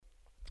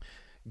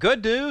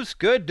Good news,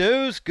 good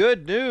news,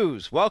 good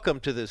news. Welcome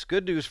to this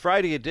Good News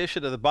Friday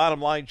edition of the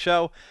Bottom Line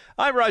Show.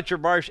 I'm Roger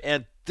Marsh,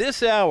 and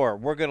this hour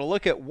we're going to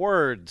look at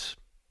words.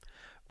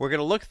 We're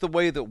going to look at the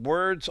way that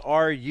words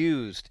are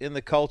used in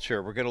the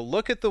culture. We're going to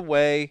look at the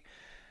way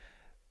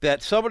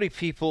that so many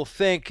people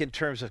think in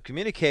terms of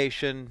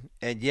communication,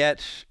 and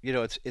yet,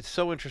 it's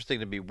so interesting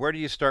to me. Where do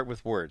you start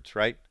with words,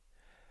 right?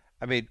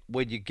 I mean,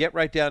 when you get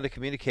right down to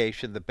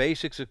communication, the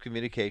basics of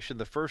communication,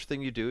 the first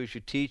thing you do is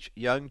you teach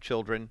young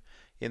children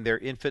in their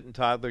infant and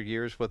toddler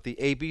years what the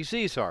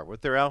ABCs are,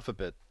 what their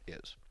alphabet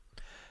is.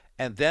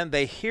 And then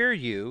they hear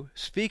you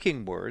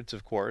speaking words,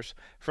 of course,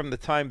 from the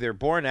time they're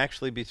born,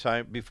 actually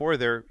before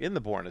they're in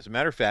the born. As a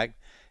matter of fact,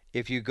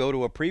 if you go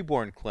to a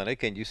preborn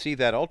clinic and you see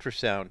that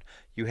ultrasound,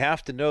 you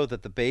have to know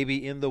that the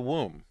baby in the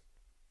womb,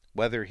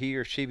 whether he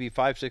or she be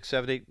 5, 6,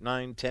 7, 8,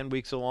 9, 10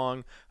 weeks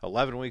along,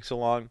 11 weeks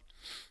along,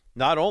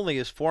 not only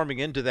is forming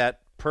into that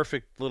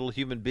perfect little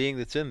human being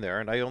that's in there,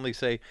 and I only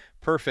say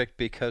perfect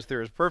because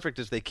they're as perfect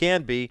as they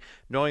can be,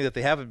 knowing that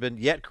they haven't been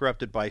yet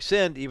corrupted by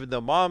sin, even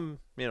though mom,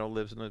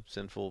 lives in a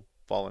sinful,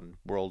 fallen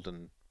world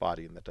and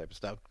body and that type of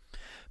stuff.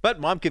 But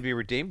mom can be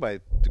redeemed by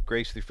the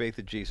grace through faith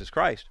in Jesus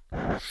Christ.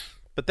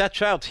 But that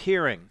child's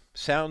hearing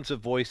sounds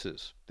of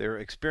voices. They're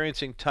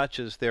experiencing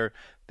touches. They're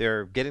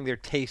getting their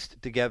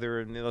taste together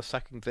and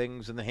sucking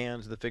things in the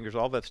hands, the fingers,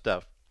 all that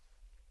stuff.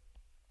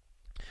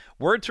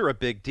 Words are a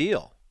big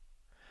deal.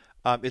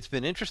 It's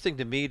been interesting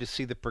to me to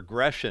see the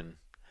progression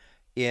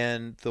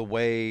in the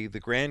way the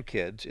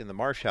grandkids in the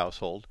Marsh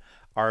household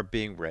are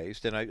being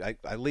raised. And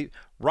I leave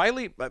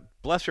Riley,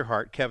 bless her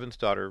heart, Kevin's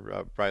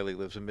daughter, Riley,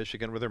 lives in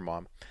Michigan with her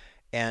mom,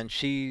 and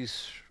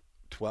she's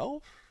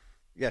 12.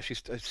 Yeah,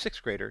 she's a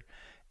sixth grader,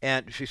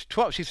 and she's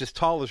 12. She's as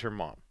tall as her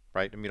mom,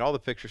 right? I mean, all the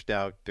pictures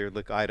now, they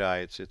look eye to eye.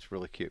 It's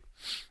really cute.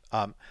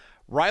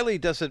 Riley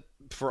doesn't,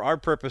 for our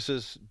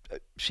purposes,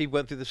 she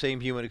went through the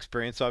same human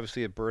experience,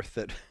 obviously at birth,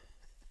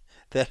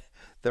 that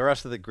the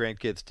rest of the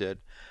grandkids did,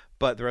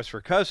 but the rest of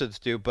her cousins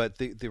do. But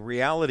the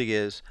reality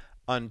is,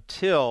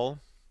 until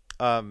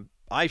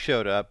I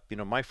showed up,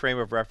 my frame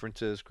of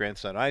reference is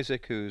grandson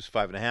Isaac, who's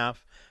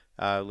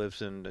 5.5,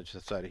 lives in just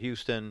outside of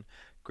Houston.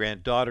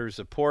 Granddaughter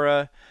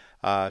Zipporah,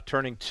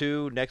 turning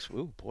 2 next.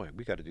 Oh boy,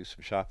 we got to do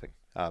some shopping.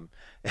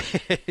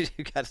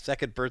 You got a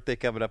second birthday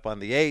coming up on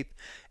the 8th,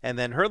 and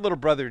then her little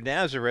brother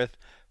Nazareth,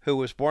 who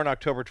was born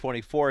October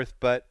 24th.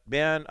 But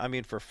man, I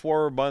mean, for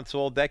 4 months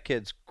old, that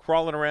kid's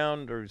crawling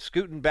around or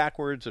scooting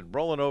backwards and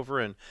rolling over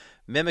and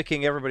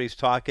mimicking everybody's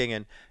talking.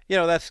 And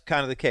that's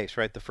kind of the case,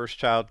 right? The first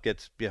child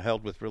gets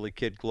held with really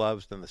kid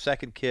gloves, then the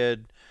second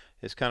kid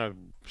is kind of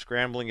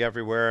scrambling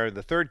everywhere.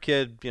 The third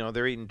kid,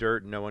 they're eating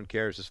dirt and no one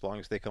cares as long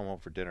as they come home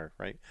for dinner,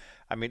 right?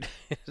 I mean,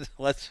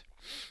 let's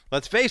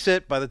face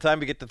it, by the time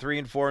we get to 3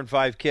 and 4 and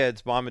 5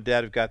 kids, mom and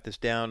dad have got this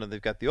down, and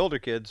they've got the older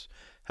kids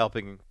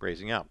helping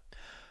raising out.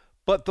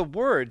 But the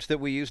words that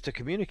we use to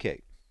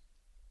communicate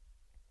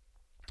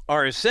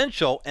are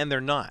essential, and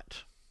they're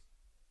not.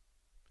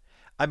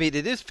 I mean,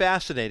 it is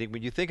fascinating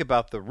when you think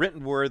about the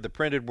written word, the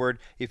printed word.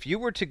 If you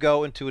were to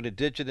go into an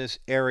indigenous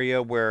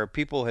area where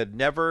people had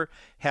never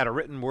had a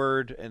written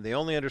word and they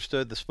only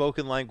understood the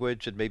spoken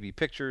language and maybe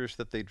pictures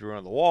that they drew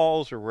on the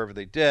walls or wherever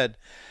they did,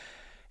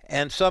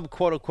 and some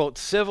quote-unquote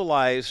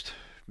civilized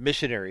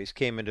missionaries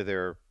came into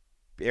their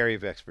area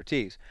of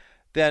expertise,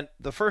 then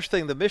the first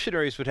thing the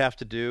missionaries would have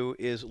to do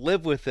is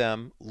live with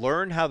them,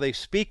 learn how they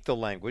speak the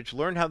language,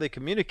 learn how they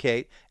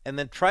communicate, and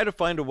then try to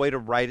find a way to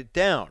write it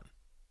down.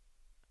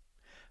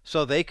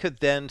 So they could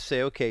then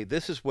say, okay,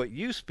 this is what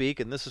you speak,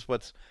 and this is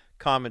what's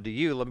common to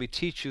you. Let me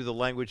teach you the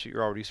language that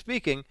you're already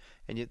speaking,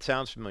 and it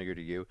sounds familiar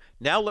to you.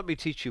 Now let me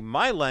teach you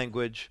my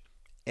language,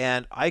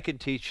 and I can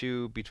teach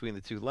you between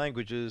the two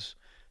languages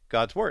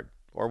God's Word.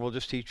 Or we'll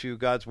just teach you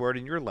God's Word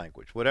in your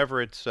language,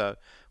 whatever's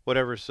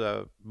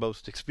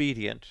most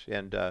expedient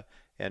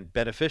and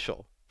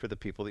beneficial for the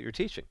people that you're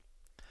teaching.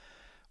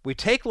 We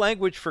take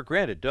language for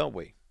granted, don't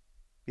we?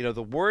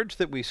 The words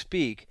that we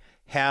speak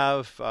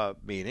have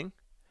meaning.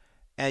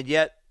 And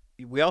yet,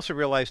 we also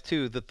realize,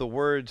 too, that the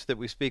words that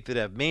we speak that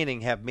have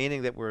meaning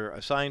that were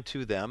assigned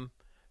to them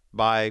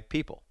by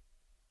people.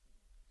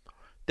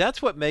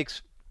 That's what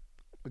makes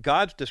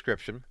God's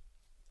description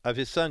of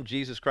his son,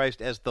 Jesus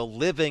Christ, as the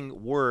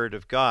living Word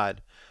of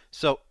God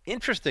so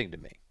interesting to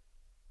me.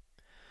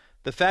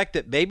 The fact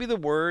that maybe the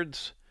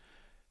words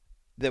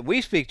that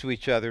we speak to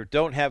each other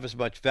don't have as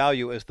much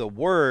value as the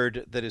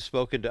word that is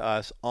spoken to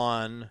us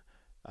on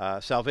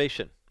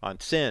salvation, on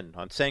sin,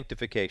 on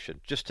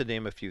sanctification, just to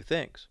name a few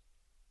things.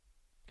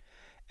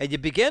 And you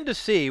begin to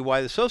see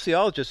why the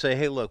sociologists say,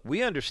 hey, look,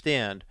 we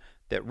understand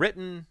that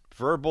written,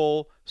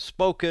 verbal,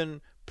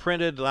 spoken,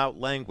 printed out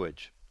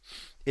language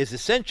is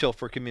essential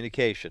for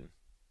communication,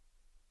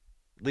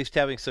 at least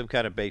having some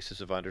kind of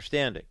basis of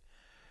understanding.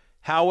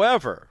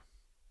 However,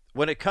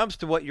 when it comes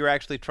to what you're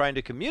actually trying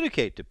to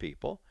communicate to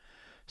people,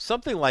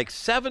 something like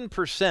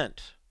 7%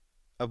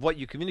 of what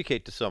you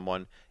communicate to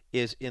someone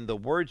is in the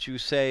words you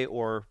say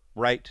or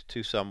write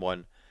to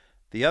someone.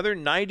 The other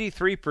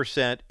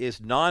 93%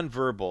 is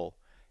nonverbal.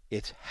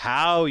 It's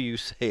how you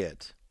say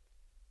it.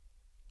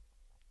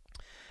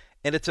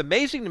 And it's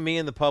amazing to me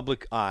in the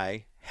public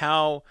eye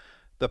how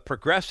the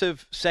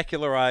progressive,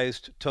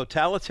 secularized,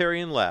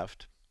 totalitarian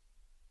left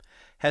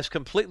has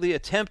completely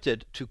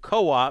attempted to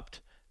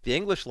co-opt the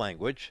English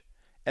language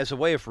as a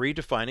way of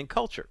redefining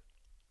culture.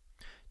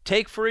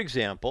 Take, for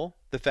example,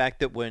 the fact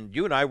that when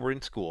you and I were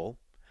in school,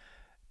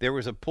 there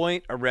was a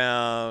point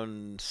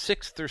around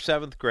 6th or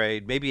 7th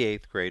grade, maybe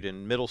 8th grade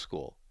in middle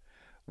school,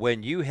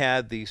 when you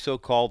had the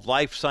so-called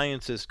life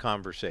sciences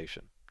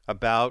conversation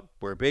about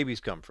where babies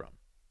come from.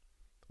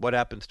 What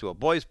happens to a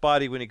boy's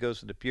body when he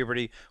goes into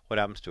puberty? What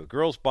happens to a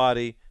girl's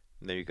body?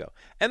 And there you go.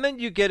 And then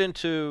you get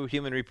into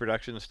human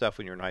reproduction and stuff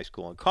when you're in high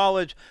school and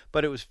college,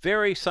 but it was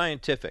very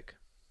scientific.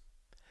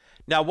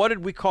 Now, what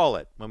did we call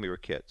it when we were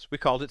kids? We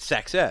called it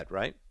sex ed,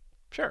 right?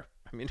 Sure.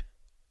 I mean,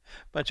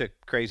 a bunch of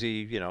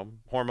crazy,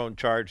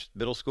 hormone-charged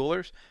middle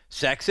schoolers.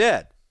 Sex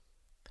ed.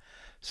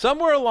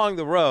 Somewhere along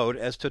the road,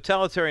 as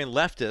totalitarian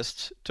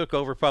leftists took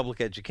over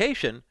public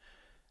education,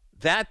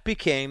 that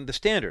became the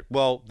standard.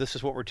 Well, this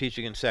is what we're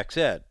teaching in sex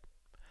ed.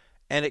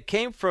 And it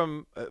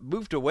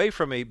moved away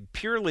from a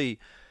purely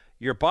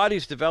your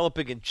body's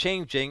developing and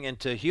changing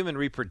into human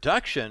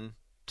reproduction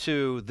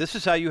to this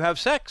is how you have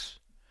sex.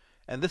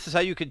 And this is how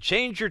you can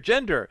change your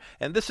gender.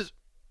 And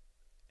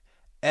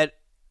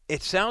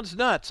it sounds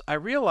nuts, I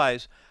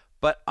realize,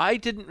 but I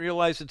didn't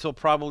realize until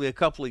probably a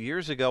couple of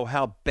years ago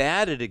how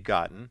bad it had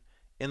gotten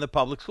in the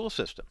public school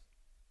system.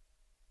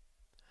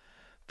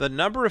 The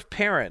number of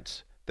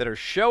parents that are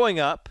showing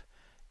up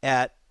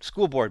at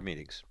school board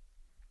meetings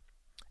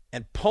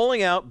and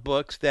pulling out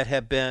books that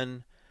have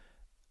been,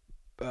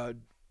 I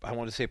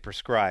want to say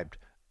prescribed,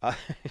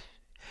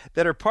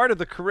 that are part of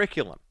the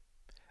curriculum.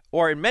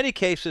 Or in many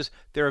cases,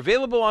 they're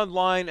available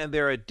online and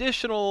they're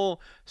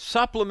additional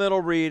supplemental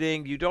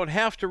reading. You don't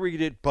have to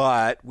read it,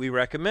 but we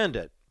recommend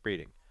it,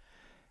 reading.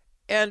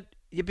 And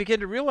you begin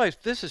to realize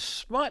this is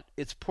smut.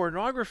 It's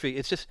pornography.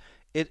 It's just,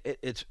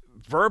 it's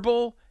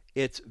verbal.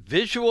 It's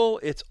visual.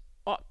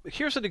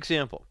 Here's an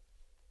example.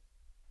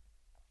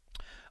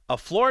 A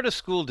Florida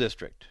school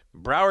district,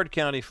 Broward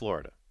County,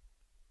 Florida,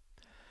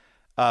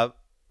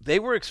 they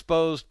were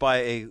exposed by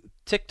a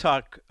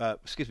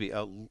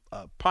a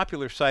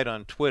popular site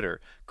on Twitter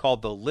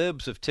called the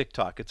Libs of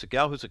TikTok. It's a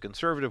gal who's a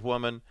conservative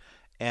woman,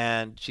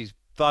 and she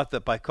thought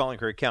that by calling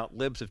her account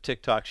Libs of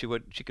TikTok, she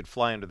could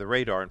fly under the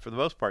radar, and for the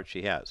most part,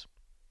 she has.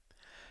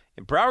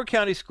 In Broward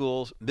County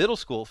schools, middle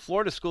school,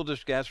 Florida school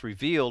district has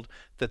revealed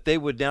that they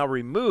would now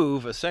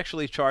remove a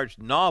sexually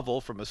charged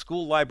novel from a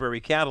school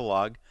library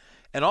catalog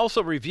and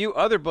also review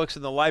other books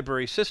in the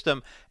library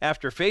system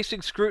after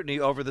facing scrutiny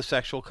over the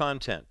sexual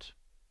content.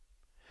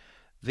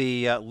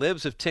 The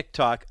Libs of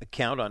TikTok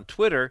account on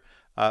Twitter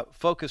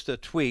focused a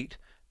tweet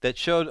that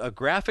showed a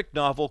graphic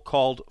novel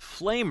called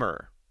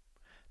Flamer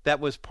that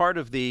was part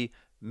of the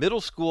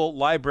middle school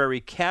library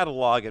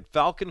catalog at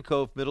Falcon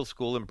Cove Middle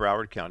School in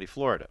Broward County,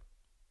 Florida.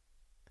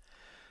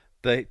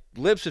 The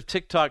Libs of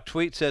TikTok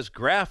tweet says,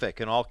 graphic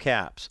in all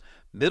caps.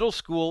 Middle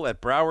school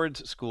at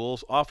Broward's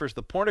schools offers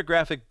the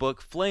pornographic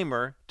book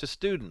Flamer to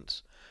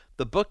students.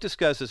 The book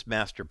discusses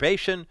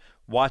masturbation,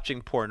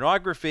 watching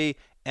pornography,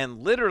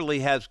 and literally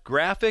has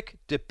graphic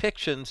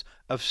depictions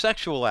of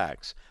sexual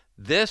acts.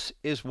 This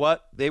is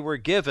what they were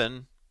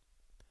given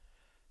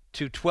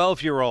to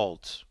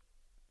 12-year-olds.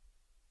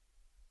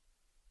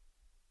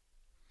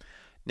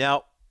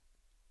 Now,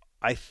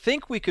 I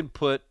think we can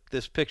put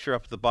this picture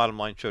up at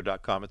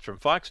thebottomlineshow.com. It's from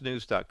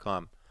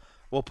foxnews.com.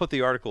 We'll put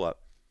the article up.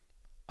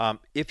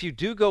 If you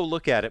do go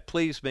look at it,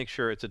 please make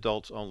sure it's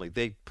adults only.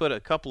 They put a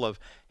couple of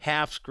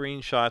half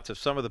screenshots of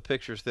some of the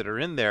pictures that are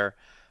in there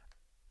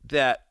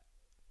that,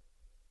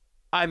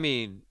 I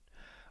mean,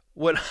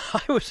 when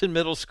I was in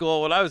middle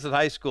school, when I was in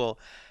high school,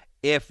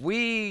 if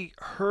we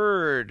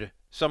heard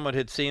someone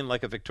had seen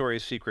like a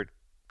Victoria's Secret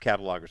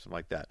catalog or something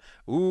like that,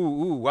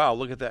 ooh, wow,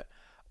 look at that.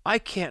 I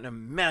can't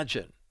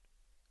imagine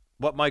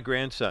what my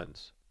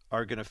grandsons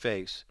are going to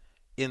face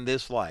in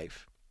this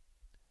life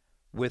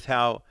with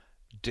how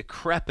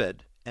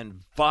decrepit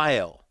and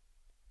vile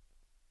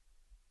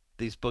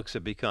these books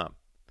have become.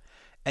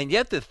 And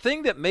yet the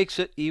thing that makes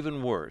it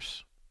even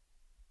worse,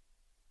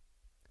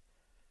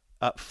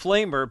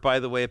 Flamer, by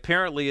the way,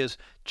 apparently is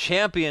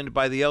championed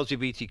by the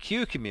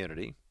LGBTQ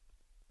community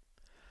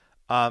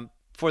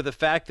for the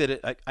fact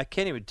that I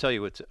can't even tell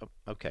you what's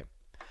okay.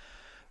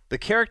 The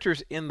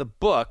characters in the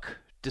book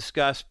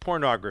discuss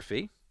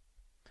pornography.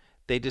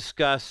 They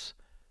discuss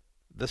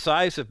the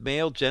size of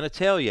male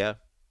genitalia,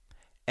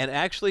 and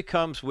actually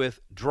comes with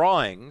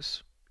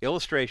drawings,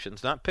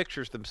 illustrations, not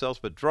pictures themselves,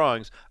 but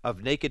drawings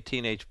of naked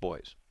teenage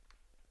boys.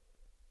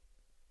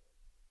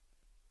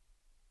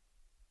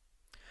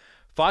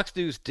 Fox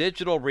News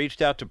Digital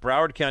reached out to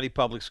Broward County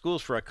Public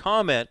Schools for a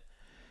comment,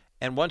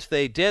 and once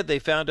they did, they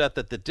found out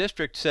that the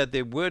district said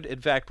they would,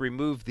 in fact,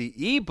 remove the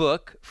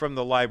e-book from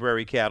the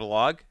library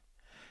catalog,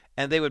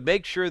 and they would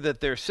make sure that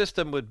their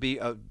system would be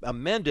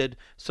amended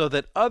so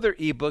that other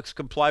e-books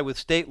comply with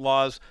state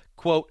laws,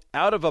 quote,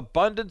 out of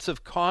abundance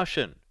of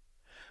caution.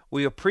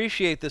 We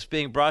appreciate this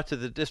being brought to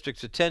the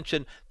district's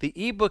attention. The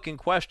ebook in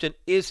question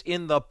is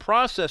in the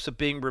process of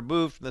being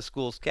removed from the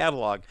school's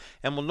catalog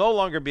and will no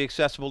longer be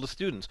accessible to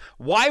students.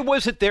 Why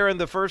was it there in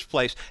the first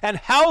place? And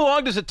how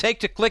long does it take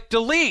to click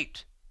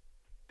delete?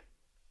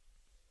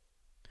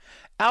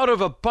 Out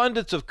of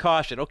abundance of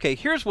caution. Okay,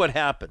 here's what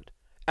happened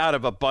out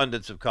of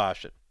abundance of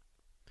caution.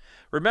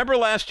 Remember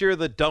last year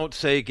the Don't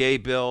Say Gay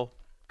bill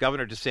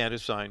Governor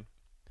DeSantis signed?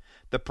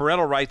 The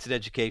parental rights in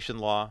education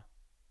law?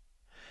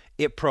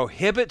 It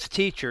prohibits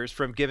teachers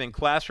from giving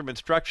classroom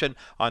instruction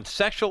on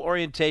sexual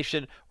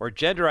orientation or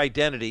gender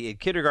identity in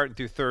kindergarten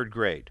through third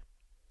grade.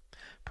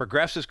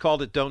 Progressives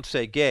called it Don't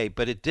Say Gay,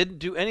 but it didn't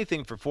do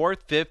anything for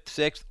 4th, 5th,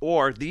 6th,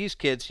 or these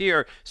kids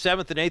here,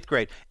 7th and 8th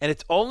grade. And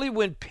it's only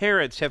when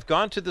parents have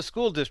gone to the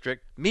school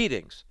district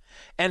meetings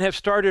and have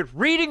started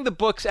reading the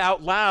books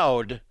out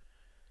loud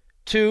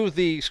to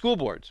the school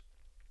boards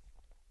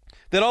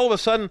that all of a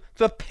sudden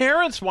the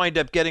parents wind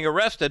up getting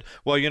arrested.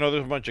 Well, you know,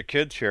 there's a bunch of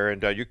kids here,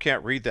 and you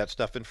can't read that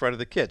stuff in front of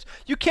the kids.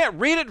 You can't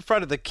read it in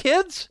front of the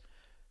kids?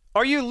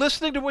 Are you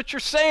listening to what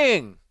you're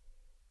saying?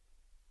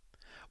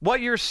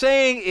 What you're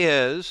saying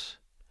is,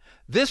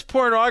 this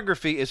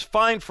pornography is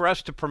fine for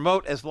us to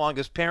promote as long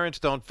as parents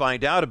don't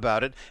find out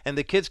about it and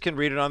the kids can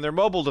read it on their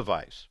mobile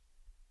device.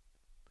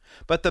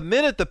 But the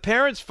minute the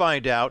parents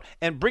find out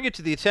and bring it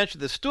to the attention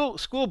of the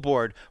school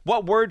board,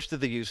 what words do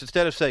they use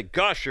instead of saying,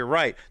 gosh, you're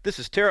right, this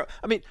is terrible?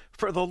 I mean,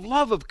 for the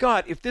love of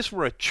God, if this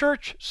were a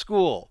church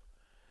school,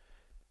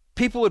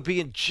 people would be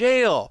in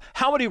jail.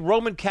 How many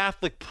Roman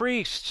Catholic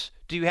priests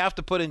do you have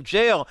to put in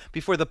jail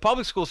before the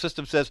public school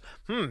system says,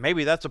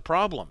 maybe that's a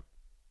problem?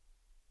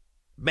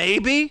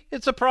 Maybe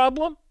it's a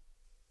problem?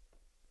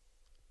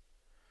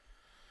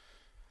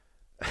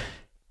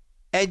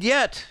 And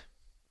yet,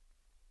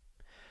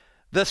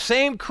 the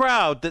same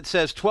crowd that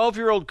says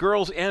 12-year-old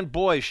girls and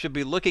boys should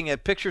be looking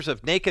at pictures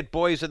of naked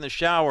boys in the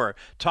shower,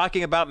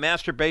 talking about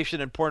masturbation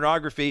and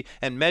pornography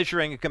and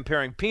measuring and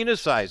comparing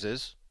penis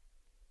sizes,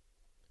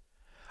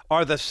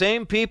 are the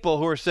same people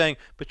who are saying,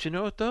 but you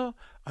know what though?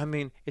 I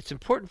mean, it's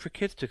important for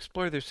kids to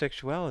explore their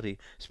sexuality,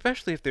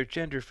 especially if they're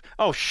gender...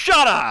 Oh,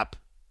 shut up!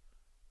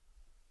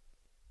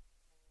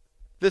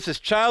 This is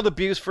child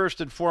abuse first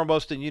and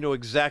foremost, and you know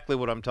exactly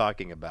what I'm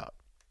talking about.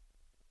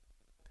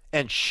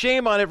 And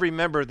shame on every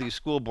member of these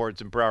school boards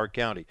in Broward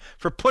County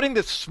for putting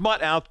this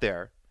smut out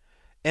there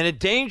and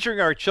endangering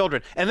our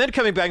children, and then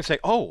coming back and saying,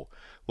 oh,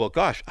 well,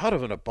 gosh, out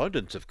of an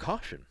abundance of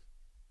caution.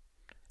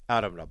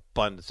 Out of an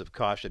abundance of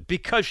caution.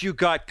 Because you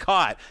got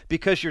caught.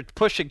 Because you're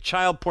pushing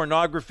child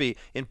pornography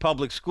in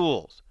public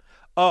schools.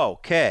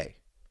 Okay.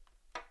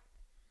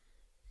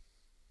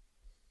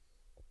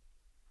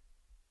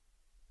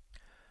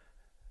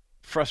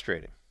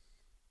 Frustrating.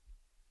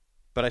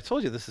 But I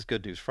told you this is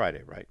Good News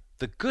Friday, right?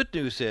 The good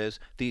news is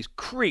these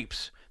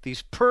creeps,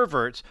 these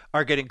perverts,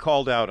 are getting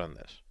called out on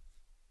this.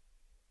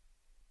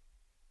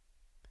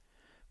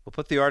 We'll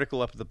put the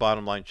article up at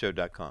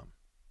thebottomlineshow.com.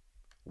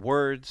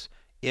 Words,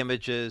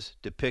 images,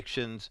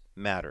 depictions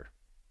matter.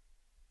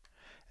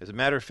 As a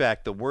matter of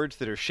fact, the words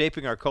that are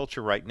shaping our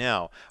culture right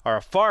now are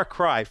a far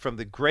cry from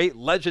the great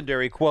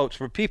legendary quotes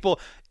from people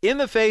in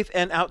the faith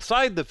and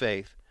outside the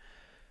faith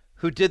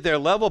who did their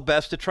level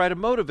best to try to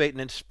motivate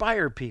and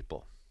inspire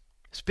people.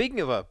 Speaking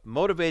of a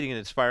motivating and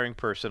inspiring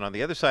person, on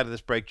the other side of this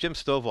break, Jim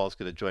Stovall is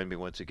going to join me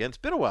once again. It's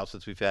been a while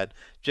since we've had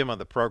Jim on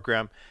the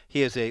program.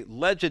 He is a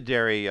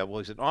legendary,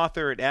 he's an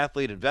author, an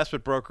athlete,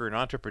 investment broker, an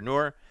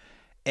entrepreneur,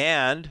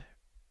 and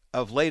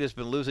of late has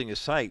been losing his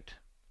sight.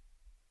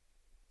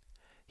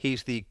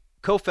 He's the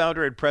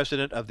co-founder and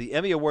president of the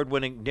Emmy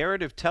Award-winning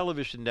narrative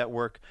television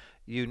network.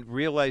 You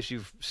realize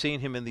you've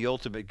seen him in The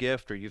Ultimate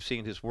Gift, or you've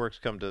seen his works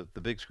come to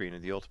the big screen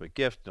in The Ultimate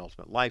Gift, The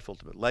Ultimate Life,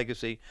 Ultimate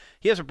Legacy.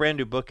 He has a brand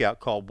new book out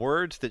called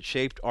Words That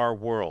Shaped Our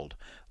World,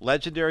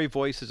 Legendary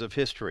Voices of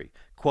History,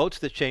 Quotes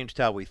That Changed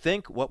How We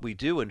Think, What We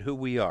Do, and Who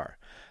We Are.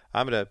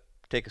 I'm going to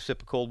take a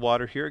sip of cold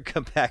water here and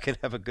come back and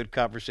have a good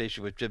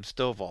conversation with Jim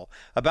Stovall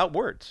about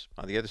words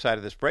on the other side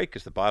of this break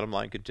as the bottom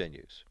line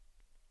continues.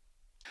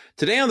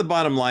 Today on The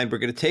Bottom Line, we're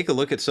going to take a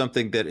look at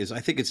something that is, I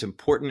think it's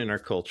important in our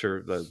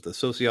culture. The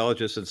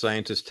sociologists and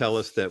scientists tell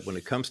us that when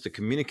it comes to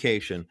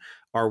communication,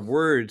 our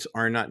words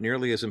are not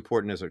nearly as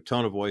important as our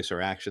tone of voice, our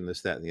action,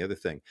 this, that, and the other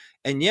thing.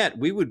 And yet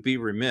we would be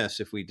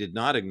remiss if we did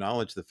not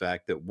acknowledge the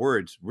fact that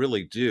words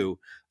really do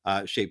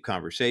shape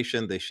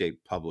conversation. They shape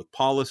public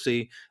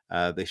policy.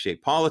 They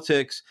shape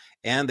politics.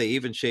 And they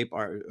even shape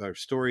our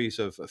stories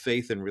of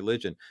faith and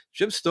religion.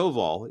 Jim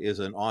Stovall is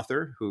an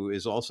author who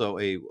is also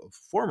a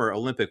former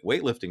Olympic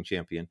weightlifting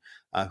champion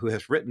who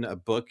has written a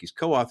book. He's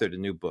co-authored a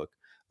new book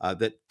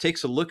that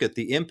takes a look at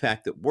the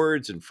impact that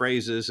words and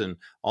phrases and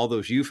all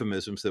those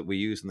euphemisms that we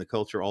use in the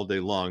culture all day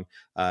long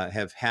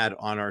have had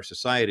on our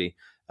society.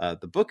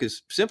 The book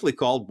is simply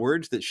called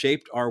Words That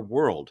Shaped Our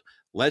World,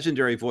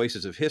 Legendary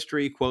Voices of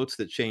History, Quotes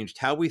That Changed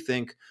How We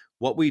Think,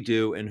 What We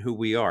Do, and Who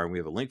We Are. And we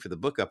have a link for the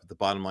book up at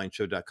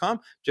thebottomlineshow.com.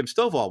 Jim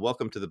Stovall,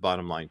 welcome to The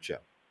Bottom Line Show.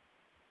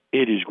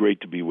 It is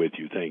great to be with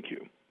you. Thank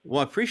you.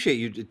 Well, I appreciate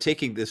you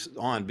taking this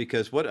on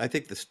because what I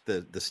think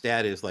the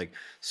stat is like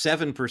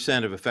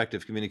 7% of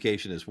effective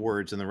communication is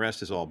words, and the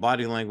rest is all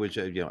body language,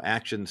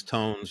 actions,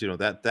 tones,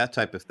 that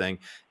type of thing.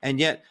 And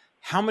yet,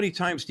 how many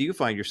times do you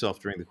find yourself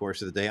during the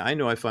course of the day? I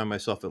know I find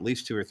myself at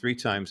least two or three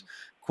times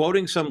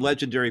quoting some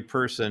legendary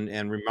person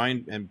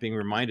and being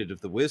reminded of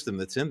the wisdom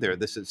that's in there.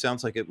 It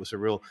sounds like it was a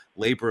real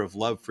labor of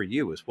love for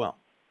you as well.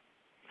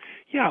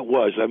 Yeah, it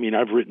was. I mean,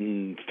 I've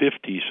written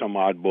 50 some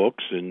odd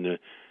books, and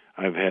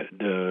I've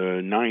had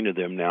 9 of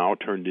them now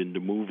turned into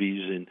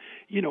movies. And,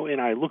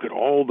 and I look at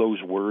all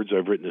those words.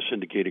 I've written a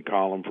syndicated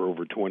column for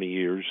over 20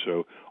 years,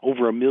 so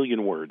over 1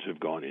 million words have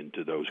gone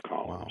into those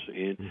columns. Wow.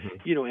 And,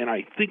 Mm-hmm. and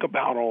I think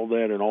about all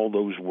that and all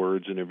those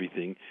words and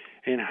everything,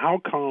 and how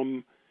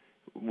come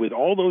with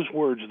all those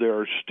words there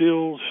are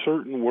still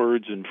certain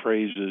words and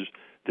phrases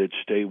that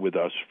stay with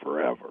us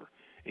forever.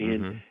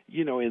 And,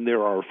 Mm-hmm. and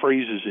there are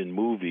phrases in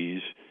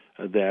movies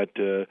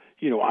that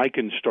I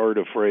can start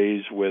a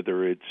phrase,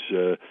 whether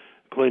it's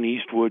Clint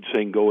Eastwood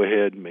saying "Go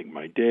ahead and make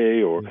my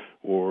day,"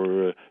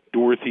 or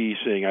Dorothy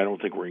saying "I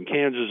don't think we're in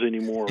Kansas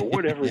anymore," or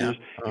whatever it Yeah. is.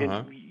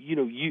 Uh-huh.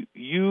 And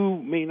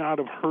you may not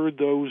have heard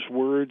those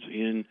words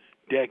in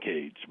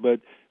decades, but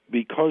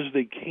because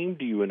they came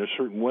to you in a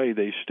certain way,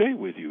 they stay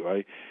with you.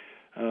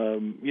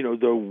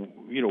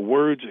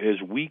 Words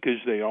as weak as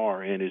they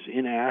are and as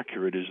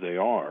inaccurate as they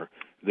are,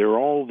 they're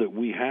all that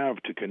we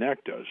have to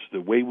connect us.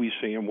 The way we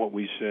say them, what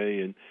we say,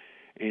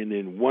 and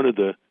then one of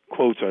the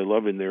quotes I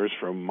love in there is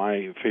from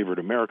my favorite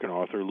American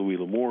author, Louis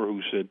L'Amour,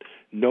 who said,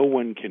 "No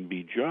one can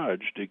be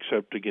judged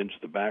except against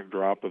the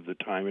backdrop of the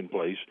time and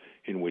place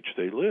in which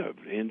they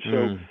lived." And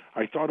so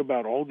I thought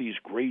about all these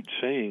great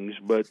sayings,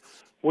 but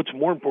what's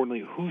more importantly,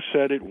 who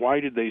said it, why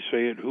did they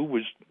say it, who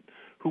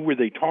were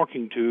they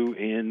talking to,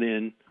 and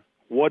then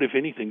what, if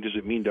anything, does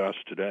it mean to us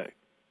today?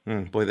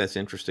 Boy, that's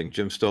interesting.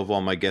 Jim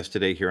Stovall, my guest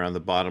today here on The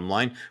Bottom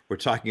Line. We're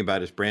talking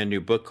about his brand new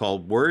book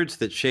called Words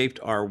That Shaped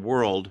Our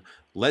World,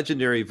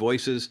 Legendary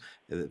Voices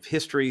of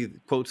History,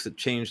 Quotes That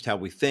Changed How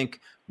We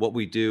Think, What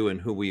We Do, and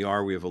Who We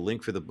Are. We have a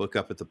link for the book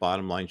up at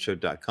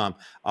thebottomlineshow.com.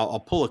 I'll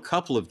pull a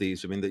couple of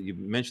these. I mean, that you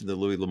mentioned the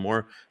Louis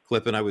L'Amour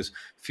clip, and I was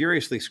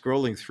furiously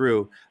scrolling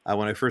through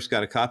when I first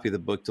got a copy of the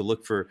book to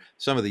look for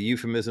some of the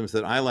euphemisms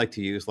that I like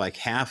to use, like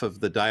half of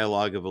the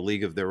dialogue of A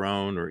League of Their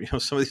Own, or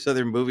some of these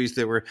other movies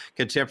that were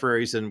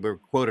contemporaries and were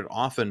quoted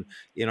often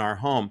in our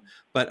home.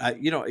 But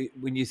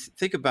when you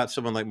think about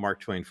someone like Mark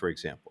Twain, for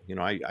example,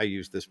 I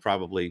use this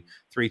probably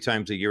 3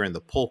 times a year in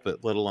the pulpit,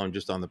 let alone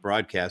just on the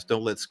broadcast.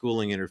 Don't let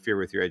schooling interfere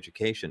with your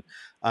education.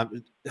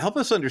 Help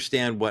us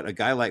understand what a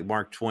guy like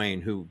Mark Twain,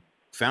 who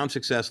found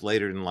success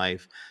later in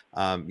life,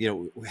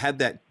 had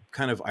that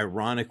kind of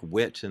ironic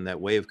wit and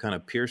that way of kind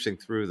of piercing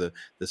through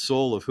the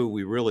soul of who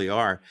we really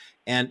are,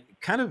 and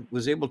kind of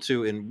was able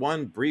to, in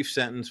one brief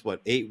sentence,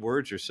 8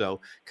 words or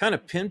so, kind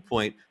of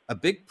pinpoint a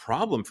big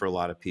problem for a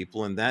lot of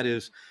people, and that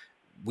is,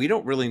 we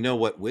don't really know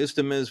what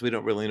wisdom is. We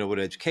don't really know what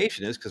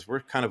education is because we're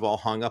kind of all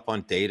hung up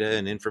on data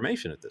and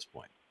information at this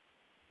point.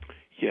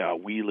 Yeah,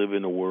 we live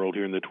in a world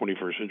here in the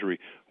 21st century.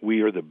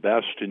 We are the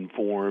best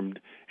informed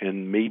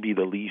and maybe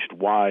the least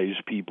wise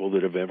people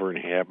that have ever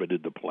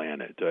inhabited the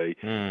planet.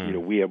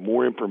 We have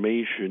more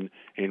information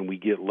and we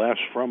get less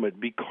from it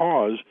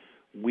because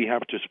we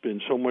have to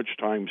spend so much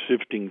time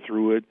sifting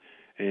through it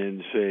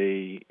and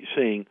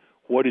saying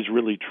what is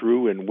really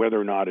true and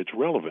whether or not it's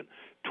relevant.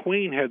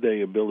 Twain had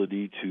the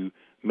ability to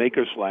make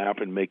us laugh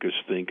and make us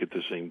think at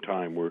the same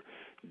time. We're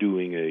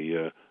doing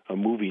a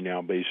movie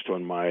now based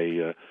on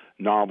my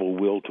novel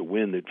Will to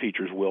Win that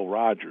features Will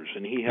Rogers,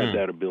 and he had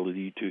that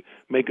ability to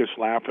make us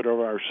laugh at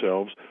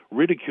ourselves,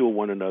 ridicule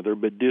one another,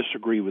 but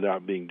disagree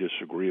without being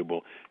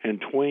disagreeable.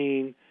 And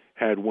Twain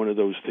had one of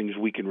those things,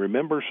 we can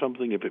remember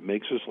something if it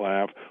makes us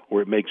laugh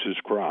or it makes us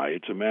cry.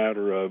 It's a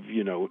matter of,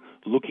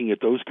 looking at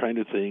those kind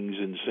of things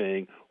and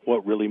saying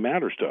what really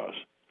matters to us.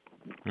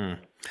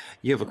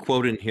 You have a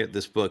quote in here,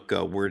 this book,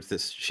 Words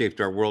That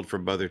Shaped Our World,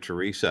 from Mother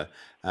Teresa,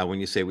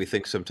 when you say, we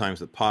think sometimes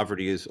that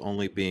poverty is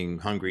only being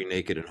hungry,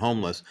 naked, and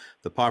homeless.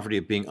 The poverty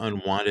of being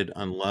unwanted,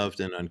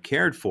 unloved, and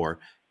uncared for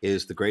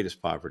is the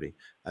greatest poverty.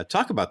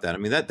 Talk about that. I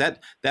mean,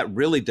 that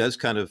really does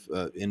kind of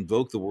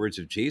invoke the words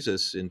of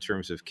Jesus in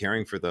terms of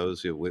caring for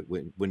those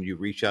when you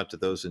reach out to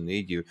those in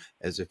need, you,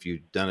 as if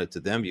you've done it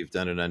to them, you've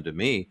done it unto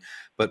me,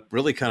 but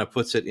really kind of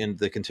puts it in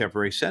the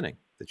contemporary setting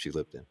that she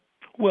lived in.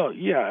 Well,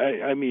 yeah,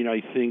 I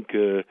think,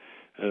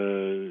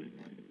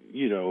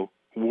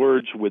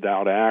 words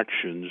without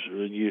actions,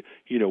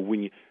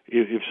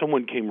 if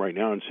someone came right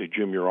now and said,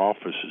 Jim, your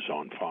office is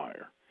on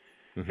fire,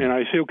 and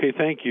I say, okay,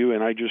 thank you,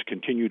 and I just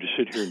continue to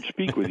sit here and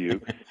speak with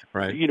you,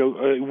 right?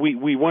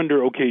 We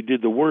wonder, okay,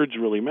 did the words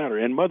really matter?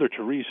 And Mother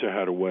Teresa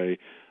had a way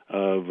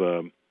of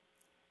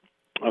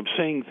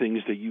saying things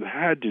that you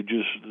had to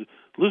just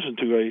listen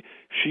to.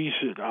 She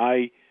said,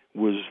 I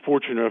was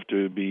fortunate enough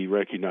to be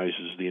recognized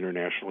as the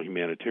International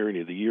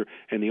Humanitarian of the Year,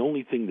 and the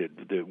only thing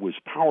that was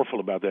powerful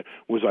about that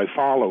was I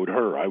followed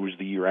her. I was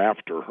the year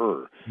after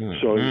her.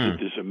 So I was at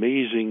this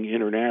amazing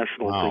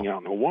international thing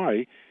out in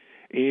Hawaii,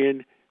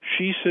 and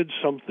she said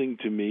something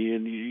to me,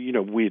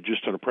 and we had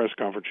just done a press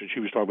conference, and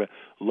she was talking about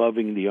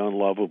loving the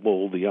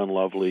unlovable, the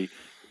unlovely,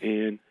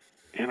 and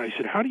I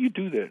said, how do you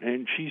do that?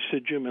 And she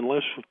said, Jim,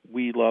 unless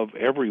we love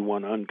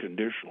everyone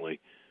unconditionally,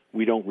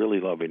 we don't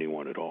really love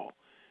anyone at all.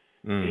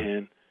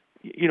 And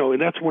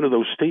and that's one of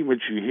those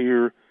statements you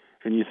hear,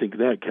 and you think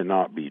that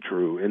cannot be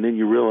true, and then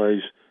you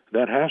realize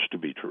that has to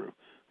be true.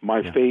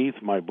 My faith,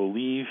 my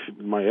belief,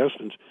 my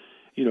essence,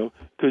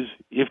 because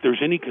if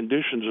there's any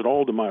conditions at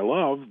all to my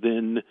love,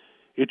 then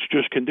it's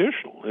just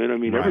conditional. And I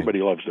mean, everybody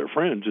loves their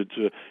friends.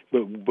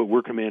 But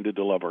we're commanded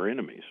to love our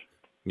enemies.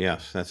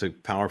 Yes, that's a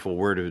powerful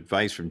word of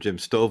advice from Jim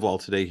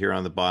Stovall today here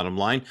on The Bottom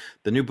Line.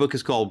 The new book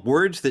is called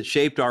Words That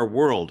Shaped Our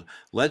World,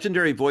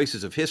 Legendary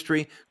Voices of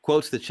History,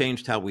 Quotes That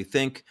Changed How We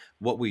Think,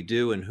 What We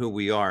Do, and Who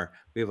We Are.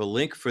 We have a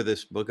link for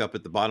this book up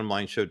at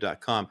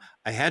thebottomlineshow.com.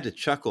 I had to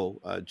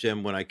chuckle,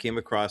 Jim, when I came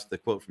across the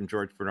quote from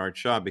George Bernard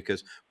Shaw,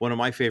 because one of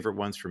my favorite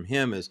ones from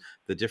him is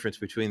the difference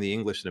between the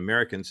English and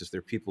Americans is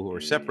they're people who are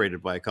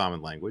separated by a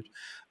common language.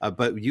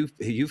 But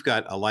you've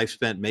got a life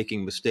spent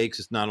making mistakes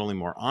is not only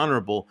more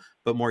honorable,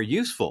 but more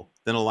useful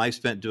than a life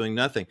spent doing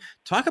nothing.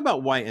 Talk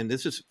about why, and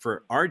this is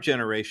for our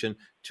generation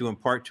to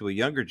impart to a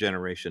younger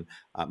generation.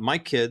 My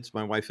kids,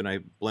 my wife and I,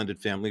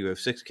 blended family, we have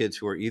 6 kids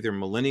who are either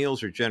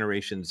millennials or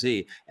Generation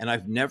Z, and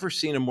I've never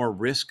seen a more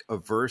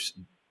risk-averse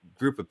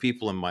group of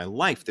people in my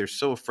life. They're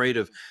so afraid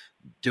of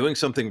doing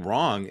something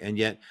wrong, and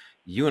yet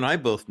you and I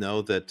both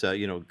know that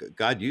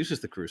God uses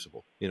the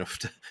crucible,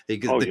 the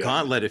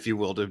gauntlet, if you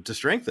will, to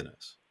strengthen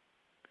us.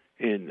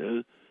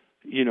 And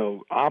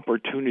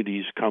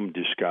opportunities come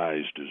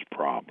disguised as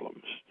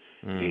problems.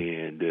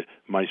 And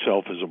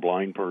myself as a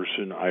blind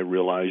person, I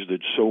realize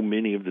that so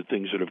many of the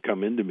things that have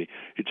come into me,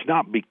 it's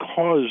not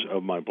because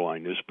of my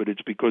blindness, but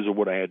it's because of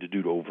what I had to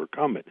do to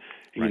overcome it.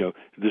 Right.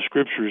 The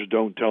scriptures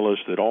don't tell us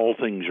that all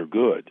things are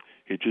good.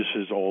 It just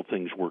says all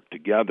things work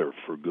together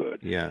for good.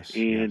 Yes.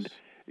 And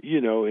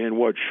and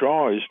what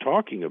Shaw is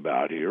talking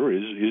about here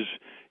is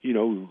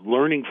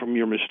learning from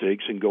your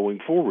mistakes and going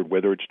forward,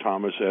 whether it's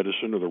Thomas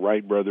Edison or the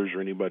Wright brothers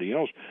or anybody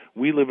else.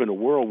 We live in a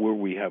world where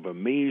we have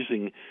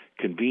amazing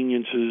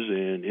conveniences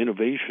and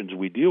innovations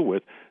we deal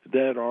with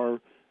that are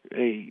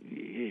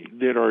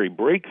a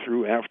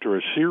breakthrough after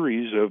a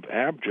series of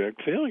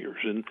abject failures,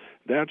 and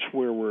that's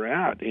where we're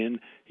at. And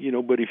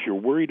but if you're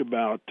worried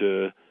about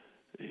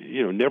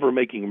never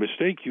making a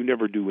mistake, you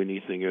never do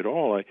anything at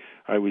all.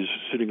 I was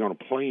sitting on a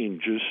plane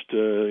just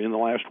in the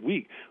last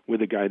week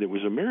with a guy that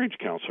was a marriage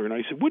counselor, and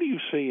I said, what do you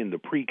say in the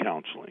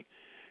pre-counseling?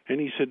 And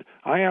he said,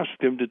 I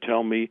asked him to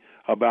tell me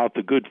about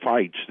the good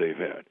fights they've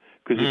had.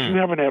 Because if you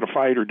haven't had a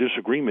fight or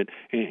disagreement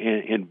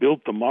and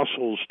built the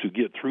muscles to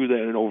get through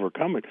that and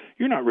overcome it,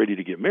 you're not ready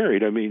to get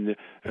married. I mean,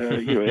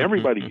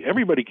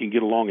 everybody can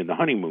get along in the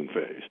honeymoon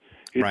phase.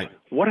 Right.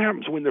 What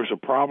happens when there's a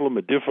problem,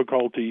 a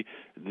difficulty?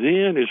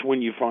 Then is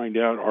when you find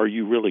out, are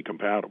you really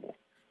compatible?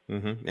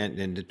 Mm-hmm.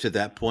 And to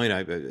that point,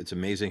 it's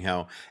amazing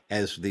how,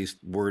 as these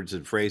words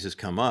and phrases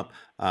come up,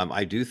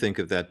 I do think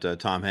of that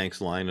Tom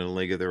Hanks line in A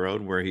League of Their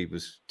Own, where he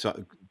was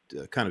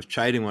kind of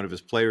chiding one of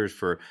his players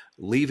for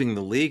leaving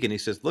the league. And he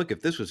says, look,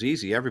 if this was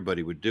easy,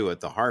 everybody would do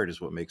it. The hard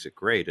is what makes it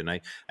great. And I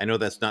know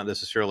that's not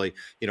necessarily,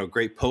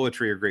 great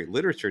poetry or great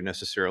literature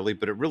necessarily,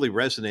 but it really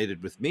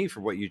resonated with me for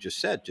what you just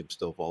said, Jim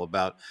Stovall,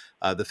 about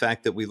the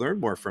fact that we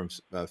learn more from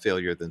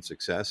failure than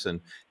success.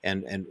 And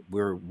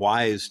we're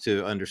wise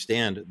to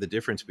understand the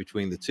difference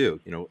between the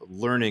two,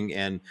 learning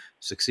and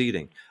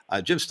succeeding.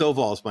 Jim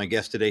Stovall is my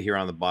guest today here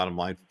on The Bottom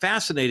Line.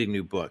 Fascinating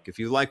new book. If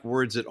you like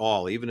words at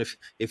all, even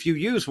if you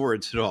use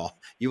words at all,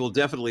 you will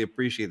definitely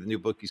appreciate the new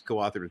book he's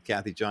co-authored with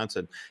Kathy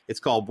Johnson. It's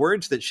called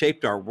Words That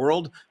Shaped Our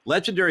World,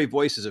 Legendary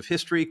Voices of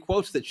History,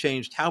 Quotes That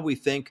Changed How We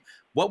Think,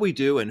 What We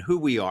Do, and Who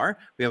We Are.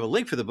 We have a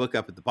link for the book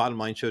up at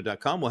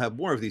thebottomlineshow.com. We'll have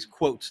more of these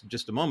quotes in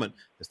just a moment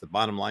as The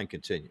Bottom Line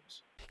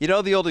continues. You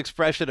know the old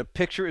expression, a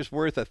picture is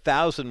worth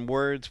 1,000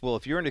 words? Well,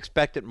 if you're an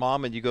expectant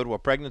mom and you go to a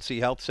pregnancy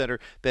health center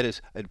that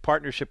is in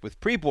partnership with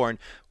Preborn,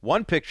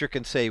 one picture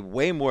can say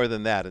way more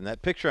than that. And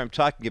that picture I'm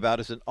talking about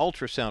is an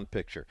ultrasound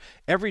picture.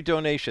 Every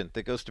donation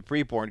that goes to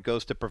Preborn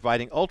goes to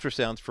providing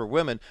ultrasounds for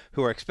women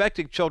who are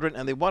expecting children,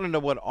 and they want to know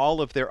what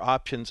all of their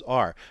options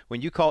are.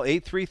 When you call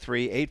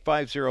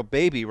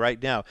 833-850-BABY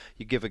right now,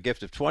 you give a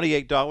gift of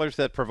 $28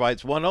 that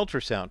provides one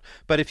ultrasound.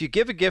 But if you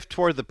give a gift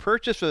toward the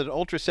purchase of an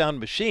ultrasound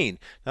machine,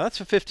 now that's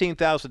a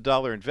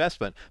 $15,000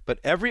 investment, but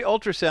every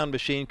ultrasound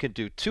machine can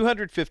do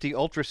 250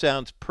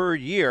 ultrasounds per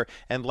year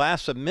and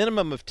lasts a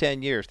minimum of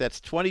 10 years.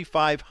 That's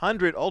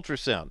 2,500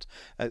 ultrasounds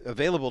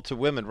available to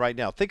women right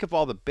now. Think of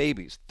all the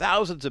babies,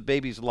 thousands of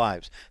babies'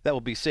 lives that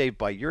will be saved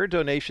by your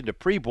donation to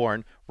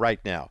Preborn right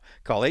now.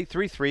 Call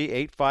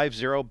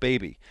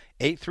 833-850-BABY.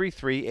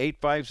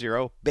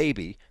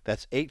 833-850-BABY.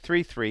 That's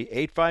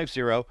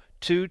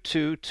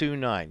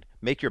 833-850-2229.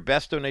 Make your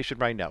best donation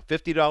right now.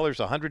 $50,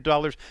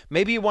 $100.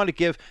 Maybe you want to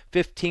give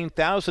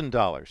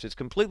 $15,000. It's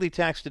completely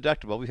tax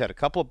deductible. We've had a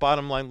couple of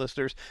bottom line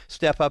listeners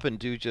step up and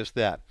do just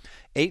that.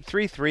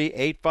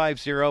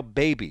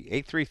 833-850-BABY.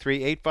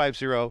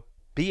 833-850-BABY.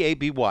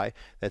 B-A-B-Y.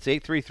 That's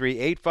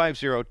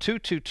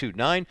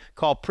 833-850-2229.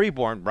 Call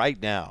Preborn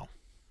right now.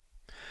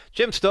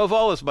 Jim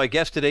Stovall is my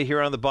guest today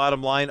here on The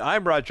Bottom Line.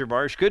 I'm Roger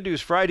Marsh. Good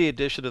News Friday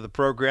edition of the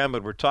program,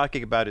 and we're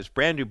talking about his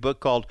brand new book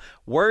called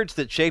Words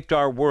That Shaped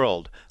Our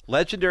World,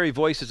 Legendary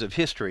Voices of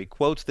History,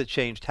 Quotes That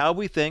Changed How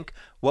We Think,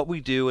 What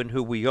We Do, and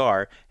Who We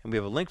Are. And we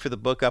have a link for the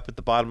book up at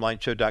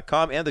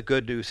thebottomlineshow.com. And the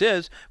good news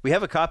is we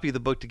have a copy of the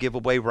book to give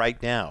away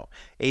right now.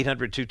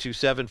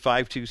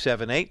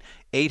 800-227-5278,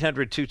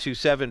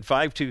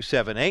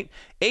 800-227-5278,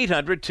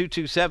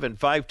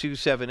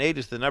 800-227-5278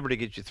 is the number to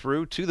get you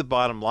through to the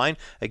bottom line.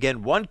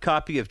 Again, one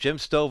copy of Jim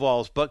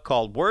Stovall's book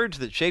called Words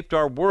That Shaped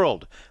Our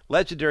World,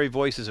 Legendary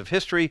Voices of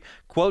History,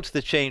 Quotes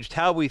That Changed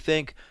How We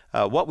Think,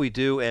 What We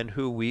Do, and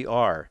Who We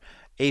Are.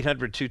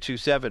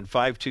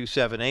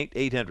 800-227-5278,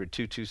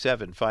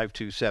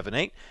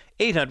 800-227-5278,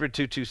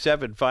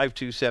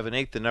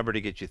 800-227-5278, the number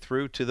to get you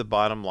through to the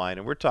bottom line.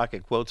 And we're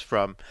talking quotes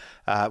from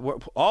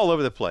all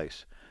over the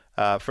place,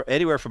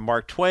 anywhere from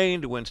Mark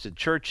Twain to Winston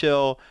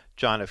Churchill,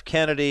 John F.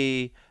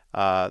 Kennedy,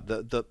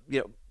 the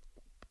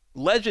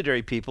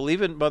legendary people,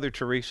 even Mother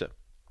Teresa.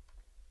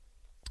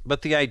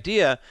 But the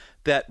idea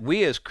that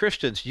we as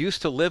Christians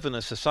used to live in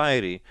a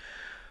society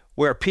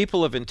where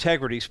people of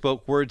integrity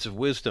spoke words of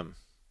wisdom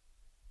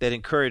that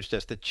encouraged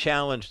us, that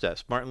challenged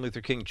us. Martin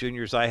Luther King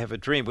Jr.'s I Have a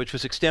Dream, which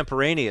was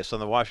extemporaneous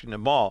on the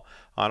Washington Mall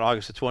on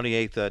August the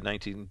 28th,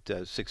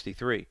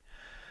 1963.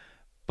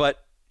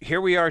 But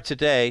here we are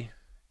today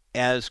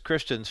as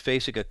Christians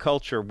facing a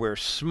culture where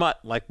smut,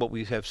 like what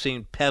we have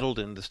seen peddled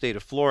in the state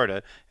of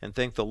Florida, and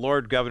think the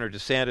Lord Governor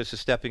DeSantis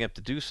is stepping up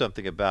to do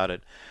something about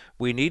it.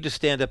 We need to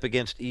stand up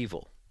against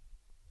evil,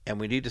 and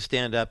we need to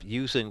stand up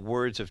using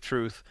words of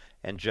truth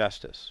and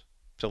justice.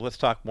 So let's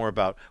talk more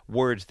about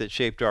words that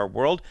shaped our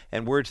world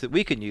and words that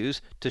we can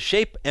use to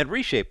shape and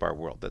reshape our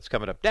world. That's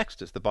coming up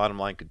next as the bottom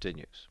line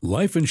continues.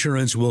 Life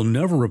insurance will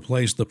never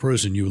replace the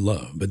person you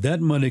love, but that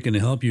money can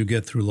help you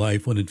get through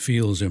life when it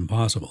feels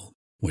impossible.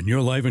 When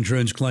your life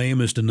insurance claim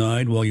is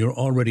denied while you're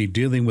already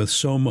dealing with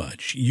so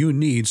much, you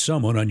need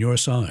someone on your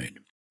side.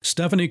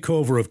 Stephanie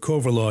Cover of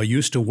Cover Law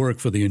used to work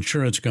for the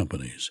insurance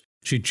companies.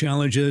 She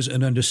challenges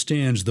and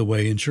understands the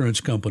way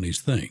insurance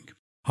companies think.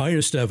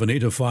 Hire Stephanie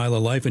to file a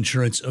life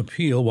insurance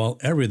appeal while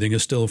everything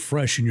is still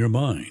fresh in your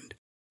mind.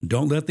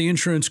 Don't let the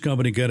insurance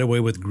company get away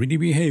with greedy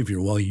behavior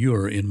while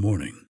you're in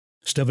mourning.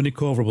 Stephanie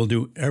Cover will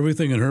do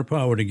everything in her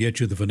power to get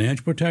you the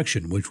financial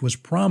protection which was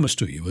promised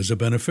to you as a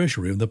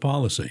beneficiary of the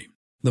policy.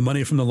 The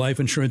money from the life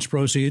insurance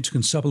proceeds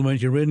can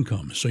supplement your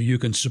income so you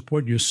can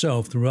support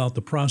yourself throughout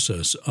the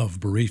process of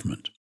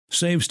bereavement.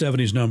 Save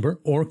Stephanie's number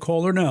or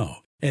call her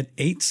now at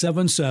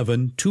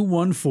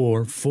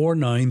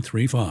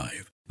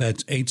 877-214-4935.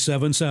 That's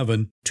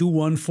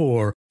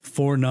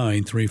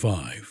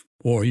 877-214-4935.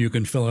 Or you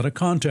can fill out a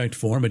contact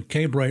form at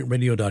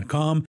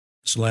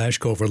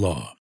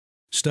kbrightradio.com/Coverlaw.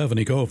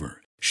 Stephanie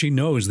Cover. She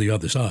knows the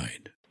other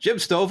side. Jim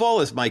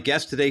Stovall is my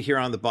guest today here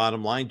on The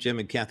Bottom Line. Jim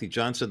and Kathy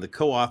Johnson, the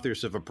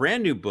co-authors of a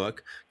brand new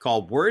book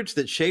called Words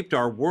That Shaped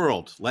Our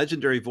World,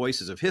 Legendary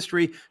Voices of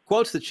History,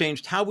 Quotes That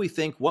Changed How We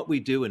Think, What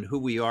We Do, and Who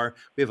We Are.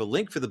 We have a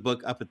link for the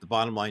book up at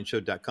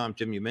thebottomlineshow.com.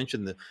 Jim, you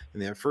mentioned in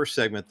the first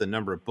segment the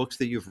number of books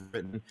that you've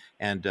written,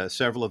 and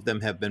several of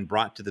them have been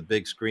brought to the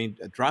big screen.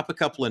 Drop a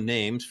couple of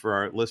names for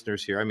our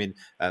listeners here. I mean,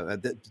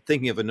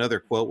 thinking of another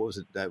quote, what was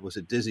it? Was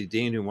it Dizzy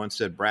Dean who once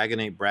said,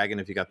 "Bragging ain't bragging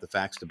if you got the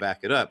facts to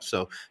back it up."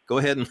 So go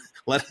ahead and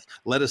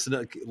let us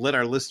know, let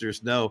our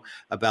listeners know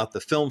about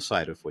the film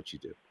side of what you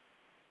do.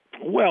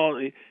 Well,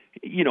 I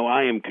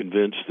am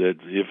convinced that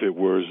if it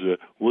was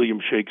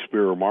William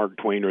Shakespeare or Mark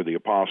Twain or the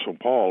Apostle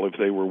Paul, if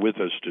they were with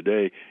us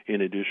today,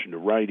 in addition to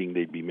writing,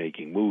 they'd be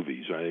making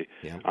movies.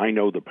 I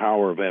know the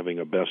power of having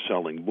a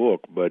best-selling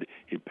book, but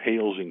it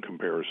pales in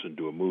comparison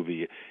to a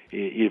movie.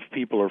 If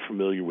people are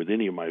familiar with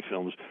any of my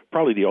films,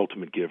 probably The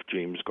Ultimate Gift,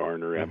 James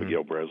Garner,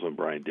 Abigail Breslin,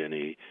 Brian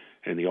Denny,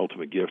 and The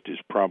Ultimate Gift is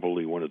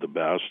probably one of the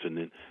best, and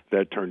then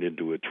that turned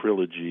into a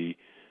trilogy,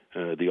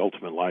 The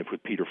Ultimate Life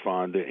with Peter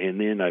Fonda, and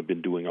then I've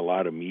been doing a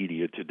lot of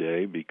media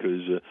today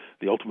because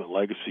The Ultimate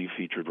Legacy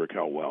featured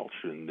Raquel Welch,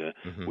 and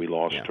we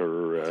lost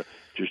her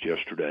just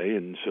yesterday,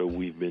 and so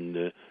we've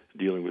been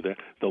dealing with that.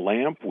 The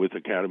Lamp with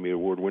Academy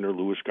Award winner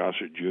Louis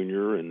Gossett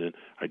Jr., and then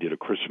I did A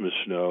Christmas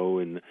Snow,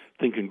 and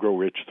Think and Grow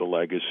Rich, The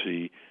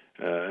Legacy,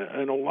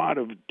 and a lot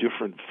of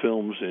different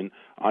films, and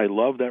I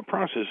love that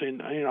process,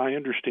 and I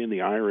understand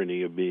the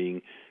irony of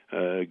being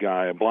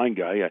a blind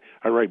guy.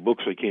 I write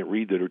books I can't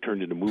read that are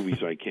turned into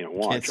movies I can't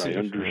watch. I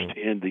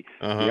understand the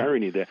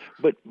irony of that.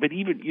 But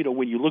even,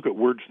 when you look at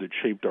Words That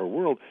Shaped Our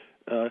World,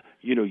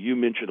 you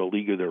mentioned A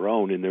League of Their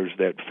Own, and there's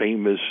that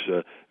famous,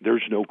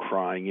 there's no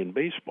crying in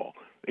baseball.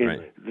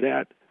 And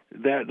that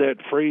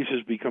phrase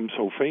has become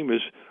so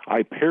famous,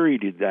 I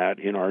parodied that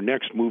in our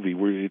next movie,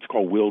 where it's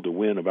called Will to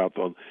Win, about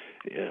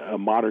a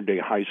modern-day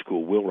high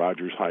school, Will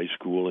Rogers High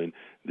School, and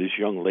this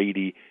young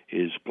lady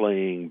is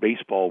playing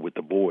baseball with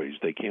the boys.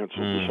 They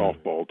canceled the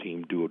softball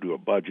team due to a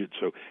budget,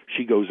 so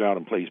she goes out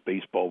and plays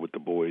baseball with the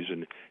boys,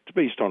 and it's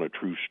based on a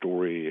true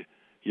story, a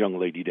young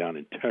lady down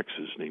in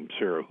Texas named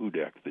Sarah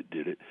Hudak that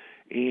did it.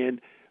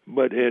 And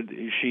but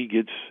she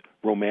gets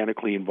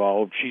romantically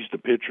involved. She's the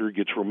pitcher,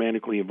 gets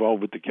romantically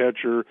involved with the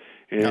catcher,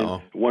 and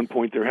at one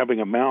point they're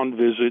having a mound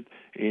visit,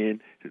 and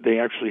they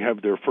actually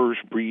have their first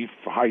brief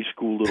high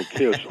school little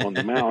kiss on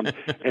the mound,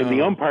 and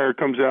the umpire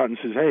comes out and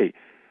says, "Hey,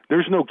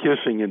 there's no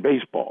kissing in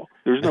baseball.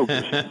 There's no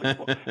kissing in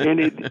baseball." And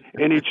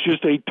it's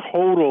just a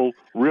total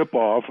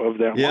ripoff of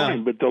that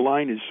line, but the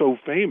line is so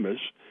famous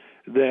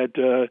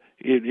that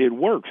it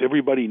works.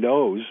 Everybody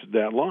knows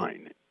that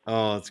line.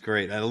 Oh, that's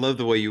great. I love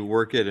the way you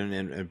work it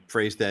and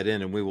phrase that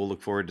in, and we will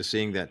look forward to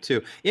seeing that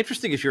too.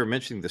 Interesting as you were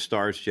mentioning the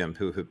stars, Jim,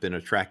 who have been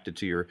attracted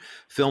to your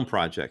film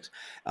projects.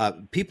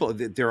 People,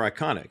 they're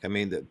iconic. I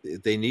mean,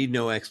 they need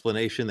no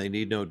explanation. They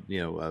need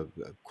no,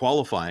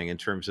 qualifying in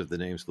terms of the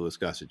names Louis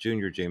Gossett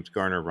Jr., James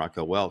Garner,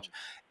 Raquel Welch.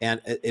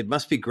 And it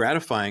must be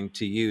gratifying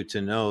to you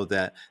to know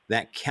that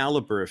that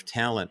caliber of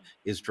talent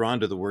is drawn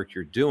to the work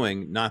you're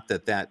doing, not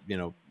that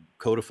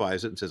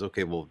codifies it and says,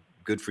 okay, well,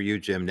 good for you,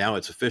 Jim. Now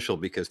it's official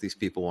because these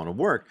people want to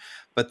work.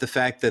 But the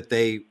fact that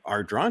they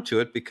are drawn to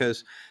it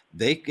because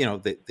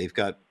they've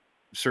got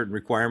certain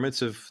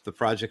requirements of the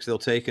projects they'll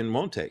take and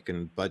won't take,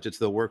 and budgets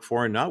they'll work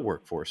for and not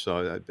work for.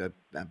 So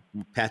I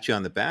pat you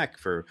on the back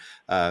for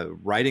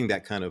writing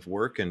that kind of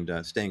work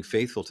and staying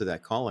faithful to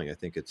that calling. I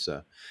think it's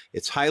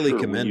highly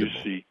commendable.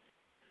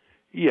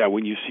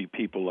 When you see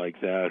people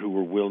like that who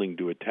are willing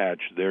to attach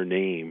their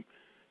name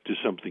to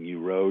something you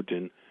wrote,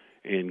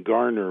 and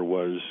Garner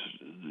was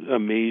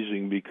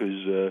amazing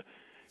because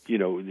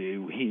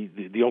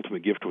the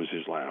Ultimate Gift was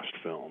his last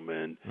film,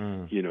 and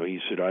he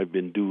said, I've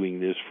been doing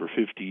this for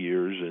 50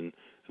 years, and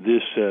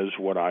this says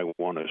what I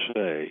want to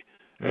say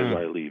as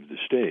I leave the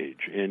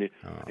stage. And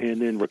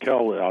then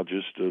Raquel, I'll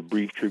just a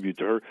brief tribute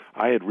to her.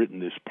 I had written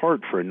this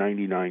part for a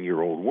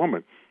 99-year-old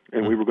woman,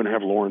 and we were going to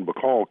have Lauren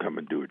Bacall come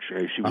and do it.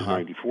 She was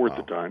 94 at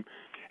the time.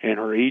 And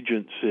her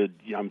agent said,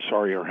 I'm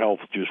sorry, her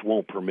health just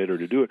won't permit her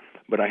to do it,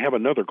 but I have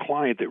another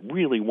client that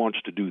really wants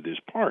to do this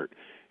part.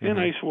 And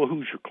I said, well,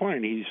 who's your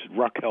client? He said,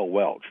 Raquel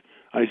Welch.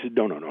 I said,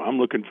 no, I'm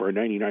looking for a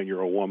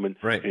 99-year-old woman,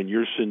 and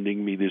you're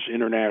sending me this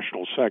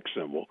international sex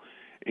symbol.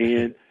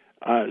 And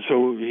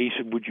so he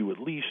said, would you at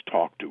least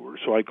talk to her?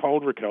 So I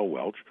called Raquel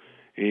Welch,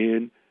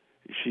 and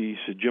she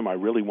said, Jim, I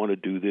really want to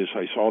do this.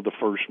 I saw the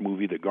first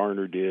movie that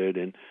Garner did,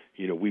 and,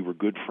 we were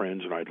good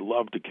friends, and I'd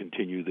love to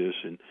continue this.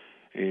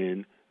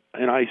 And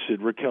I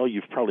said, Raquel,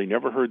 you've probably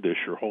never heard this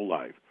your whole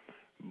life,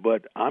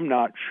 but I'm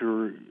not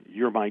sure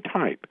you're my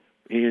type.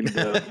 And,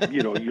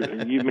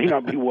 you may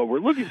not be what we're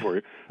looking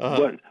for.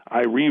 But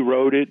I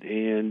rewrote it,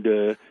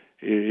 and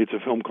it's a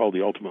film called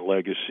The Ultimate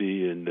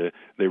Legacy, and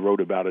they wrote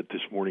about it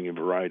this morning in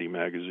Variety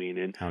magazine.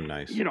 And, how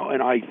nice.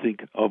 And I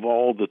think of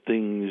all the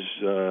things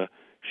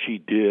she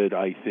did,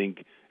 I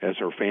think as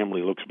her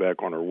family looks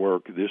back on her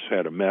work, this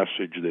had a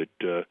message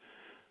that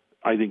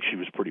I think she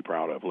was pretty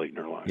proud of late in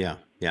her life.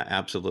 Yeah,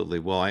 absolutely.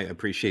 Well, I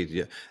appreciate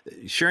you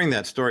sharing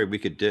that story. We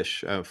could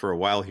dish for a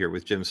while here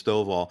with Jim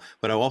Stovall,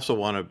 but I also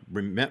want to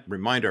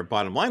remind our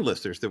bottom line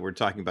listeners that we're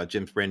talking about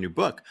Jim's brand new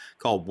book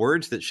called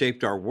Words That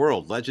Shaped Our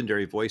World,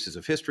 Legendary Voices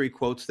of History,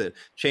 Quotes That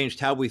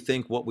Changed How We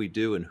Think, What We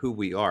Do, and Who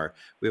We Are.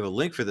 We have a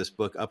link for this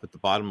book up at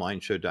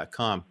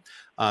thebottomlineshow.com.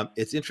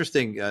 It's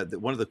interesting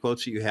that one of the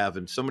quotes that you have,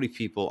 and so many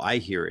people I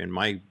hear in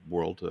my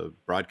world of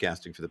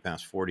broadcasting for the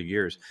past 40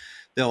 years,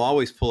 they'll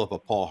always pull up a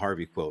Paul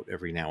Harvey quote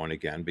every now and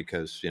again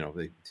because,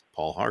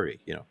 Paul Harvey,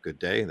 good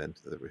day, and then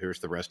here's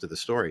the rest of the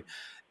story.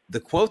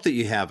 The quote that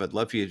you have, I'd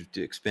love for you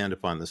to expand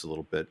upon this a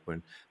little bit,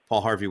 when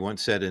Paul Harvey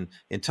once said, in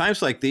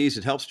times like these,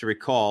 it helps to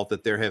recall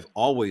that there have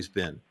always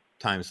been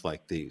times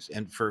like these.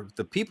 And for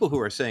the people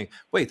who are saying,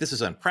 wait, this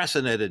is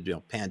unprecedented,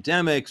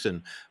 pandemics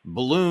and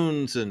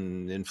balloons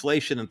and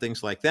inflation and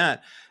things like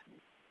that,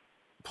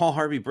 Paul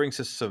Harvey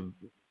brings us some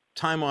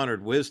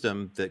time-honored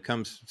wisdom that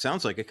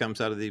sounds like it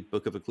comes out of the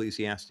book of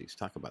Ecclesiastes.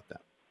 Talk about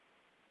that.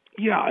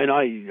 Yeah, and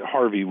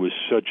Harvey was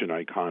such an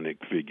iconic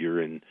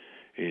figure, and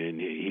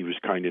he was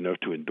kind enough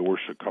to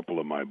endorse a couple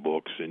of my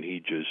books, and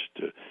he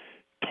just,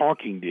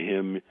 talking to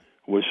him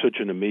was such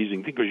an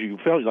amazing thing because you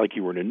felt like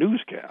you were in a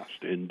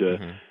newscast, and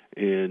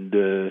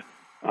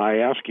I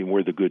asked him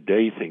where the good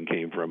day thing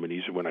came from, and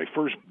he said, when I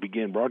first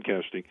began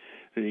broadcasting,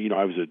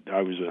 I was a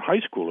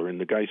high schooler,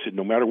 and the guy said,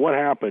 no matter what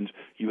happens,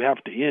 you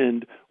have to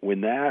end when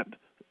that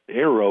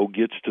arrow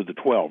gets to the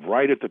 12,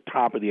 right at the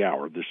top of the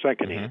hour, the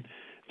second hand.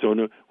 So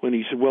when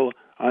he said, well,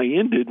 I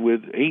ended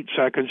with 8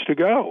 seconds to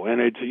go, and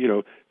I'd say,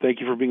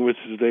 thank you for being with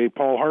us today,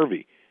 Paul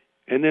Harvey.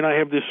 And then I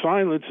have this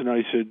silence, and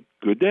I said,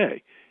 good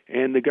day.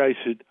 And the guy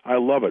said, I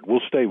love it.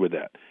 We'll stay with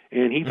that.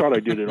 And he thought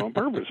I did it on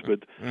purpose.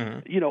 But,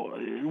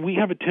 we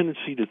have a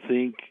tendency to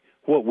think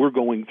what we're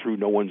going through,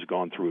 no one's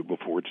gone through it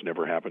before. It's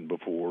never happened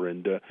before.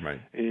 And,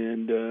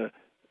 I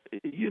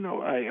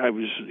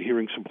was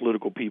hearing some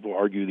political people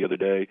argue the other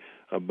day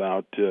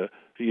about,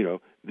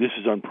 this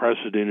is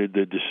unprecedented,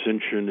 the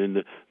dissension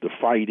and the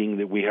fighting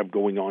that we have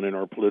going on in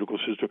our political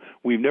system.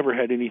 We've never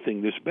had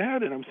anything this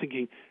bad. And I'm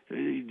thinking,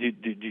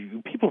 did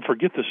people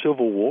forget the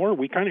Civil War?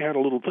 We kind of had a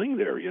little thing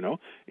there, and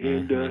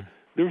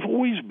there's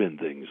always been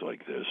things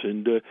like this.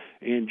 And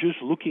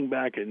just looking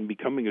back and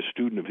becoming a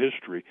student of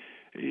history,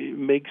 it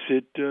makes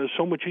it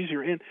so much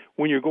easier. And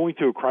when you're going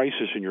through a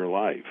crisis in your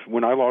life,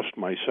 when I lost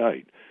my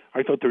sight,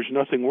 I thought there's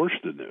nothing worse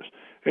than this.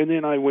 And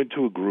then I went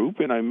to a group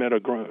and I met a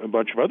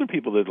bunch of other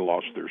people that had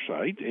lost their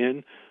sight,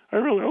 and I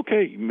realized,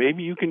 okay,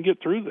 maybe you can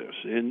get through this.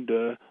 And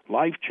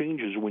life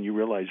changes when you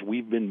realize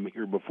we've been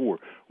here before.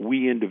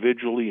 We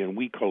individually and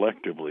we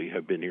collectively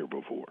have been here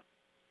before.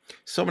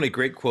 So many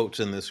great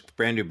quotes in this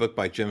brand new book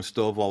by Jim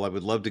Stovall. I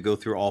would love to go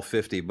through all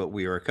 50, but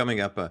we are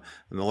coming up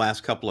in the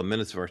last couple of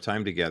minutes of our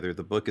time together.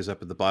 The book is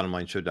up at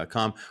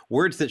thebottomlineshow.com.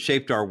 Words that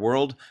shaped our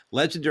world,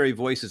 legendary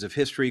voices of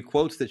history,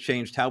 quotes that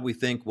changed how we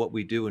think, what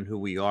we do, and who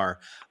we are.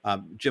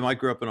 Jim, I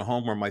grew up in a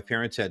home where my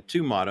parents had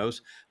two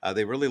mottos.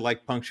 They really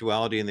liked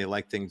punctuality, and they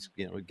liked things,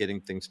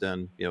 getting things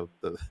done,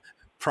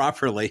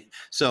 properly.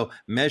 So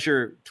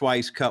measure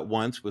twice, cut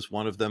once was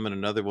one of them, and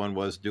another one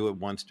was do it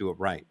once, do it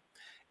right.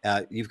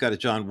 You've got a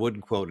John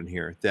Wooden quote in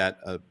here that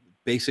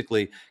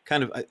basically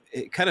kind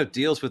of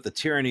deals with the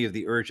tyranny of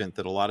the urgent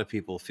that a lot of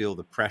people feel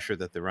the pressure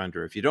that they're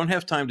under. If you don't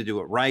have time to do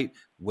it right,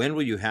 when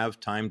will you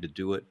have time to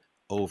do it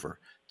over?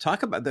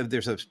 Talk about that.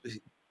 There's a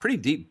pretty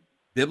deep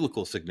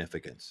biblical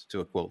significance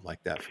to a quote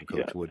like that from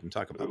Coach Wooden.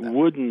 Talk about that.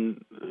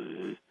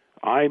 Wooden,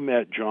 I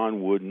met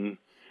John Wooden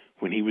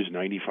when he was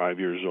 95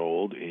 years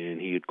old,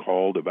 and he had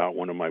called about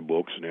one of my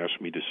books and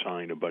asked me to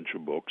sign a bunch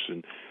of books.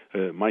 And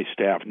my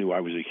staff knew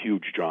I was a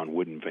huge John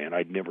Wooden fan.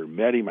 I'd never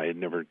met him. I had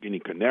never any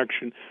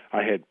connection.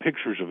 I had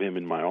pictures of him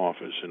in my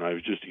office, and I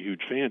was just a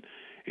huge fan.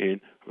 And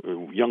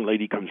a young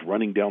lady comes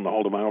running down the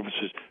hall to my office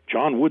and says,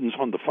 John Wooden's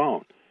on the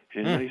phone.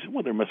 And I said,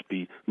 well, there must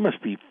be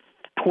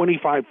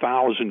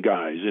 25,000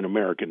 guys in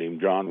America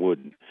named John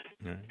Wooden.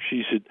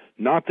 She said,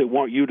 not that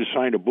want you to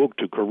sign a book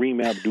to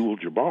Kareem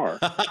Abdul-Jabbar.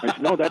 I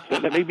said, no,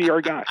 that may be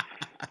our guy.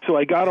 So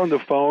I got on the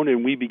phone,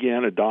 and we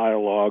began a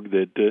dialogue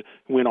that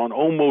went on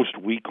almost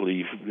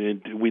weekly,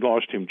 and we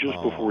lost him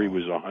just before he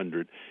was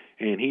 100.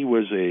 And he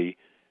was a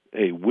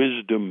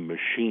wisdom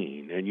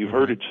machine. And you've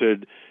heard it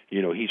said,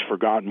 he's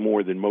forgotten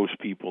more than most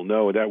people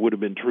know. That would have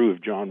been true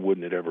if John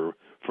Wooden had ever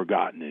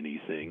forgotten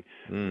anything.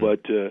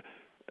 But,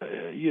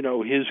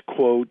 his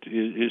quote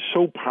is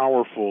so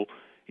powerful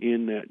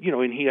in that,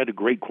 and he had a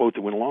great quote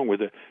that went along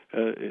with it,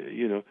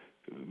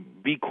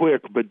 be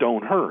quick, but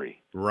don't hurry.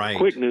 Right.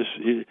 Quickness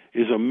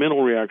is a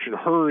mental reaction.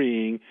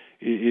 Hurrying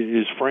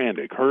is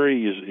frantic.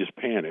 Hurry is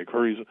panic.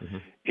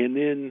 And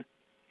then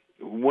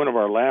one of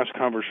our last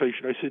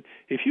conversations, I said,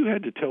 if you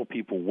had to tell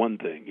people one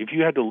thing, if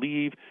you had to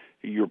leave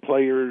your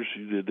players,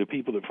 the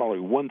people that follow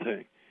you, one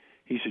thing,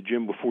 he said,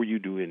 Jim, before you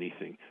do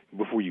anything,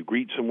 before you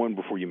greet someone,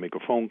 before you make a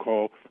phone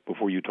call,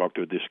 before you talk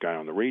to this guy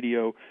on the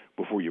radio,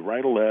 before you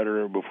write a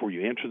letter, before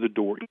you answer the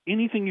door,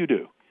 anything you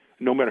do,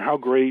 no matter how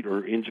great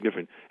or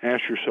insignificant,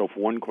 ask yourself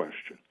one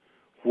question.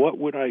 What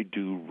would I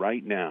do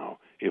right now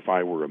if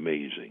I were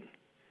amazing?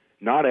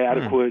 Not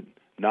adequate,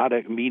 not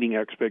meeting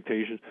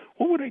expectations.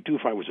 What would I do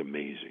if I was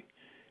amazing?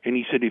 And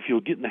he said, if you'll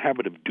get in the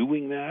habit of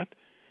doing that,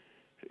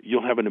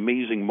 you'll have an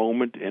amazing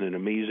moment and an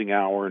amazing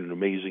hour and an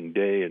amazing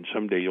day, and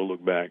someday you'll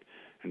look back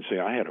and say,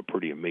 I had a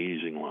pretty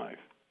amazing life.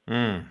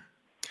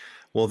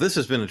 Well, this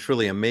has been a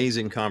truly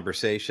amazing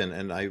conversation,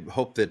 and I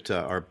hope that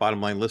our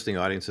bottom line listening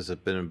audiences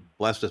have been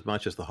blessed as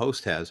much as the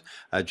host has.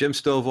 Jim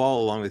Stovall,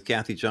 along with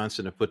Kathy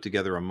Johnson, have put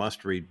together a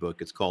must-read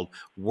book. It's called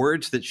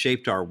Words That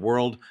Shaped Our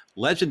World,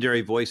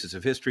 Legendary Voices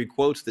of History,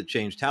 Quotes That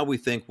Changed How We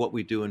Think, What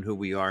We Do, and Who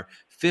We Are.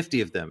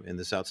 50 of them in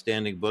this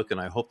outstanding book, and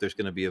I hope there's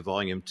going to be a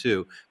volume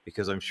 2,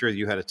 because I'm sure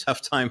you had a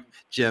tough time,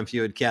 Jim,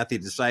 you and Kathy,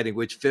 deciding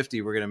which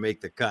 50 were going to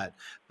make the cut.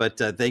 But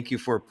thank you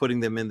for putting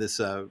them in this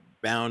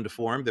bound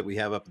form that we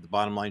have up at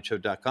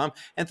thebottomlineshow.com.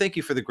 And thank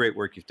you for the great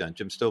work you've done.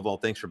 Jim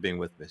Stovall, thanks for being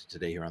with me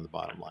today here on The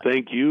Bottom Line.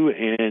 Thank you,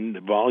 and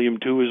volume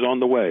 2 is on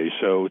the way.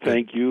 So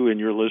thank you and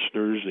your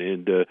listeners,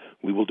 and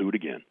we will do it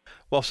again.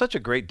 Well, such a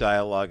great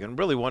dialogue, and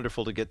really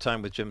wonderful to get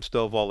time with Jim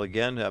Stovall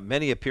again.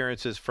 Many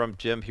appearances from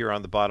Jim here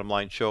on The Bottom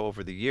Line Show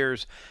over the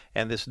years,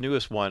 and this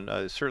newest one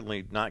is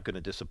certainly not going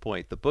to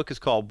disappoint. The book is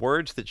called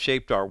Words That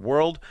Shaped Our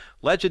World,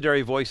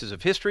 Legendary Voices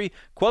of History,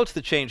 Quotes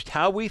That Changed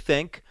How We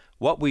Think,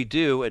 What We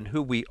Do, and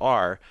Who We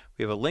Are.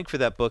 We have a link for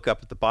that book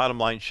up at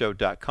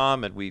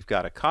thebottomlineshow.com, and we've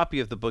got a copy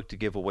of the book to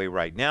give away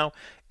right now.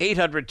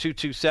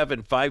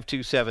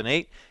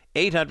 800-227-5278,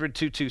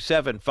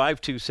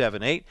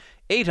 800-227-5278,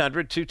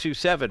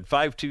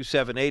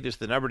 800-227-5278 is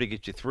the number to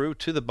get you through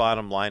to the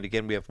bottom line.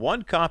 Again, we have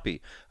one copy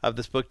of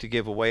this book to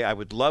give away. I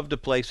would love to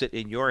place it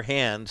in your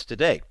hands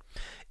today.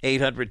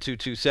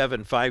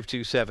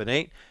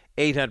 800-227-5278,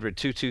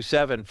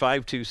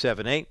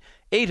 800-227-5278,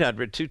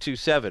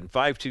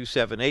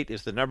 800-227-5278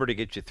 is the number to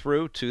get you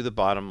through to the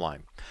bottom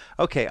line.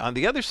 Okay, on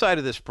the other side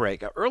of this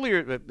break,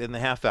 earlier in the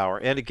half hour,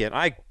 and again,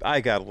 I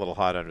got a little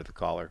hot under the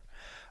collar.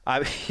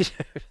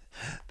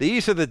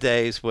 These are the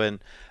days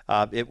when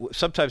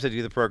sometimes I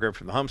do the program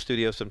from the home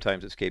studio,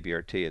 sometimes it's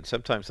KBRT, and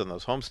sometimes on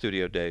those home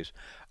studio days,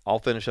 I'll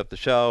finish up the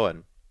show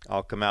and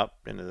I'll come out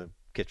into the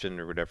kitchen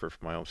or whatever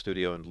from my home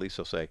studio, and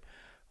Lisa will say,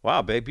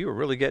 wow, babe, you were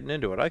really getting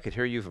into it. I could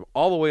hear you from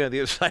all the way on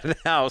the other side of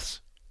the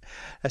house.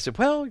 I said,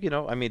 well,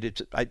 I mean,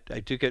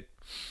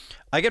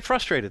 I get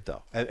frustrated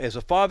though, as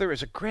a father,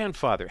 as a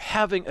grandfather,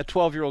 having a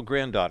 12-year-old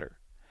granddaughter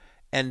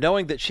and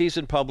knowing that she's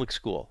in public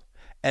school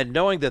and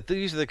knowing that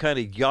these are the kind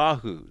of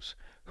yahoos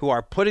who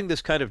are putting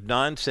this kind of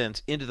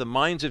nonsense into the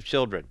minds of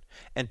children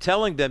and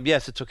telling them,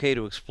 yes, it's okay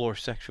to explore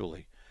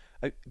sexually.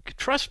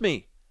 Trust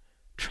me.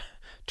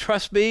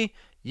 Trust me.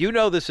 You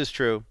know this is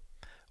true.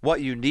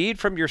 What you need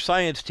from your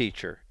science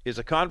teacher is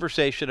a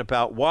conversation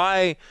about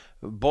why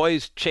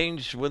boys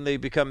change when they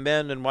become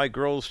men and why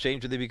girls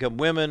change when they become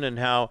women, and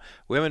how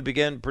women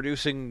begin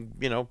producing,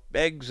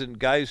 eggs, and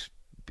guys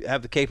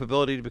have the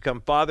capability to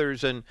become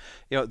fathers, and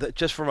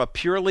just from a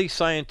purely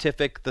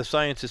scientific, the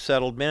science is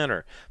settled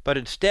manner. But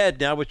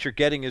instead, now what you're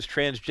getting is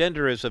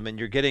transgenderism, and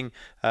you're getting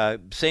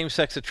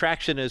same-sex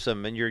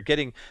attractionism, and you're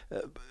getting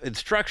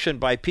instruction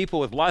by people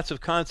with lots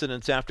of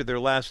consonants after their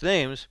last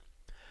names,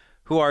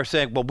 who are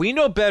saying, well, we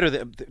know better.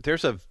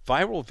 There's a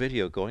viral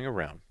video going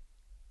around,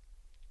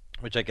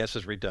 which I guess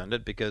is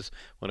redundant, because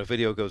when a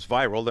video goes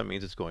viral, that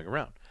means it's going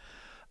around,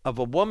 of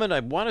a woman,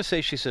 I want to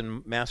say she's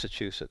in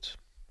Massachusetts,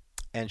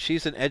 and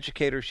she's an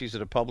educator. She's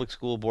at a public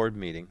school board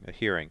meeting, a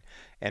hearing,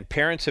 and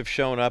parents have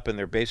shown up, and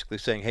they're basically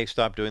saying, hey,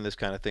 stop doing this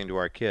kind of thing to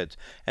our kids.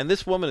 And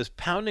this woman is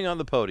pounding on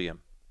the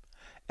podium,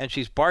 and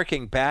she's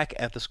barking back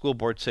at the school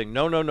board saying,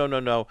 no, no, no, no,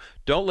 no.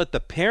 Don't let the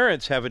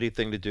parents have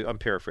anything to do. I'm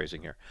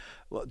paraphrasing here.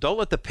 Don't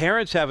let the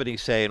parents have any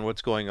say in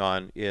what's going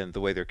on in the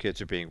way their kids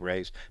are being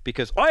raised,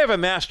 because I have a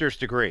master's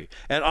degree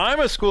and I'm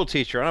a school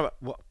teacher. And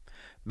well,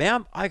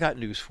 ma'am, I got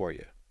news for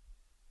you.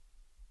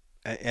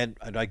 And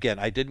again,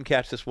 I didn't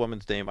catch this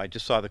woman's name. I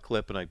just saw the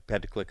clip and I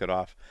had to click it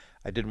off.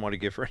 I didn't want to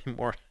give her any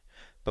more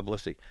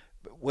publicity.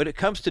 But when it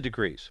comes to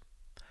degrees,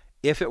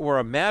 if it were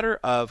a matter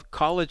of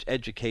college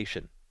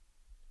education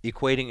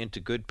equating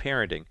into good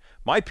parenting,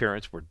 my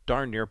parents were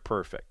darn near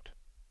perfect.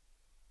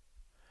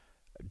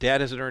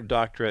 Dad has an earned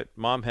doctorate.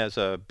 Mom has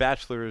a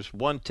bachelor's,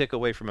 one tick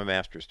away from a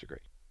master's degree.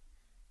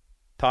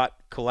 Taught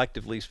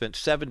collectively, spent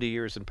 70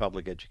 years in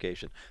public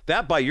education.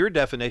 That, by your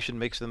definition,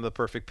 makes them the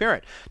perfect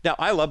parent. Now,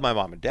 I love my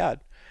mom and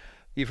dad.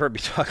 You've heard me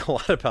talk a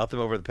lot about them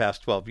over the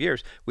past 12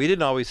 years. We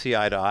didn't always see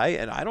eye to eye,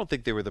 and I don't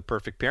think they were the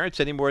perfect parents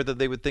any more than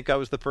they would think I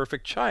was the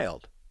perfect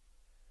child.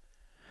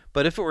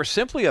 But if it were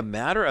simply a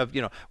matter of,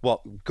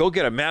 well, go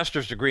get a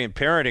master's degree in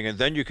parenting and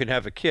then you can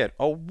have a kid.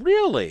 Oh,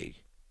 really?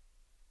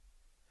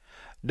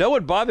 No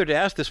one bothered to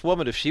ask this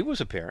woman if she was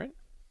a parent.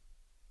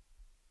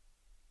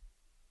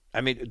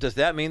 I mean, does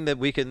that mean that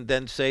we can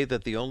then say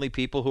that the only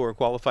people who are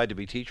qualified to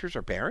be teachers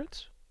are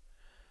parents?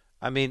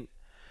 I mean,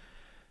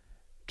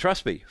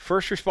 trust me,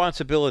 first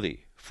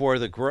responsibility for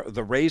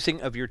the raising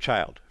of your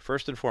child,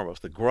 first and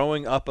foremost, the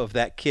growing up of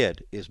that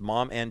kid, is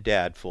mom and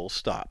dad, full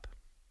stop.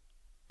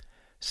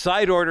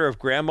 Side order of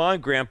grandma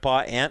and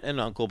grandpa, aunt and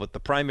uncle, but the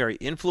primary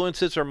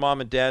influences are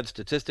mom and dad.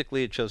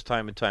 Statistically, it shows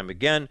time and time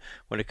again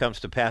when it comes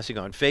to passing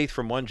on faith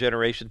from one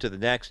generation to the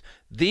next.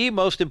 The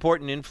most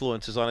important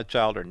influences on a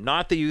child are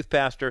not the youth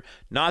pastor,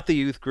 not the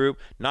youth group,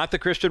 not the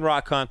Christian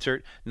rock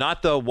concert,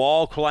 not the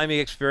wall climbing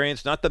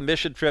experience, not the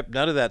mission trip,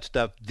 none of that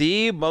stuff.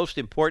 The most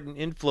important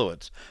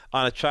influence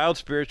on a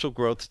child's spiritual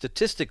growth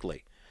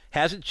statistically,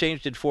 hasn't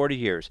changed in 40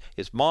 years,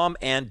 is mom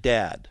and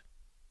dad.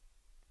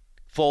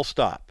 Full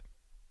stop.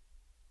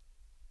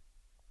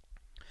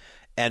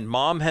 And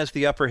mom has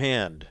the upper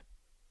hand.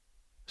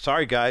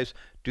 Sorry, guys,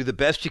 do the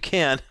best you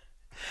can,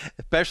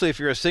 especially if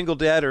you're a single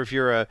dad, or if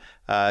you're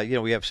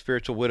we have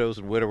spiritual widows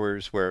and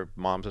widowers where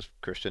mom's a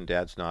Christian,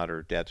 dad's not,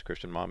 or dad's a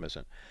Christian, mom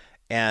isn't.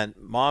 And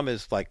mom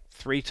is like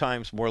 3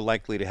 times more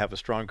likely to have a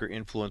stronger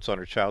influence on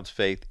her child's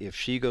faith if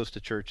she goes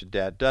to church and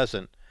dad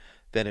doesn't,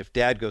 than if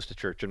dad goes to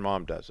church and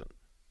mom doesn't.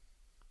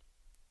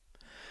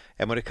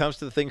 And when it comes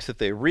to the things that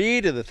they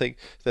read and the things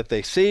that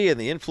they see and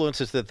the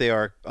influences that they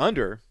are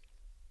under,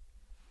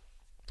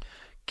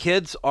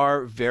 kids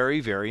are very,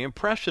 very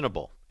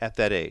impressionable at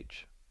that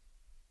age.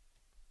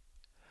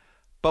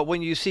 But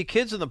when you see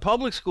kids in the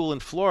public school in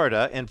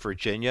Florida and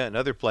Virginia and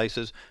other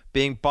places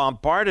being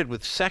bombarded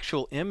with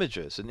sexual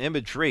images and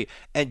imagery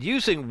and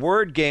using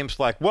word games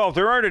like, well,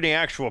 there aren't any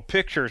actual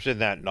pictures in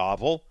that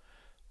novel.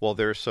 Well,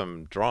 there's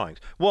some drawings.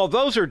 Well,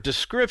 those are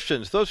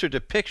descriptions, those are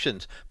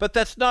depictions, but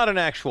that's not an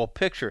actual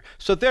picture.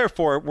 So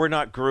therefore, we're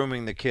not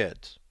grooming the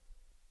kids.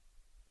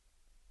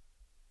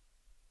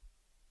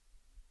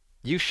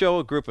 You show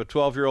a group of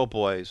 12-year-old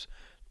boys,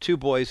 2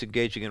 boys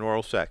engaging in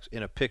oral sex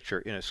in a picture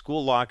in a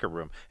school locker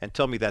room, and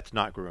tell me that's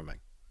not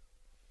grooming.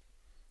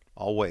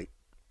 I'll wait.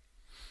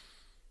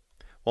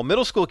 Well,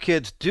 middle school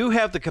kids do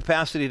have the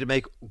capacity to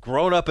make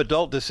grown-up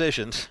adult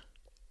decisions.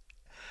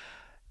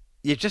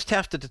 You just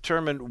have to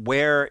determine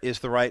where is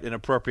the right and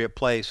appropriate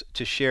place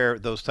to share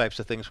those types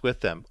of things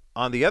with them.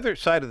 On the other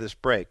side of this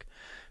break,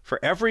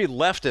 for every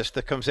leftist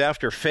that comes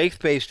after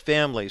faith-based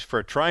families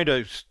for trying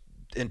to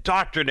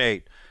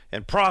indoctrinate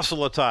and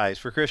proselytize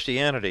for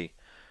Christianity,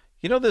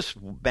 you know, this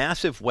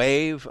massive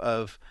wave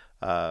of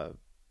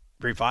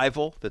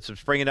revival that's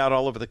springing out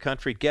all over the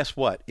country, guess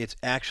what? It's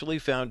actually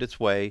found its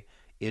way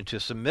into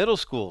some middle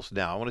schools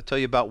now. I want to tell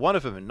you about one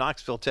of them in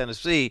Knoxville,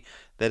 Tennessee,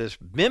 that is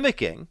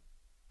mimicking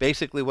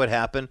basically what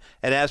happened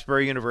at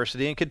Asbury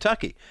University in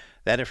Kentucky.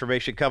 That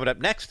information coming up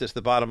next as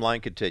The Bottom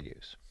Line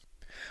continues.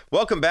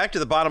 Welcome back to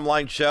The Bottom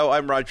Line Show.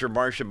 I'm Roger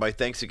Marsh, and my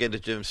thanks again to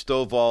Jim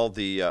Stovall,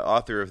 the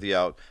author of the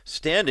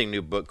outstanding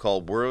new book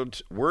called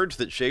Words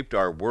That Shaped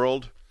Our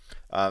World.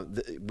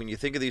 When you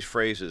think of these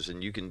phrases,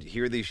 and you can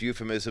hear these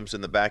euphemisms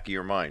in the back of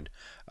your mind,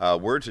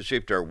 words that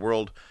shaped our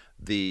world,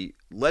 the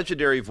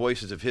legendary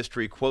voices of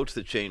history, quotes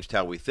that changed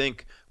how we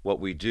think, what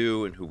we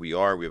do, and who we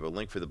are. We have a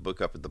link for the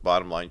book up at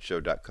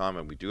thebottomlineshow.com,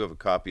 and we do have a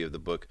copy of the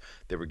book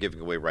that we're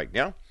giving away right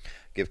now.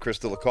 Give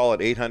Crystal a call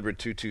at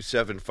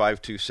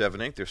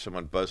 800-227-5278. There's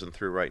someone buzzing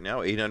through right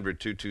now,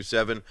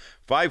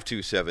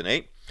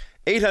 800-227-5278.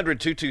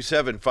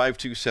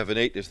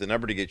 800-227-5278 is the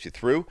number to get you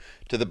through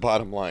to the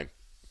bottom line.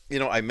 You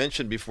know, I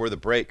mentioned before the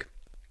break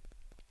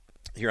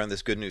here on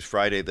this Good News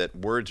Friday that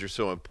words are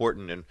so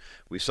important, and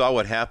we saw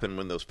what happened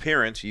when those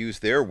parents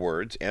used their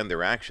words and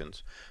their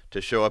actions to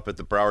show up at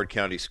the Broward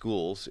County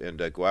schools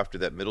and go after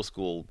that middle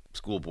school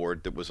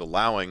board that was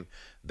allowing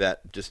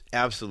that just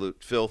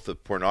absolute filth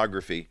of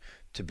pornography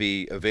to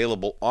be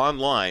available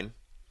online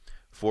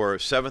for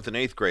 7th and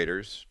 8th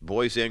graders,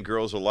 boys and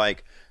girls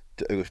alike.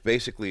 It was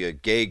basically a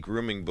gay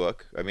grooming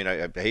book. I mean,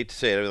 I hate to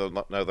say it.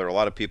 Now, there are a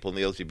lot of people in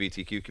the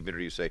LGBTQ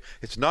community who say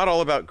it's not all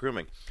about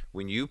grooming.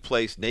 When you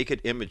place naked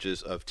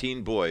images of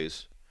teen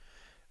boys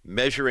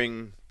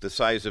measuring the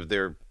size of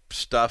their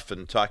stuff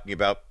and talking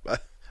about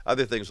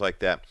other things like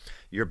that,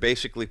 you're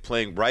basically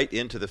playing right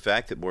into the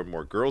fact that more and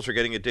more girls are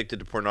getting addicted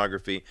to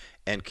pornography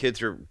and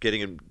kids are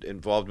getting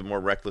involved in more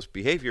reckless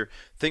behavior,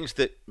 things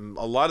that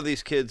a lot of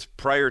these kids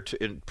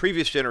in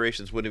previous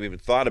generations wouldn't have even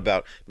thought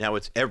about. Now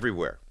it's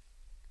everywhere.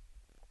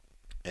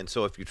 And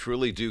so if you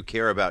truly do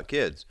care about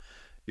kids,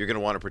 you're going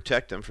to want to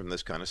protect them from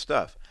this kind of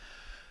stuff.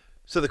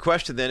 So the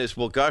question then is,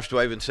 well, gosh, do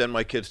I even send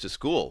my kids to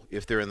school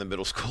if they're in the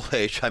middle school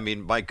age? I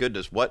mean, my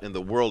goodness, what in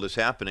the world is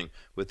happening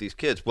with these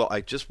kids? Well,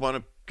 I just want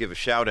to give a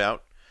shout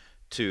out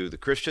to the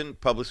Christian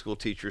public school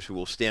teachers who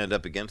will stand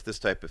up against this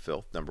type of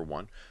filth, number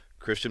one.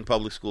 Christian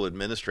public school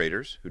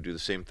administrators who do the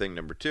same thing,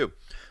 number two.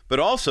 But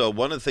also,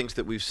 one of the things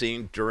that we've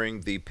seen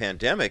during the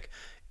pandemic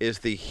is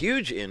the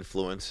huge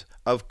influence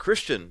of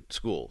Christian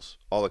schools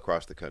all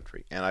across the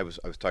country. And I was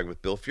talking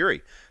with Bill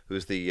Fury,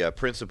 who's the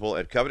principal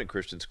at Covenant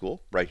Christian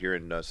School right here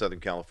in Southern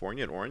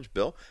California in Orange.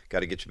 Bill,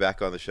 got to get you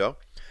back on the show.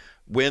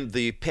 When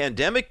the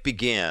pandemic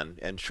began,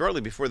 and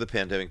shortly before the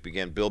pandemic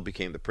began, Bill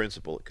became the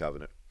principal at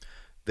Covenant.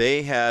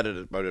 They had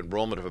an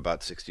enrollment of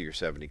about 60 or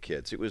 70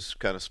 kids. It was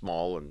kind of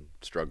small and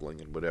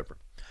struggling and whatever.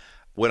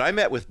 When I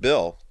met with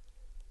Bill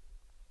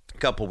a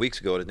couple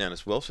weeks ago at a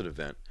Dennis Wilson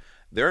event,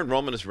 their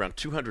enrollment is around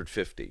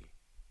 250,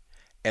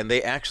 and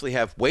they actually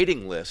have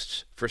waiting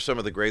lists for some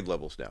of the grade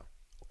levels now.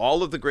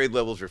 All of the grade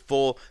levels are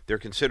full. They're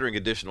considering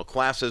additional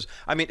classes.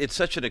 I mean, it's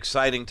such an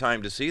exciting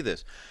time to see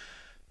this.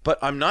 But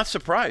I'm not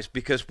surprised,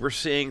 because we're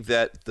seeing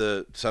that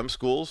some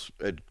schools,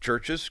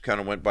 churches kind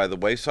of went by the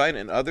wayside,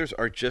 and others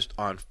are just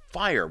on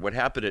fire. What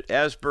happened at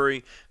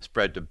Asbury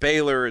spread to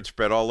Baylor, it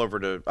spread all over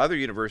to other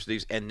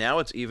universities, and now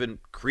it's even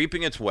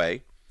creeping its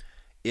way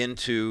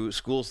into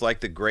schools like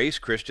the Grace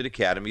Christian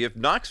Academy of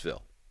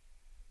Knoxville.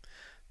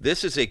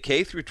 This is a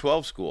K through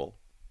 12 school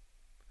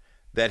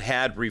that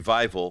had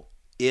revival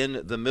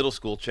in the middle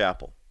school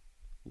chapel,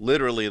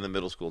 literally in the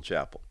middle school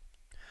chapel.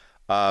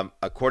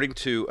 According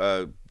to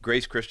a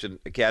Grace Christian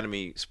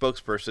Academy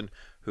spokesperson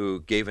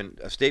who gave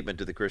a statement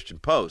to the Christian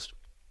Post,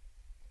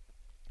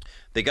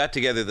 they got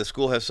together. The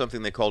school has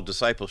something they call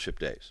discipleship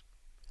days.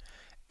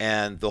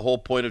 And the whole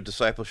point of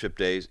discipleship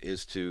days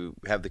is to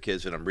have the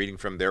kids, and I'm reading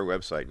from their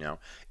website now,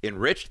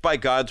 enriched by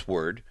God's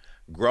word,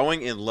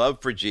 growing in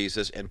love for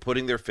Jesus, and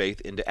putting their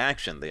faith into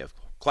action. They have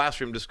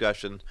classroom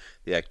discussions,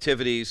 the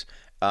activities,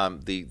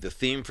 the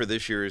theme for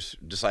this year's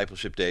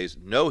discipleship days: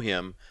 know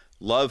him,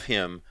 love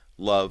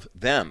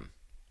them.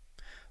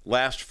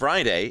 Last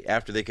Friday,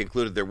 after they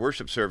concluded their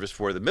worship service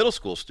for the middle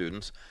school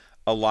students,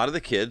 a lot of the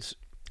kids,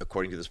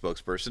 according to the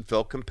spokesperson,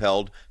 felt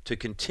compelled to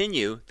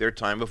continue their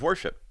time of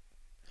worship.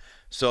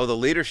 So the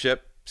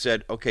leadership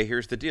said, okay,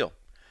 here's the deal.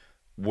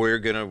 We're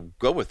going to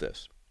go with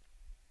this.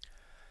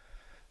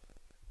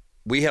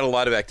 We had a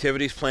lot of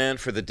activities planned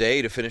for the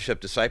day to finish up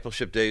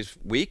Discipleship Days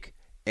week,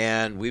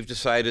 and we've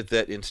decided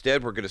that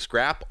instead we're going to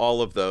scrap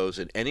all of those,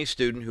 and any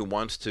student who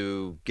wants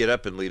to get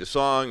up and lead a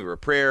song or a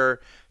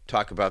prayer,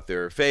 talk about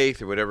their faith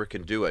or whatever,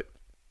 can do it.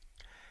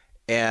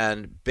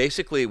 And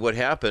basically what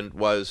happened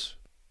was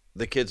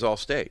the kids all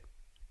stayed.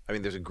 I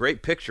mean, there's a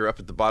great picture up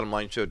at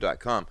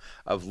thebottomlineshow.com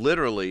of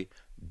literally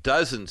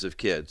dozens of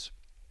kids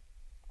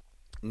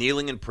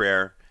kneeling in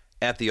prayer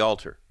at the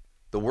altar.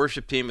 The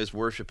worship team is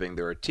worshiping.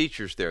 There are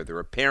teachers there. There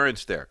are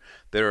parents there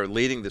that are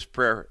leading this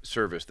prayer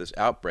service, this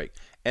outbreak.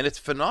 And it's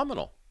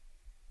phenomenal.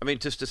 I mean,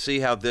 just to see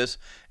how this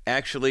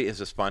actually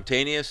is a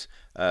spontaneous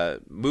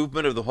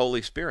movement of the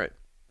Holy Spirit.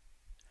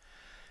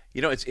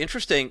 You know, it's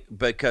interesting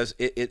because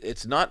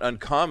it's not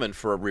uncommon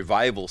for a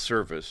revival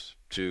service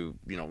to,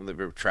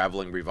 the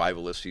traveling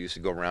revivalists who used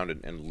to go around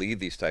and lead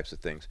these types of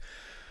things.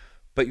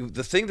 But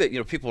the thing that,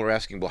 people are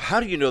asking, well,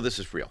 how do you know this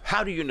is real?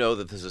 How do you know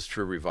that this is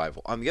true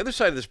revival? On the other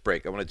side of this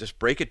break, I want to just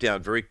break it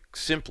down very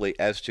simply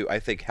as to,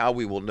 I think, how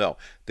we will know.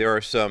 There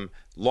are some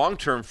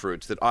long-term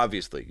fruits that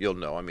obviously you'll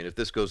know. I mean, if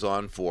this goes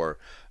on for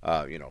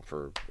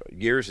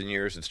years and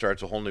years and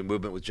starts a whole new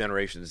movement with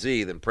Generation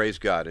Z, then praise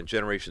God. And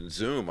Generation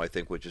Zoom, I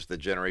think, which is the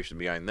generation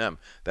behind them,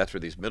 that's where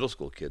these middle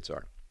school kids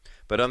are.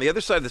 But on the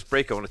other side of this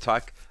break, I want to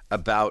talk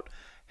about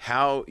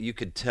how you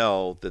could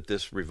tell that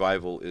this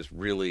revival is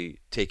really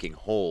taking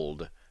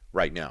hold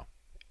right now.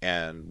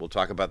 And we'll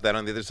talk about that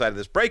on the other side of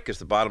this break as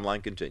the bottom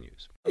line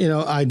continues.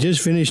 I just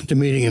finished a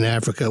meeting in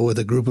Africa with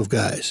a group of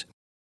guys.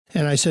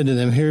 And I said to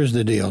them, here's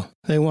the deal.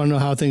 They want to know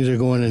how things are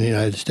going in the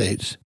United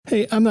States.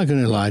 Hey, I'm not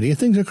going to lie to you.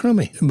 Things are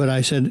crummy. But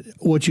I said,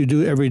 what you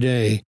do every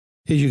day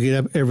is you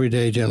get up every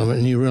day, gentlemen,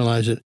 and you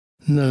realize that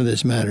none of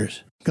this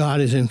matters.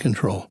 God is in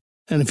control.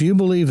 And if you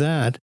believe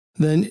that,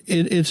 then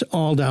it's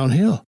all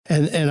downhill.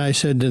 And I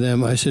said to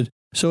them,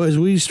 so as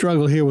we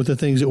struggle here with the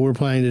things that we're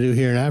planning to do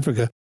here in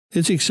Africa,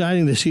 it's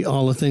exciting to see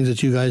all the things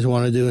that you guys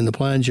want to do and the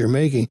plans you're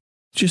making.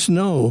 Just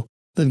know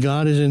that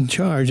God is in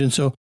charge.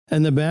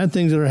 And the bad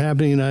things that are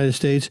happening in the United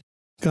States,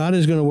 God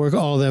is going to work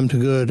all of them to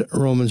good,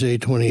 Romans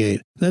 8:28.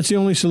 That's the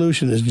only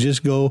solution, is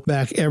just go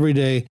back every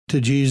day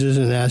to Jesus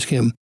and ask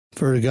him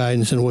for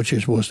guidance on what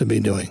you're supposed to be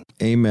doing.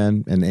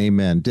 Amen and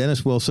amen.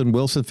 Dennis Wilson,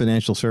 Wilson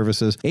Financial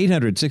Services,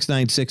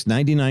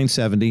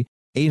 800-696-9970,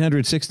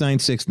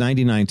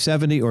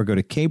 800-696-9970, or go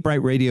to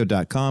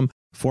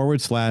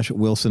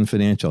kbrightradio.com/Wilson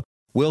Financial.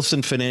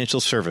 Wilson Financial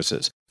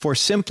Services, for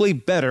simply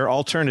better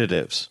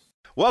alternatives.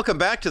 Welcome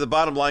back to the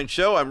Bottom Line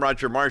Show. I'm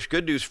Roger Marsh.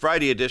 Good News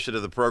Friday edition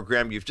of the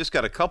program. You've just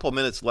got a couple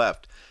minutes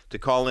left to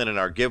call in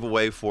our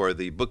giveaway for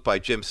the book by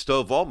Jim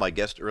Stovall, my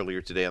guest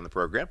earlier today on the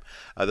program.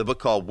 The book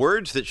called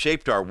Words That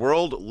Shaped Our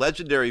World,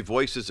 Legendary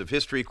Voices of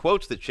History,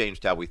 Quotes That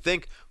Changed How We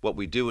Think, What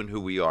We Do, and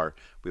Who We Are.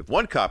 We have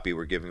one copy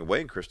we're giving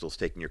away, and Crystal's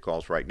taking your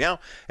calls right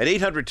now at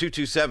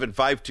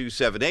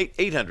 800-227-5278,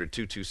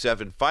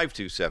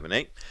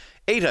 800-227-5278.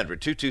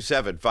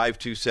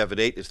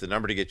 800-227-5278 is the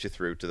number to get you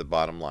through to the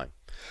bottom line.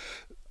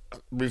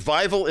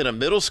 Revival in a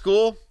middle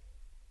school.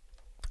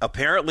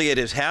 Apparently it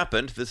has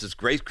happened. This is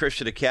Grace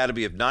Christian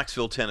Academy of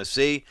Knoxville,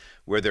 Tennessee,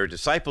 where their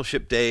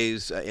discipleship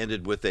days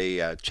ended with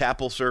a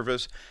chapel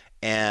service,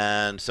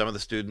 and some of the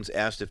students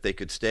asked if they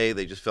could stay.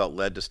 They just felt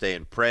led to stay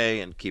and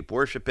pray and keep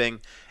worshiping.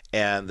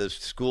 And the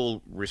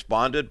school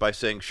responded by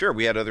saying, sure,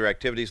 we had other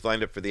activities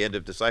lined up for the end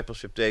of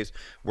discipleship days.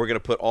 We're going to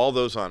put all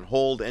those on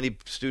hold. Any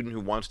student who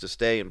wants to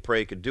stay and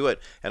pray could do it.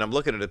 And I'm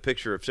looking at a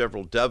picture of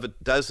several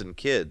dozen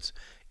kids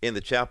in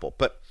the chapel.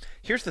 But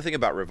here's the thing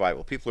about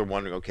revival. People are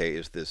wondering, okay,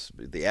 is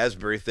the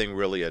Asbury thing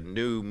really a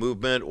new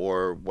movement,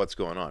 or what's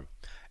going on?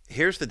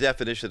 Here's the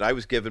definition that I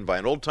was given by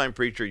an old-time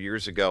preacher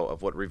years ago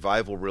of what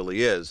revival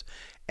really is,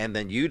 and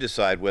then you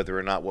decide whether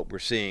or not what we're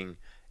seeing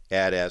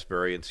at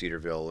Asbury and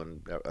Cedarville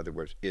and other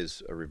words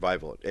is a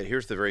revival. And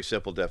here's the very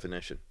simple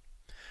definition.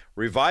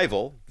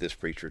 Revival, this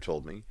preacher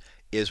told me,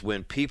 is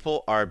when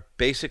people are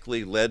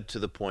basically led to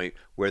the point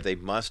where they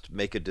must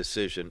make a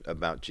decision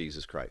about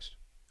Jesus Christ,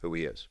 who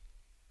he is.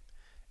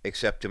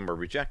 Accept him or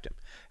reject him.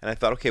 And I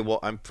thought, okay, well,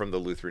 I'm from the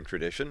Lutheran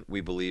tradition.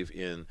 We believe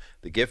in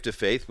the gift of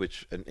faith,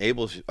 which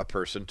enables a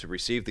person to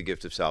receive the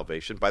gift of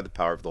salvation by the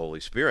power of the Holy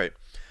Spirit.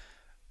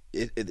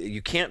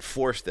 You can't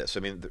force this. I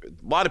mean, a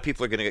lot of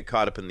people are going to get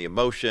caught up in the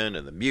emotion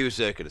and the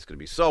music, and it's going to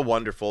be so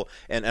wonderful,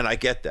 and I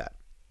get that.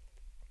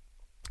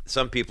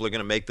 Some people are going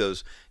to make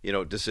those,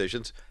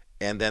 decisions,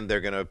 and then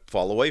they're going to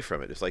fall away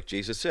from it. It's like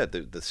Jesus said,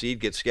 the seed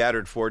gets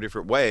scattered 4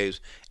 different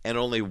ways, and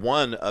only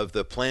one of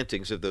the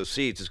plantings of those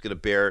seeds is going to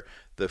bear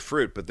the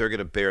fruit, but they're going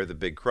to bear the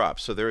big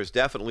crop. So there is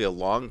definitely a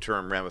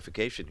long-term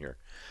ramification here.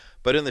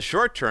 But in the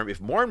short term,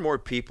 if more and more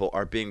people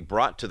are being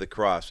brought to the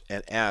cross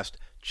and asked,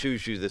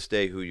 choose you this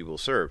day who you will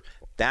serve,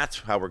 that's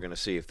how we're going to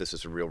see if this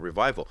is a real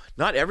revival.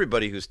 Not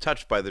everybody who's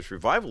touched by this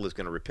revival is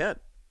going to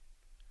repent,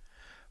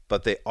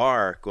 but they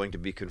are going to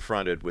be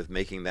confronted with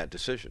making that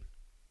decision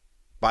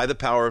by the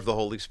power of the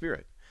Holy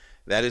Spirit.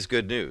 That is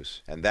good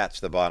news, and that's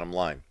the bottom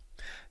line.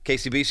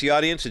 KCBC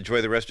audience,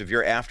 enjoy the rest of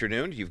your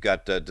afternoon. You've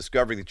got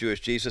Discovering the Jewish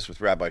Jesus with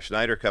Rabbi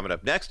Schneider coming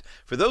up next.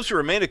 For those who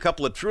remain, a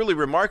couple of truly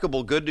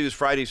remarkable Good News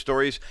Friday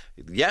stories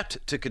yet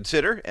to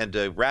consider and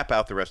to wrap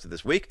out the rest of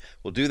this week.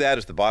 We'll do that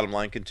as the bottom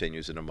line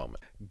continues in a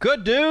moment.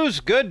 Good news,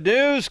 good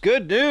news,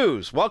 good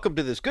news. Welcome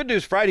to this Good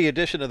News Friday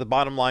edition of the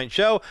Bottom Line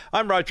Show.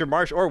 I'm Roger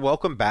Marsh, or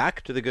welcome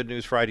back to the Good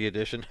News Friday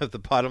edition of the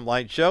Bottom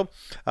Line Show.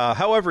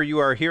 However you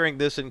are hearing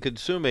this and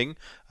consuming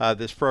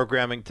this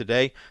programming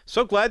today,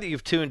 so glad that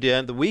you've tuned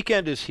in. The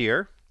weekend is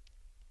here,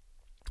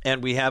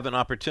 and we have an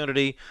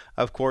opportunity,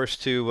 of course,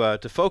 to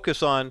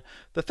focus on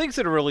the things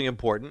that are really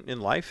important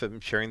in life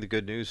and sharing the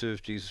good news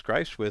of Jesus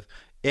Christ with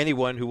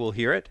anyone who will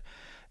hear it.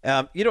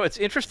 It's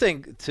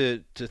interesting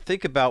to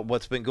think about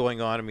what's been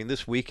going on. I mean,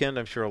 this weekend,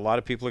 I'm sure a lot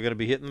of people are going to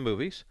be hitting the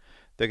movies.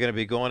 They're going to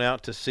be going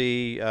out to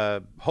see,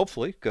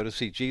 hopefully, go to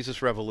see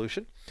Jesus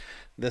Revolution.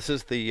 This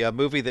is the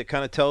movie that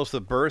kind of tells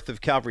the birth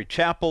of Calvary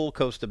Chapel,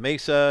 Costa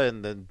Mesa,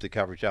 and then the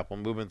Calvary Chapel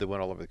movement that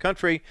went all over the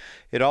country.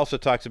 It also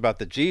talks about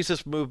the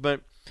Jesus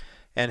movement.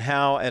 and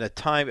how at a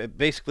time,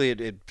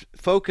 it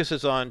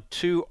focuses on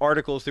two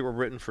articles that were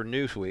written for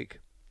Newsweek,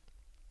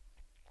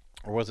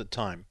 or was it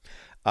Time?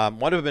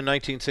 One of them in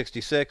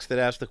 1966 that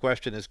asked the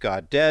question, is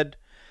God dead?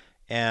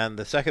 And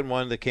the second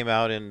one that came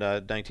out in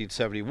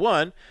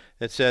 1971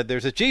 that said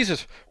there's a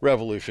Jesus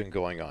revolution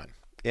going on.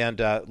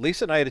 And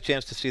Lisa and I had a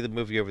chance to see the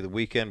movie over the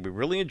weekend. We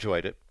really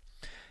enjoyed it.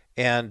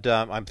 And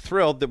I'm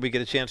thrilled that we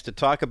get a chance to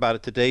talk about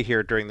it today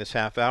here during this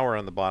half hour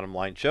on the Bottom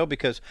Line Show,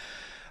 because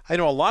I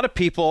know a lot of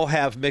people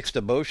have mixed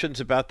emotions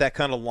about that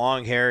kind of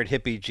long-haired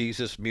hippie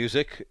Jesus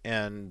music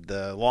and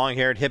the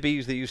long-haired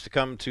hippies that used to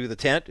come to the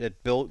tent at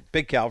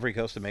Big Calvary,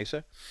 Costa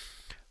Mesa.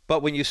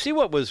 But when you see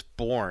what was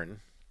born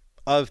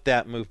of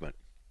that movement,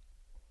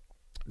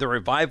 the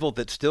revival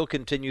that still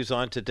continues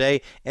on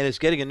today and is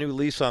getting a new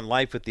lease on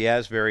life with the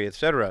Asbury,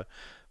 etc.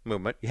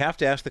 movement, you have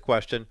to ask the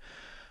question,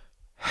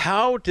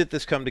 how did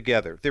this come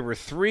together? There were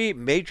three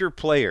major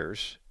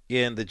players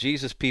in the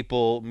Jesus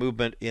People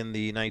movement in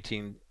the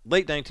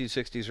late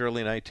 1960s,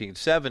 early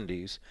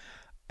 1970s,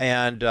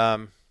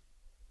 and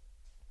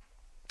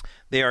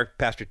they are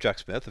Pastor Chuck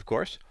Smith, of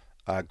course,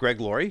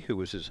 Greg Laurie, who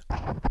was his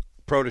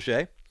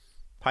protege,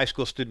 high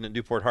school student at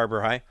Newport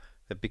Harbor High,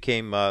 that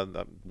became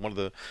one of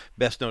the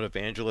best-known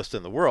evangelists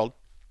in the world,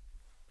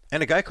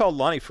 and a guy called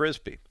Lonnie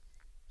Frisbee.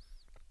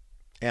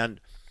 And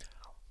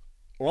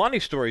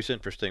Lonnie's story is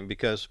interesting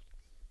because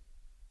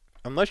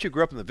unless you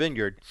grew up in the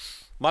Vineyard,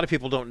 a lot of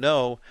people don't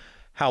know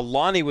how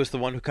Lonnie was the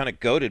one who kind of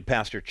goaded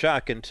Pastor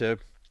Chuck into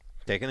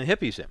taking the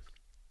hippies in.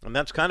 And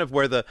that's kind of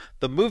where the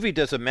movie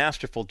does a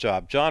masterful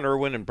job. John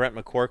Irwin and Brent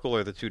McCorkle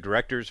are the two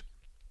directors.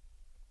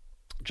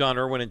 John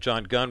Irwin and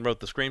John Gunn wrote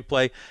the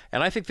screenplay,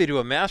 and I think they do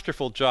a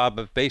masterful job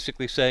of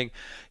basically saying,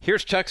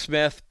 here's Chuck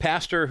Smith,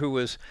 pastor who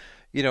was,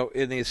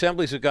 in the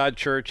Assemblies of God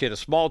church. He had a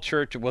small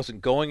church. It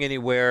wasn't going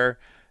anywhere.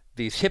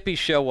 These hippies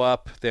show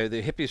up. The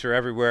hippies are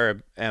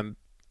everywhere, and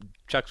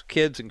Chuck's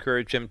kids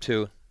encourage him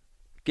to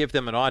give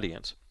them an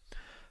audience.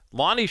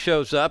 Lonnie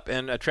shows up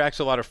and attracts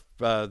a lot of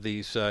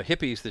these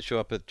hippies that show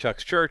up at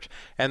Chuck's church,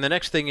 and the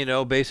next thing you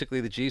know, basically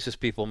the Jesus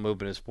People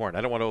movement is born.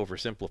 I don't want to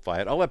oversimplify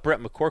it. I'll let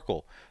Brent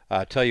McCorkle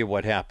tell you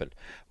what happened.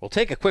 We'll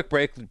take a quick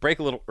break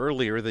a little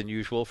earlier than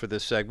usual for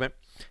this segment,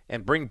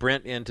 and bring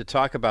Brent in to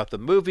talk about the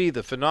movie,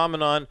 the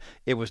phenomenon.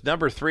 It was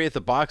number 3 at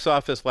the box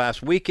office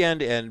last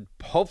weekend, and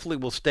hopefully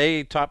will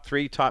stay top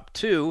 3, top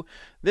 2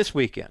 this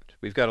weekend.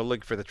 We've got a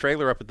link for the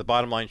trailer up at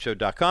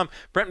thebottomlineshow.com.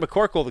 Brent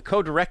McCorkle, the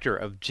co-director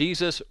of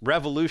Jesus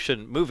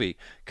Revolution movie,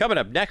 coming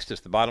up next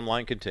as the Bottom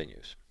Line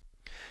continues.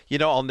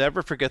 I'll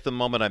never forget the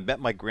moment I met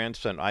my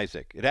grandson,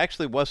 Isaac. It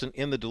actually wasn't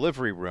in the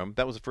delivery room.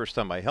 That was the first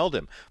time I held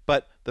him.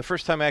 But the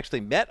first time I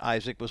actually met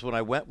Isaac was when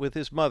I went with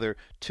his mother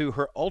to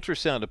her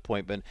ultrasound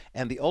appointment,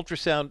 and the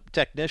ultrasound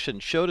technician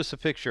showed us a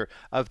picture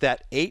of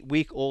that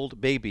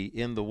 8-week-old baby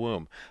in the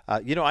womb.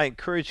 I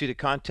encourage you to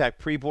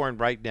contact Preborn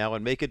right now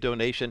and make a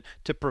donation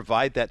to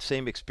provide that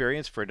same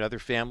experience for another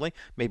family.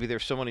 Maybe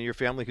there's someone in your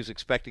family who's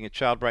expecting a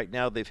child right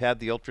now. They've had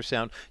the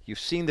ultrasound. You've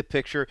seen the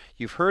picture.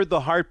 You've heard the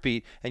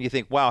heartbeat, and you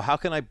think, wow, how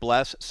can I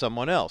bless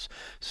someone else?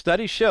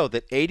 Studies show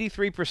that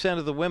 83%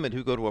 of the women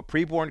who go to a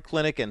preborn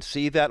clinic and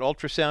see that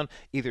ultrasound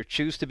either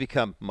choose to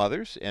become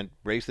mothers and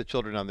raise the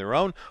children on their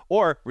own,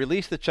 or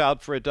release the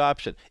child for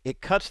adoption. It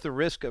cuts the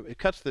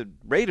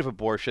rate of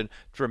abortion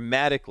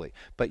dramatically.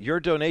 But your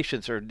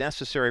donations are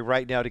necessary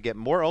right now to get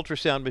more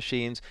ultrasound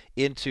machines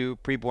into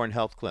preborn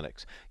health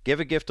clinics. Give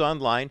a gift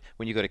online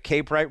when you go to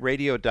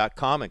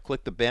kbrightradio.com and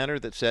click the banner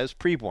that says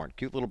preborn.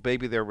 Cute little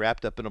baby there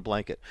wrapped up in a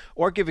blanket.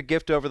 Or give a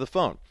gift over the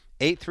phone.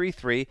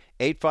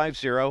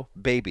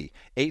 833-850-BABY.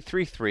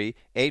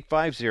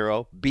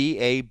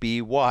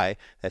 833-850-BABY.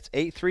 That's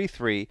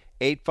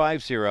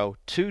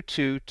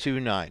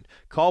 833-850-2229.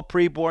 Call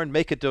Preborn,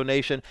 make a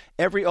donation.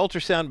 Every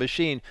ultrasound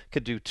machine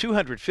could do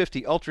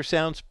 250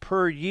 ultrasounds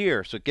per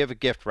year, so give a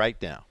gift right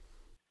now.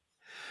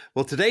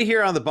 Well, today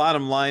here on the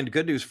Bottom Line,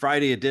 Good News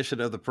Friday edition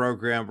of the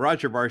program,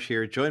 Roger Marsh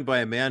here, joined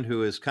by a man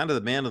who is kind of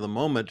the man of the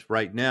moment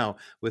right now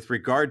with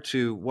regard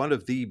to one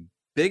of the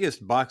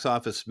biggest box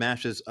office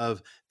smashes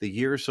of the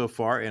year so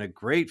far, and a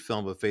great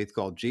film of faith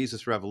called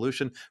Jesus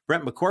Revolution.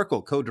 Brent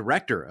McCorkle,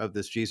 co-director of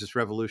this Jesus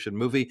Revolution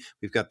movie.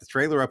 We've got the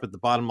trailer up at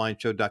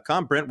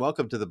thebottomlineshow.com. Brent,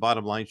 welcome to the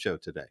Bottom Line Show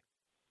today.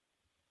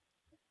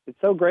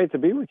 It's so great to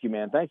be with you,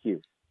 man. Thank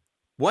you.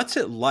 What's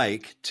it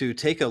like to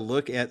take a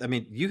look at,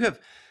 you have,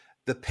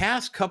 the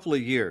past couple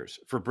of years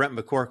for Brent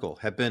McCorkle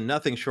have been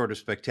nothing short of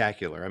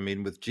spectacular.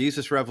 With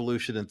Jesus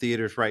Revolution in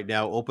theaters right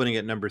now, opening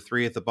at number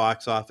 3 at the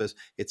box office,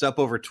 it's up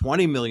over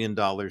 $20 million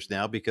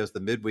now because the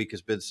midweek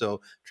has been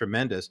so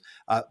tremendous.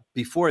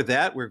 Before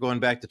that, we're going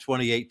back to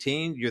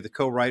 2018. You're the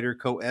co-writer,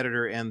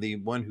 co-editor, and the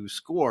one who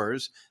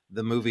scores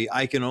the movie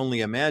I Can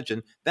Only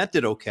Imagine. That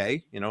did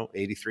okay,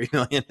 $83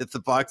 million at the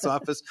box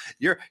office.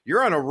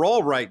 You're on a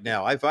roll right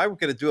now. If I were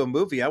going to do a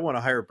movie, I want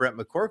to hire Brent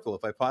McCorkle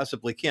if I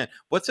possibly can.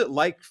 What's it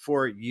like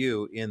for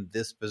you in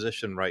this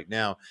position right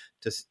now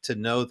to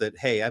know that,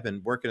 hey, I've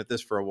been working at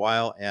this for a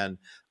while, and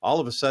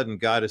all of a sudden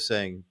God is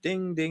saying,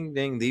 ding, ding,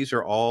 ding, these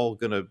are all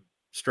going to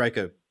strike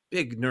a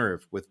big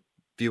nerve with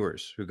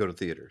viewers who go to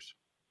theaters?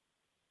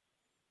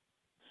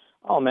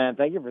 Oh man,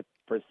 thank you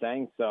for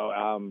saying so.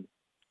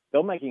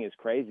 Filmmaking is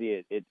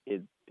crazy.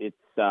 It's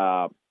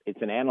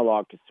an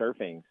analog to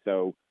surfing.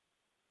 So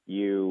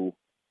you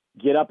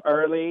get up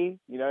early,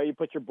 you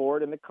put your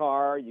board in the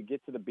car, you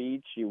get to the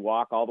beach, you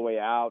walk all the way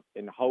out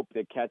and hope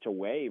to catch a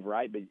wave,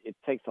 right? But it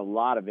takes a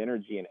lot of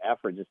energy and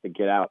effort just to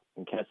get out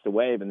and catch the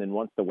wave. And then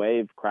once the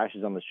wave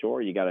crashes on the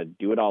shore, you got to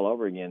do it all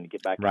over again to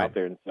get back out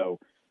there. And so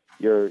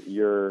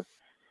you're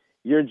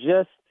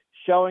just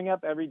showing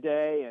up every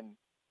day and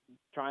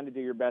trying to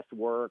do your best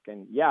work.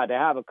 And yeah, to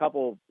have a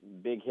couple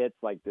big hits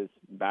like this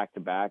back to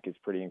back is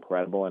pretty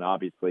incredible. And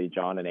obviously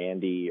John and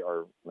Andy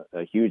are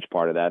a huge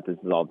part of that. This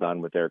is all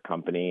done with their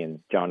company, and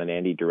John and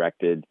Andy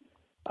directed,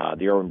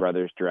 the Irwin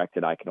brothers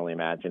directed I Can Only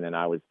Imagine. And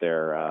I was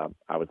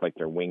like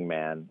their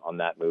wingman on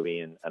that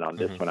movie. And on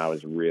this one, I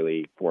was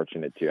really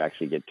fortunate to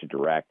actually get to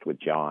direct with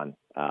John,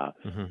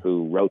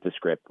 who wrote the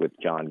script with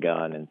John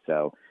Gunn. And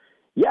so,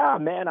 yeah,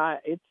 man,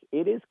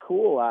 it is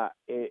cool.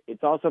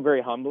 It's also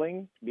very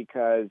humbling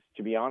because,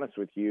 to be honest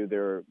with you,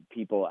 there are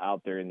people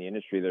out there in the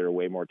industry that are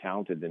way more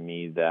talented than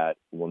me that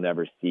will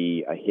never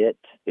see a hit.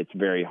 It's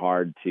very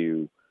hard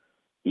to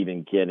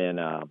even get in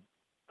a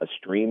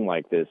stream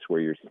like this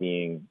where you're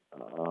seeing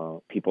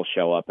people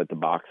show up at the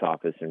box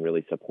office and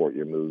really support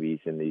your movies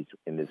in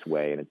this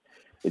way. And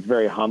it's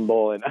very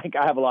humble, and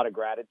I have a lot of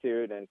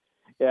gratitude. And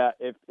yeah,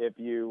 if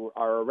you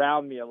are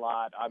around me a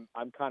lot,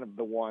 I'm kind of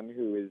the one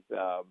who is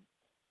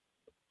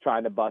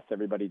trying to bust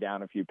everybody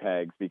down a few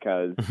pegs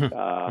because,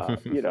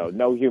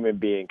 no human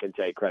being can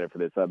take credit for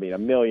this. I mean, a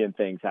million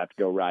things have to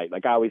go right.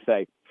 Like I always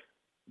say,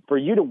 for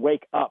you to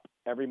wake up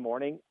every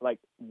morning, like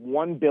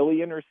 1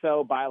 billion or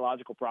so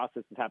biological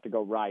processes have to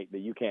go right that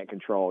you can't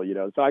control,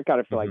 So I kind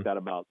of feel like that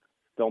about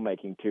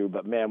filmmaking too.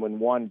 But man, when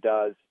one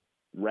does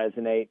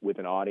resonate with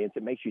an audience,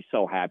 it makes you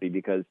so happy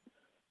because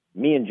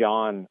me and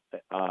John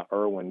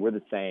Irwin, we're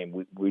the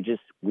same.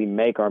 We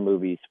make our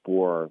movies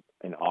for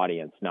an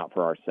audience, not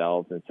for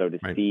ourselves. And so to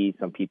see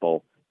some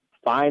people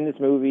find this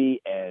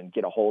movie and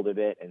get a hold of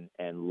it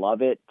and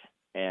love it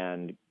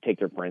and take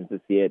their friends to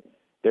see it,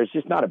 there's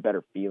just not a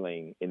better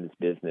feeling in this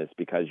business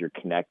because you're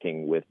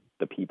connecting with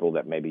the people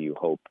that maybe you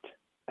hoped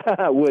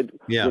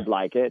would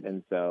like it.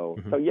 And so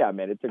yeah,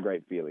 man, it's a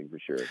great feeling for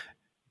sure.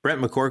 Brent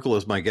McCorkle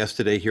is my guest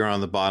today here on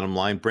The Bottom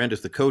Line. Brent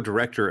is the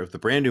co-director of the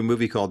brand new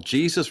movie called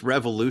Jesus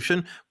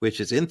Revolution, which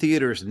is in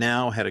theaters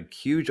now, had a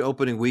huge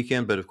opening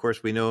weekend. But of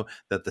course, we know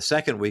that the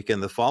second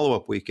weekend, the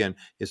follow-up weekend,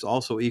 is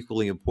also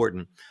equally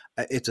important.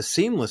 It's a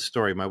seamless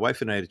story. My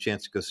wife and I had a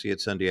chance to go see it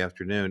Sunday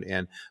afternoon,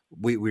 and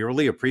we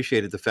really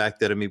appreciated the fact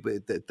that,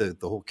 the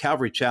whole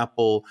Calvary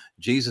Chapel,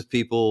 Jesus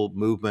People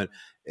movement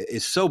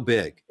is so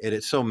big and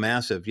it's so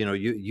massive.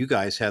 You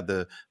guys had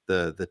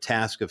the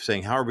task of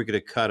saying, how are we going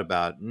to cut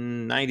about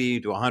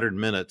 90 to 100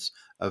 minutes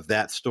of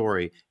that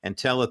story and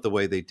tell it the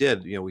way they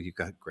did? You've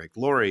got Greg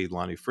Laurie,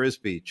 Lonnie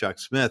Frisbee, Chuck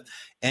Smith,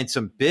 and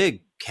some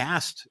big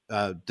cast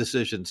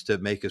decisions to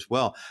make as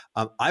well.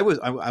 I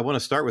want to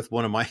start with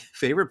one of my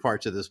favorite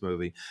parts of this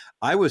movie.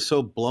 I was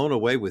so blown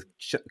away with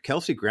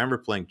Kelsey Grammer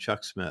playing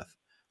Chuck Smith.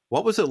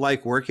 What was it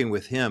like working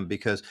with him?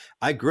 Because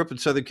I grew up in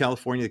Southern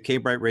California. The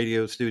K-Bright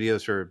radio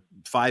studios are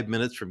 5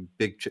 minutes from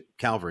Big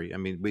Calvary. I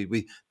mean,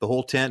 we the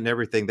whole tent and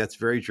everything, that's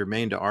very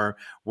germane to our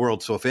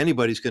world. So if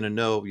anybody's going to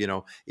know,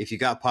 if you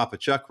got Papa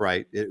Chuck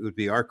right, it would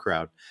be our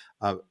crowd.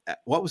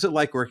 What was it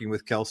like working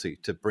with Kelsey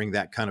to bring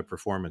that kind of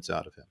performance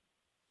out of him?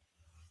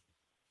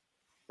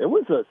 It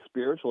was a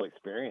spiritual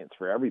experience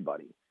for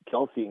everybody,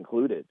 Kelsey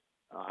included.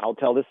 I'll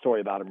tell this story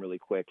about him really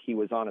quick. He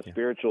was on a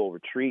spiritual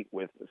retreat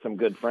with some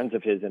good friends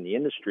of his in the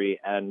industry,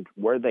 and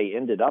where they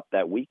ended up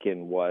that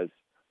weekend was,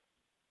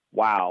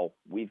 wow,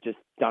 we've just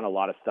done a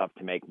lot of stuff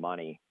to make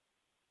money,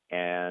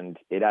 and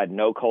it had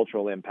no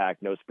cultural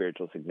impact, no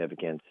spiritual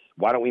significance.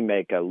 Why don't we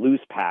make a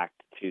loose pact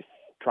to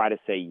try to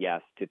say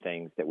yes to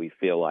things that we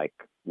feel like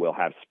will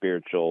have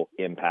spiritual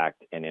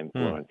impact and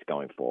influence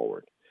going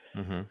forward?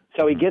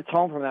 So he gets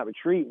home from that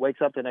retreat, wakes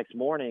up the next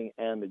morning,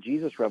 and the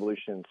Jesus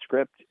Revolution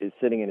script is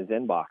sitting in his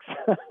inbox.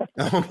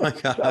 Oh my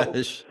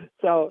gosh.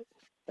 So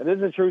and this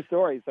is a true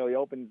story. So he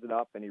opens it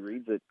up and he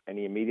reads it and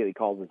he immediately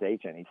calls his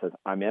agent. He says,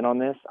 I'm in on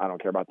this. I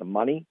don't care about the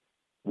money.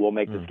 We'll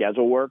make the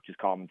schedule work. Just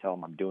call him and tell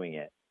him I'm doing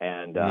it.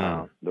 And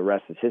the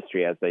rest is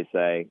history, as they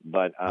say.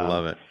 But I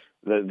love it.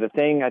 The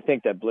thing I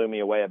think that blew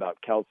me away about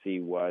Kelsey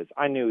was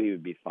I knew he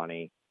would be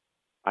funny.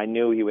 I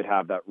knew he would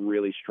have that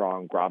really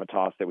strong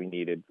gravitas that we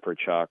needed for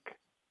Chuck,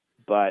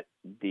 but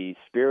the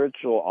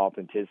spiritual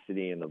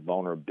authenticity and the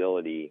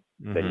vulnerability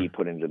that he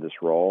put into this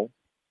role,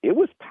 it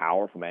was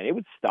powerful, man. It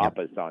would stop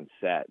us on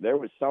set. There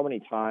was so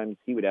many times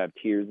he would have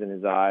tears in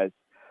his eyes.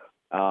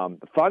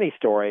 Funny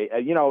story,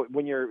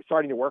 when you're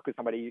starting to work with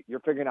somebody, you're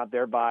figuring out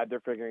their vibe,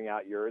 they're figuring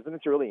out yours, and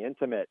it's a really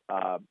intimate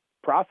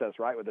process,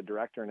 right, with a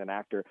director and an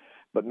actor.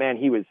 But man,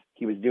 he was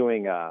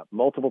doing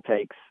multiple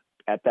takes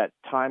at that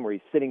time where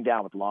he's sitting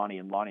down with Lonnie,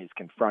 and Lonnie is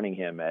confronting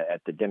him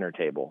at the dinner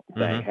table,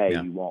 saying, "Hey,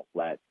 you won't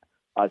let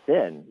us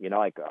in.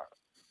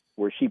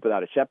 We're sheep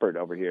without a shepherd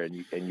over here,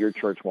 and your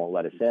church won't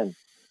let us in."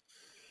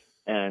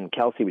 And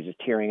Kelsey was just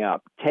tearing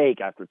up,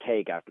 take after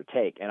take after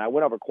take. And I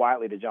went over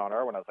quietly to John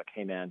Irwin. I was like,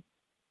 hey, man,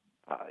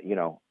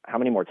 how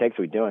many more takes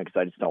are we doing?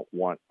 Because I don't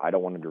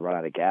want him to run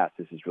out of gas.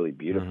 This is really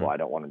beautiful. I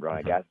don't want him to run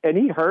out of gas. And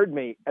he heard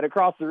me. And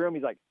across the room,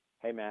 he's like,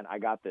 hey, man, I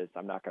got this.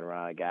 I'm not going to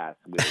run out of gas.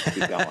 We're going to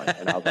keep going.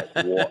 And I was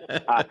like,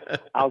 whoa.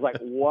 I was like,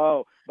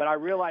 whoa. But I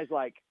realized,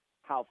 like,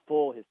 how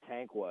full his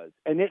tank was.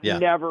 And it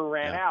never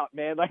ran out,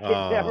 man. Like, it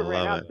never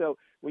ran out. So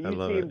when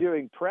you see him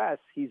doing press,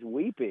 he's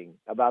weeping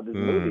about this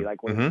movie.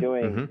 Like, when he's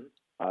doing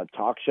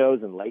talk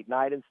shows and late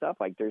night and stuff,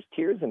 like, there's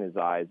tears in his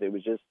eyes. It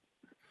was just,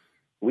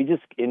 we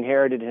just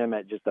inherited him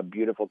at just a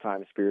beautiful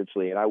time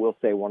spiritually. And I will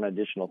say one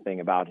additional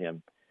thing about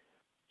him.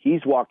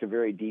 He's walked a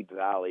very deep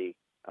valley.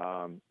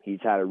 He's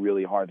had a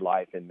really hard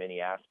life in many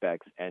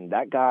aspects. And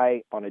that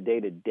guy on a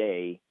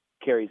day-to-day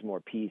carries more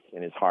peace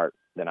in his heart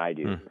than I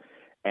do.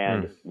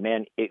 And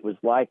man, it was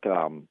like,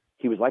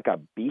 he was like a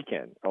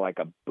beacon or like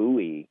a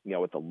buoy,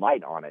 with a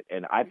light on it.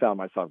 And I found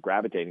myself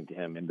gravitating to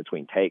him in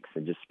between takes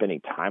and just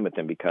spending time with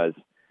him because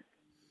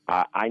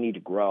I need to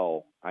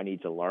grow. I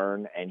need to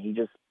learn. And he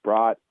just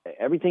brought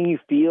everything you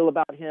feel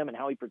about him and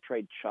how he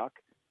portrayed Chuck.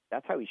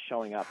 That's how he's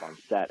showing up on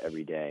set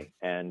every day.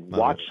 And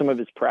watch some of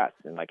his press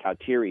and like how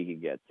teary he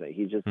gets.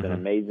 He's just an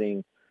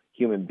amazing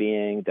human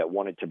being that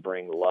wanted to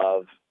bring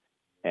love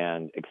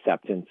and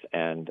acceptance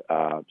and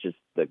just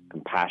the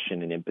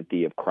compassion and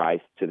empathy of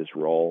Christ to this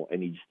role.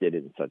 And he just did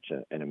it in such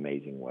an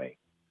amazing way.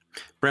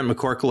 Brent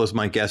McCorkle is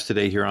my guest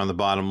today here on The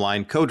Bottom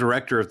Line,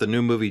 co-director of the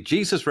new movie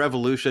Jesus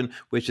Revolution,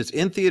 which is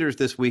in theaters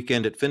this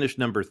weekend. It finished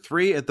number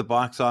 3 at the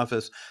box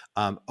office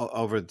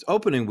over its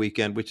opening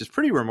weekend, which is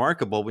pretty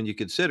remarkable when you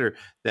consider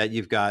that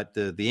you've got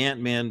the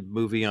Ant-Man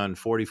movie on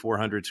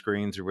 4,400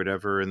 screens or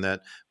whatever, and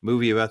that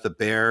movie about the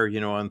bear,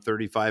 on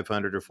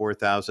 3,500 or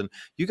 4,000.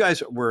 You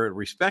guys were a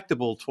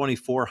respectable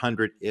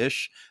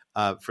 2,400-ish.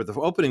 For the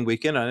opening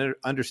weekend. I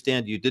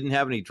understand you didn't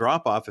have any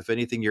drop-off. If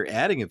anything, you're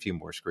adding a few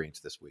more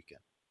screens this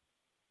weekend.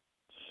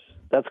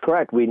 That's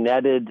correct. We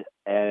netted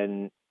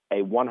a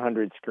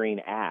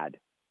 100-screen ad.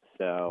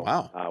 So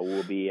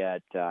we'll be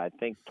at, I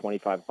think,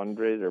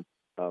 2,500 or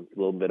a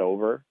little bit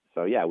over.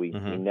 So, yeah, we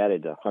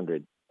netted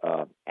 100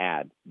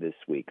 ad this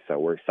week. So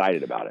we're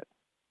excited about it.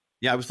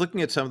 Yeah, I was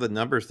looking at some of the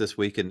numbers this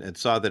week and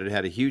saw that it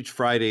had a huge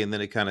Friday and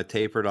then it kind of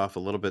tapered off a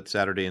little bit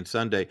Saturday and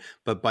Sunday.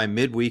 But by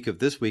midweek of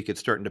this week,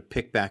 it's starting to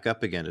pick back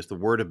up again. Is the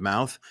word of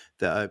mouth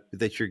that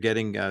you're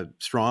getting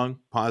strong,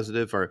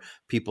 positive? Are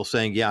people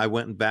saying, yeah, I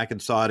went back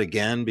and saw it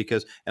again?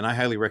 And I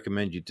highly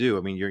recommend you do.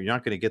 I mean, you're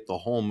not going to get the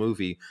whole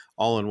movie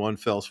all in one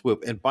fell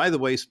swoop. And by the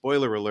way,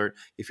 spoiler alert,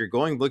 if you're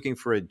going looking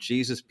for a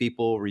Jesus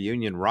People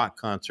reunion rock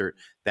concert,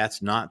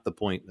 that's not the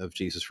point of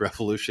Jesus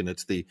Revolution.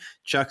 It's the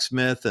Chuck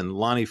Smith and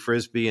Lonnie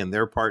Frisbee and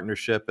their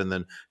partnership, and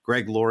then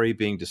Greg Laurie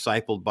being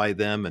discipled by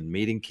them and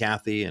meeting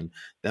Kathy and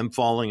them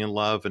falling in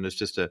love. And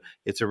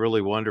it's a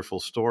really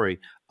wonderful story.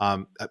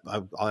 I'll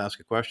ask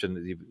a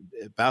question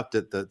about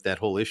that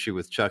whole issue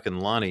with Chuck and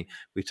Lonnie.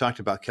 We talked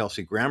about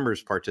Kelsey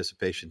Grammer's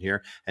participation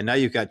here, and now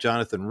you've got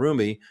Jonathan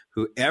Rumi,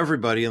 who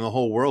everybody in the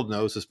whole world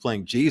knows is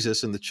playing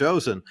Jesus in The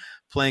Chosen,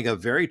 playing a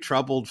very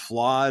troubled,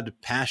 flawed,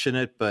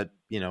 passionate, but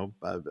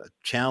a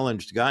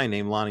challenged guy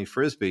named Lonnie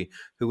Frisbee,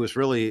 who was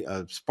really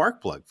a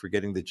spark plug for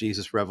getting the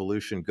Jesus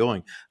Revolution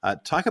going.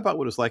 Talk about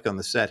what it was like on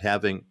the set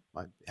having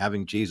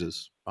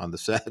Jesus on the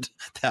set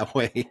that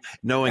way,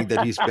 knowing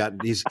that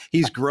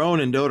he's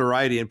grown in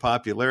notoriety and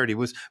popularity.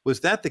 Was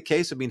that the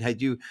case? I mean,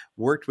 had you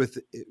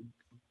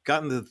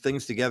gotten the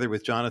things together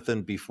with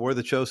Jonathan before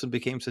The Chosen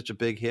became such a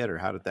big hit, or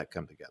how did that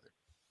come together?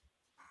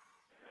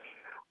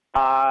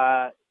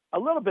 A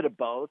little bit of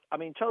both. I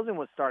mean, Chosen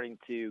was starting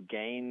to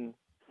gain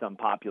some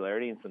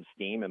popularity and some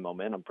steam and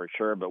momentum for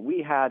sure, but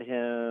we had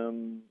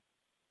him,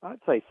 I'd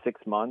say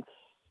 6 months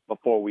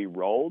before we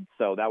rolled.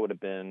 So that would have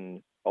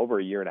been over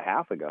a year and a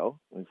half ago.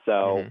 And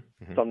so,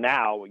 so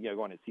now,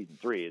 going to season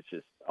 3, it's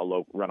just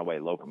a runaway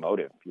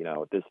locomotive,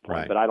 at this point,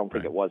 right, but I don't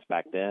think it was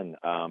back then.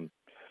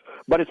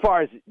 But as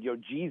far as,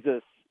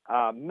 Jesus,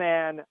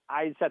 man,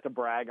 I just had to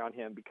brag on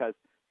him because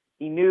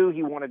he knew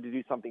he wanted to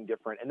do something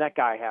different. And that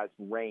guy has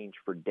range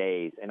for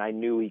days, and I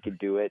knew he could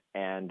do it.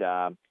 And,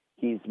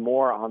 he's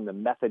more on the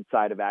method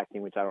side of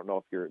acting, which I don't know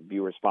if your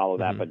viewers follow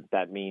that, but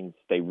that means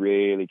they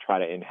really try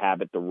to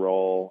inhabit the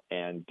role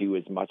and do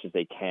as much as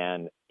they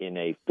can in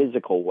a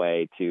physical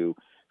way to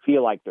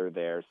feel like they're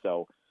there.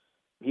 So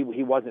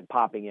he wasn't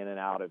popping in and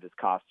out of his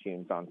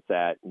costumes on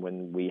set.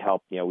 When we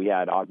helped, we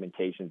had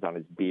augmentations on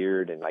his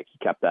beard, and like he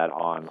kept that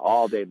on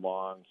all day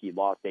long. He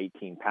lost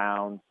 18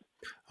 pounds.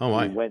 Oh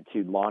my! He went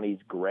to Lonnie's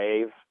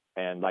grave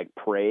and like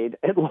prayed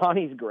at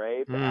Lonnie's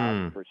grave to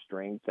ask for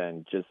strength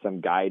and just some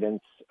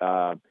guidance.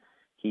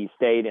 He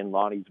stayed in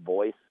Lonnie's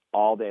voice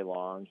all day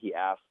long. He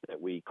asked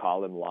that we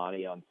call him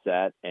Lonnie on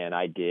set, and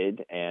I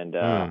did. And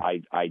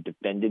I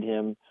defended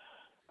him.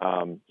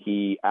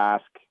 He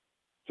asked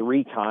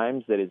 3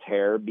 times that his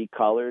hair be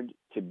colored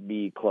to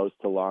be close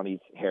to Lonnie's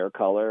hair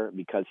color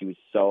because he was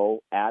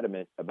so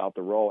adamant about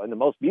the role. And the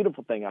most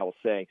beautiful thing I will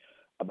say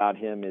about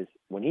him is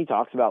when he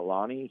talks about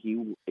Lonnie,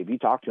 if you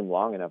talk to him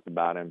long enough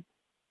about him,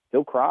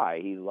 he'll cry.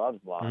 He loves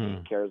Lonnie,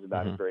 he cares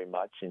about him very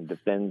much, and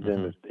defends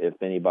him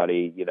if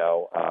anybody,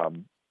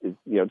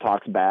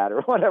 talks bad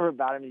or whatever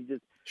about him. He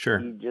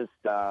just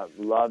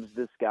loves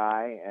this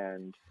guy,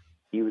 and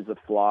he was a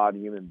flawed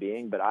human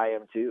being, but I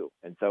am too,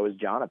 and so is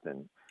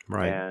Jonathan.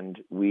 Right. And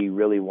we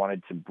really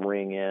wanted to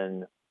bring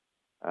in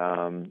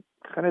kind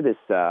of this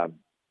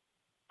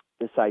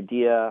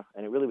idea,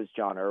 and it really was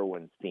John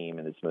Irwin's theme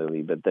in this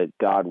movie, but that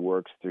God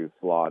works through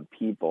flawed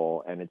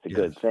people, and it's a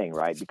good thing,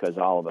 right? Because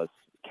all of us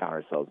count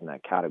ourselves in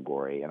that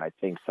category. And I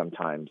think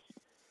sometimes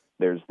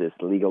there's this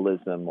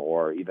legalism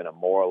or even a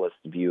moralist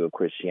view of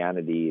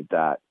Christianity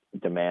that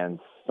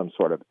demands some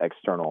sort of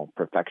external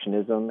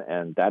perfectionism,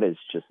 and that is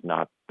just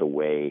not the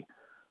way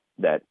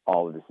that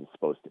all of this is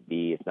supposed to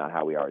be. It's not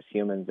how we are as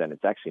humans, and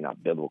it's actually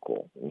not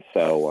biblical. And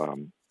so,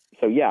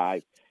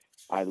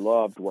 I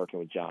loved working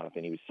with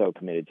Jonathan. He was so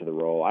committed to the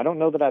role. I don't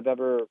know that I've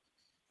ever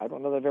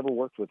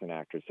worked with an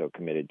actor so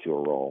committed to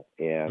a role,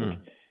 and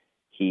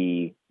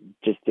he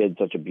just did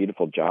such a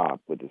beautiful job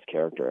with this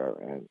character.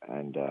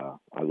 And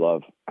I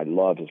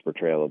love his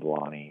portrayal of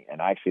Lonnie,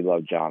 and I actually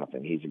love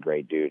Jonathan. He's a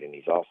great dude, and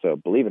he's also,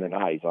 believe it or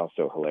not, he's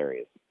also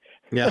hilarious.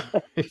 Yeah,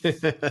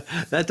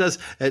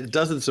 it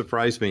doesn't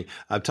surprise me.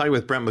 I'm talking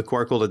with Brent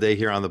McCorkle today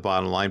here on The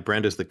Bottom Line.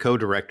 Brent is the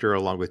co-director,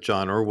 along with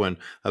John Irwin,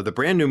 of the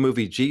brand new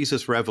movie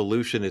Jesus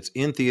Revolution. It's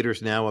in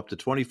theaters now, up to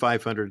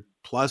 2,500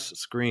 plus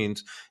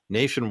screens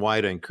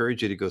nationwide. I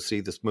encourage you to go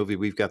see this movie.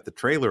 We've got the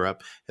trailer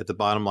up at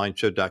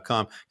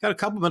thebottomlineshow.com. Got a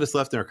couple minutes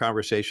left in our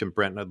conversation,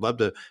 Brent, and I'd love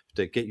to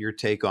get your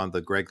take on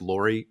the Greg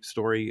Laurie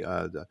story.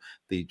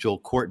 The Joel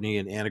Courtney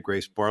and Anna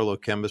Grace Barlow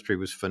chemistry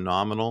was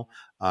phenomenal.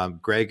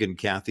 Greg and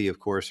Kathy, of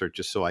course, are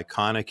just so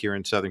iconic here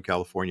in Southern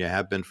California,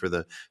 have been for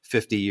the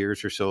 50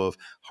 years or so of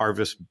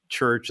Harvest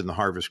Church and the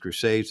Harvest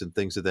Crusades and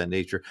things of that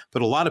nature.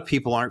 But a lot of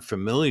people aren't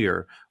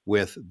familiar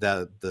with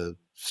the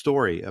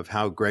story of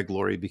how Greg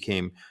Laurie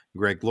became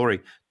Greg Laurie.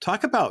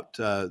 Talk about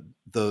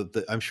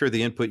I'm sure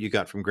the input you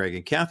got from Greg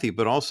and Kathy,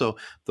 but also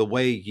the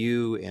way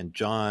you and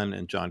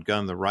John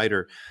Gunn, the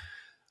writer,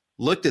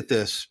 looked at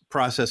this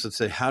process and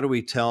said, how do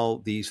we tell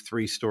these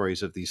three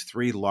stories of these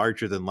three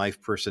larger than life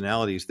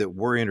personalities that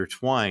were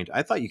intertwined?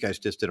 I thought you guys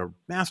just did a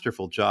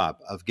masterful job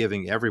of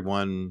giving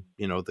everyone,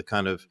 the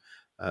kind of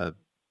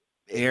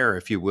air,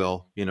 if you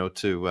will,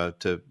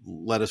 to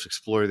let us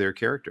explore their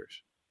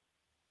characters.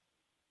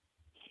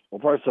 Well,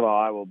 first of all,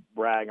 I will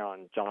brag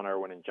on John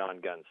Irwin and John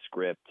Gunn's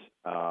script.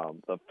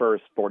 The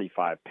first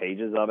 45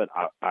 pages of it,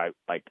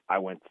 I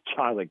went to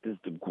John, like, this is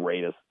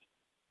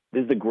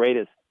the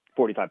greatest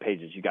 45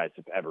 pages you guys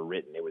have ever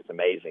written. It was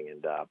amazing.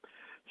 And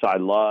so I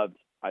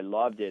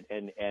loved it.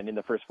 And in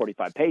the first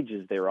 45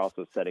 pages, they were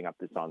also setting up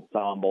this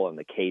ensemble and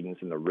the cadence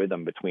and the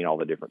rhythm between all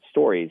the different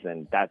stories.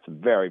 And that's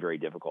very, very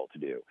difficult to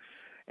do.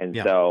 And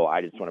so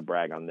I just want to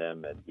brag on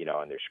them and,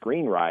 on their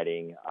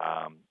screenwriting.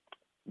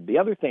 The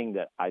other thing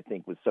that I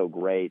think was so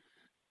great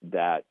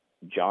that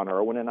John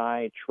Irwin and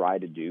I try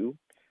to do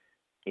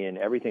in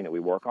everything that we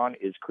work on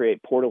is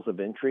create portals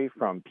of entry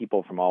from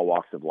people from all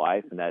walks of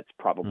life. And that's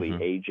probably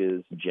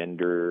ages,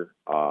 gender,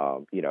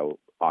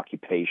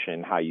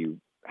 occupation, how you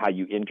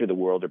enter the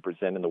world or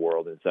present in the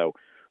world. And so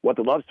what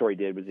the love story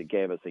did was it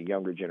gave us a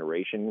younger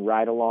generation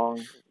ride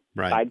along,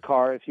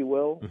 sidecar, if you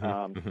will.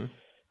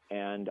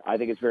 And I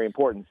think it's very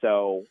important.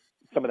 So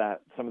some of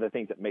the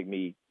things that make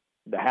me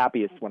the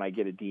happiest when I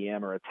get a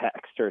DM or a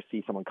text or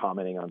see someone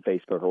commenting on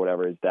Facebook or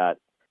whatever is that,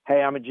 hey,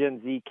 I'm a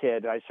Gen Z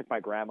kid. I took my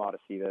grandma to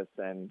see this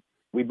and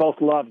we both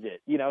loved it,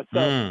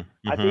 So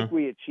I think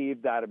we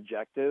achieved that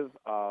objective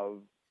of,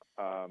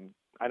 and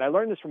I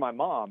learned this from my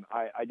mom.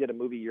 I did a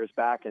movie years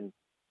back and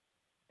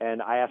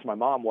I asked my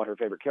mom what her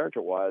favorite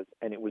character was,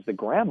 and it was the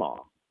grandma.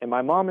 And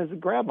my mom is a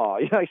grandma.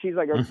 She's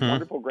like a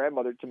wonderful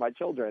grandmother to my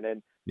children.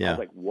 And I was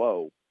like,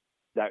 whoa,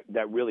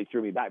 that really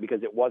threw me back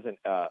because it wasn't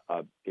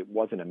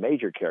a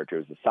major character.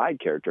 It was a side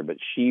character, but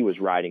she was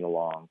riding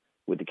along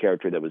with the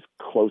character that was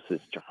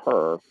closest to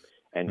her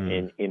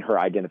and in her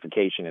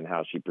identification and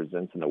how she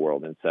presents in the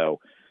world. And so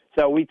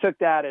we took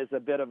that as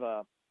a bit of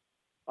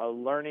a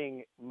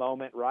learning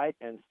moment, right?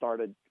 And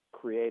started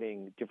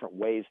creating different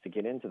ways to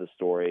get into the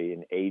story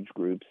in age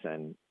groups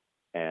and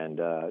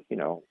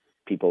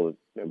people,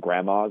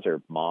 grandmas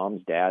or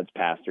moms, dads,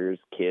 pastors,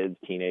 kids,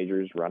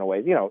 teenagers,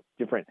 runaways,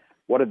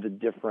 what are the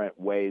different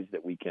ways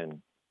that we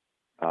can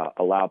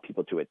allow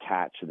people to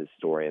attach to this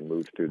story and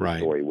move through the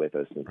story with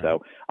us. And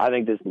so I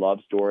think this love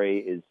story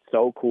is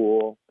so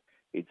cool.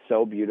 It's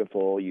so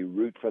beautiful. You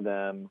root for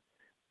them.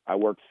 I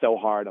worked so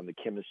hard on the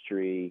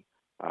chemistry.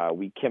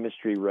 We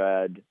chemistry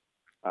read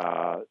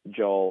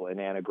Joel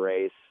and Anna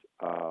Grace,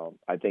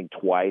 I think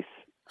twice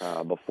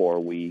before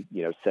we,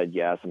 said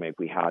yes. I mean, if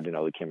we had to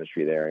know the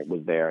chemistry there, it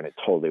was there, and it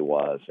totally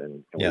was.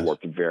 And we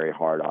worked very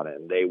hard on it,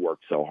 and they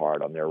worked so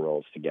hard on their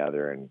roles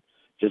together. And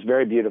just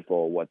very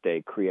beautiful what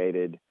they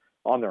created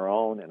on their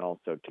own and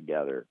also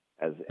together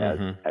as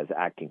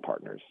acting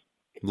partners.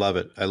 Love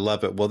it. I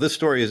love it. Well, this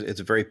story it's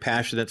a very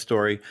passionate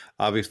story.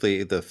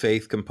 Obviously, the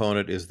faith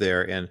component is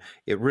there, and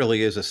it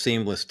really is a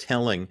seamless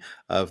telling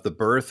of the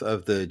birth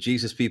of the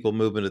Jesus People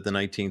movement of the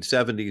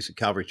 1970s at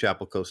Calvary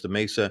Chapel, Costa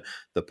Mesa,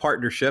 the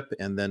partnership,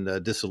 and then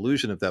the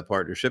dissolution of that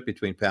partnership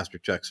between Pastor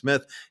Chuck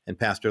Smith and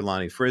Pastor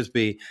Lonnie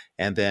Frisbee.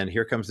 And then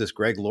here comes this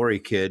Greg Laurie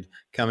kid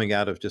coming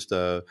out of just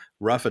a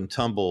rough and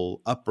tumble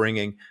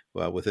upbringing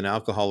with an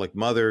alcoholic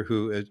mother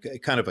who is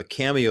kind of a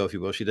cameo, if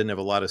you will. She didn't have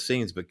a lot of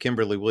scenes, but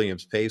Kimberly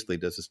Williams Paisley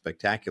does a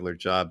spectacular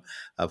job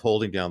of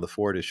holding down the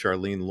fort as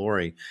Charlene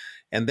Laurie.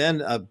 And then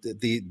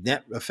the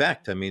net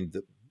effect, I mean,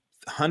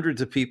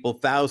 hundreds of people,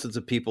 thousands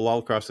of people all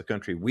across the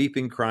country,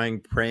 weeping, crying,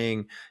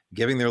 praying,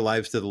 giving their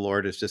lives to the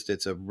Lord.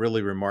 It's a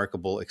really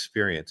remarkable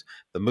experience.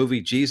 The movie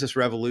Jesus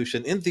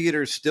Revolution in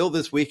theaters still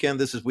this weekend.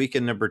 This is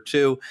weekend number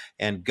 2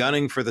 and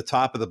gunning for the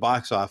top of the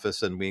box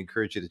office. And we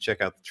encourage you to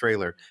check out the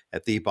trailer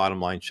at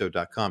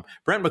thebottomlineshow.com.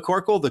 Brent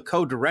McCorkle, the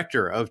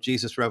co-director of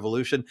Jesus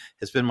Revolution,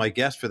 has been my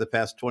guest for the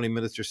past 20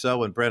 minutes or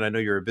so. And Brent, I know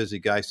you're a busy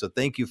guy, so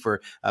thank you for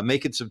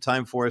making some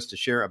time for us to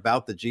share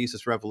about the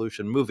Jesus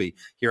Revolution movie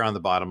here on the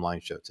Bottom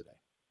Line Show today.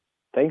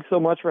 Thanks so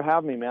much for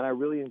having me, man. I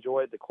really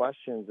enjoyed the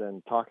questions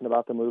and talking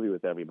about the movie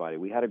with everybody.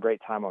 We had a great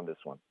time on this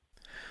one.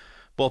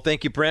 Well,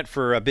 thank you, Brent,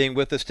 for being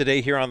with us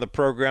today here on the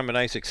program. A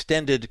nice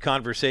extended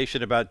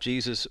conversation about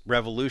Jesus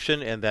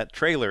Revolution, and that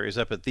trailer is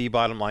up at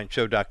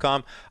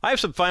thebottomlineshow.com. I have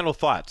some final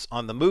thoughts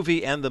on the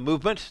movie and the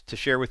movement to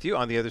share with you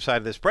on the other side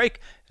of this break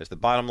as the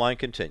Bottom Line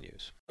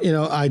continues. You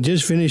know, I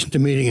just finished a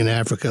meeting in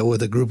Africa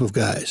with a group of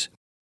guys.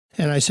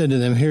 And I said to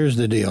them, here's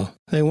the deal.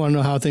 They want to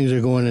know how things are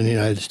going in the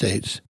United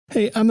States.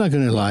 Hey, I'm not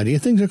going to lie to you.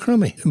 Things are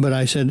crummy. But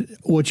I said,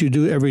 what you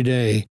do every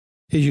day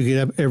is you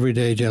get up every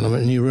day,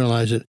 gentlemen, and you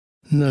realize that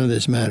none of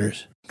this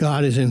matters.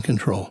 God is in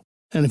control.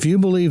 And if you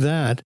believe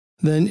that,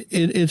 then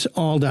it's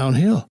all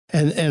downhill.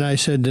 And I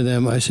said to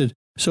them,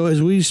 so as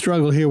we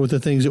struggle here with the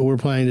things that we're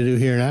planning to do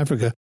here in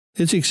Africa,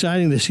 it's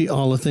exciting to see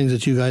all the things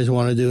that you guys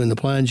want to do and the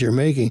plans you're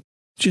making.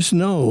 Just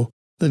know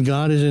that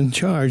God is in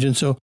charge.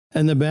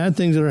 And the bad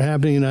things that are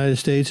happening in the United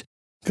States,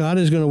 God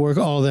is going to work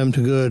all of them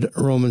to good,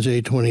 Romans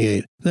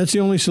 8:28. That's the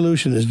only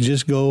solution, is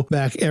just go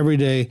back every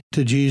day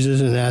to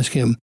Jesus and ask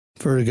him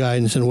for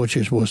guidance in what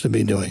you're supposed to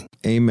be doing.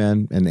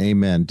 Amen and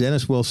amen.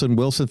 Dennis Wilson,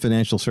 Wilson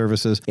Financial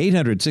Services,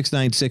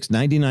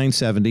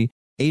 800-696-9970,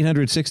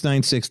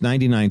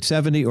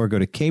 800-696-9970, or go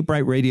to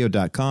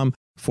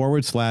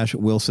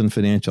kbrightradio.com/Wilson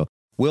Financial.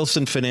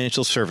 Wilson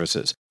Financial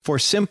Services, for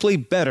simply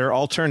better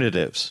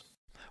alternatives.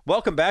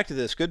 Welcome back to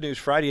this Good News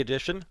Friday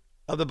edition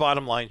of the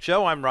Bottom Line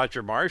Show. I'm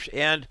Roger Marsh,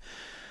 and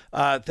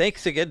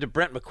thanks again to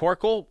Brent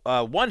McCorkle,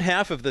 one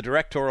half of the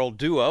directorial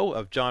duo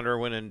of John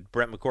Irwin and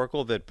Brent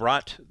McCorkle that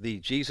brought the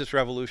Jesus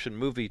Revolution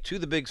movie to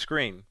the big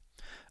screen,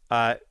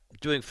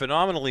 doing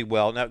phenomenally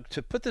well. Now,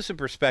 to put this in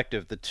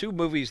perspective, the two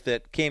movies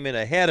that came in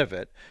ahead of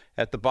it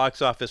at the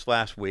box office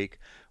last week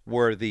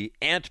were the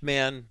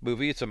Ant-Man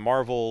movie. It's a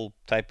Marvel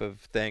type of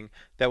thing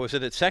that was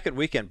in its second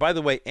weekend. By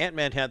the way,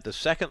 Ant-Man had the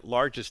second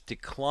largest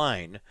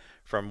decline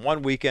from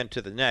one weekend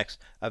to the next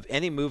of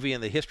any movie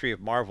in the history of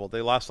Marvel.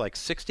 They lost like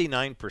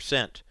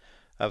 69%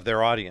 of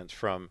their audience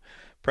from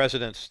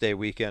President's Day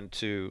weekend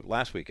to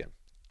last weekend.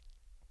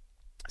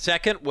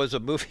 Second was a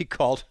movie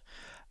called,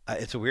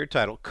 it's a weird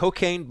title,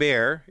 Cocaine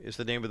Bear is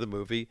the name of the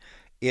movie.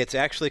 It's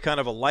actually kind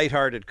of a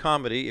lighthearted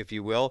comedy, if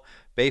you will,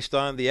 based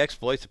on the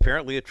exploits,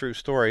 apparently a true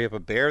story, of a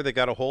bear that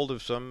got a hold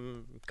of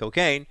some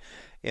cocaine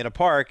in a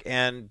park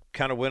and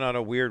kind of went on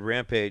a weird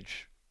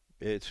rampage.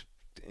 It's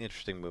an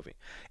interesting movie.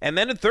 And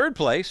then in third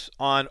place,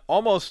 on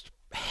almost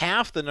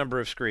half the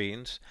number of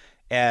screens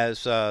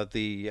as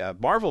the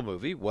Marvel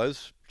movie,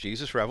 was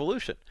Jesus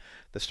Revolution.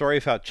 The story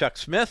of how Chuck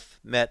Smith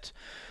met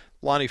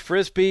Lonnie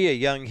Frisbee, a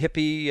young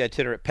hippie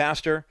itinerant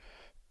pastor,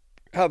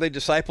 how they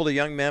discipled a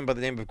young man by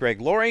the name of Greg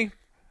Laurie,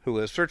 who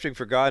was searching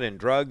for God in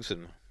drugs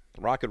and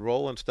rock and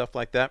roll and stuff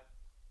like that.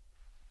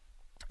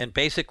 And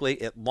basically,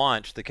 it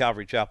launched the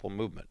Calvary Chapel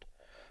movement.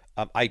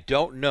 I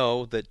don't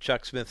know that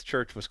Chuck Smith's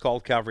church was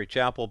called Calvary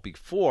Chapel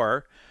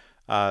before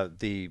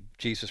the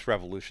Jesus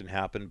Revolution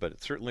happened, but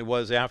it certainly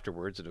was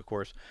afterwards. And of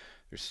course,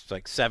 there's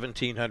like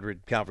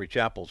 1,700 Calvary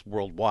Chapels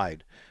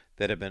worldwide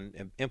that have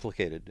been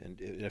implicated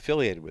and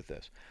affiliated with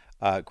this.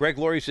 Greg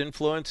Laurie's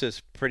influence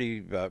is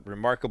pretty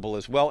remarkable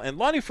as well. And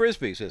Lonnie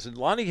Frisbee's is. And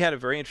Lonnie had a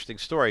very interesting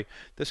story.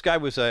 This guy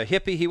was a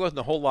hippie. He wasn't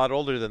a whole lot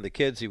older than the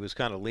kids he was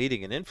kind of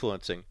leading and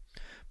influencing.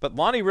 But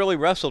Lonnie really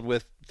wrestled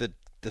with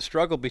the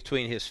struggle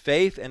between his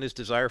faith and his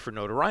desire for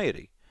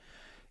notoriety.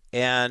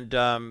 And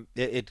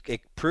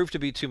it proved to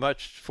be too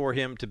much for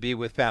him to be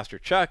with Pastor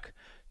Chuck.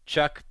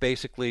 Chuck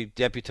basically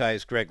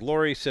deputized Greg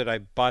Laurie, said, I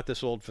bought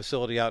this old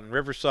facility out in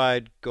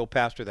Riverside, go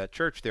pastor that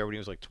church there, when he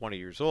was like 20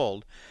 years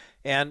old.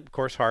 And, of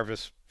course,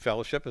 Harvest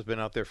Fellowship has been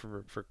out there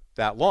for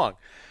that long.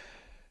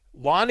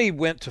 Lonnie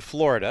went to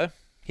Florida.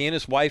 He and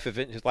his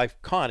wife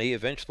Connie,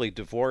 eventually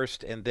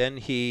divorced, and then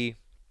he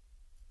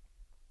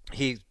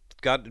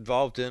got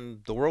involved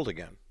in the world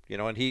again. You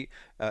know, and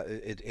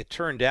it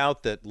turned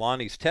out that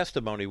Lonnie's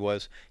testimony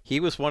was he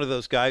was one of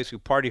those guys who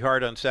party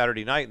hard on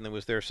Saturday night and then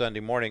was there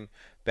Sunday morning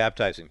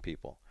baptizing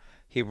people.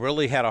 He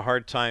really had a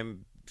hard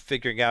time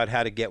figuring out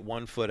how to get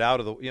one foot out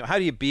of how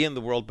do you be in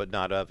the world but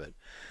not of it?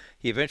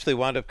 He eventually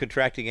wound up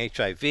contracting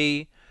HIV.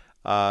 He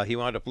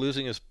wound up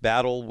losing his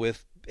battle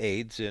with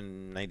AIDS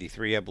in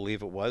 '93, I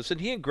believe it was. And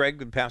he and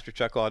Greg and Pastor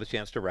Chuck all had a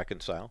chance to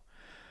reconcile.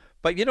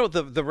 But,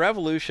 the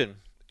revolution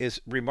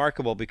is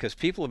remarkable because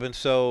people have been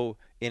so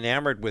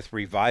enamored with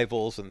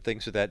revivals and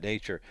things of that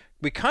nature.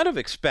 We kind of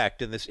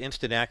expect in this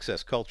instant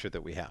access culture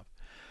that we have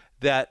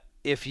that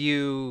if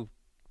you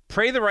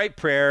pray the right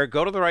prayer,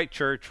 go to the right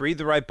church, read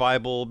the right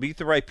Bible, meet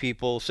the right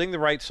people, sing the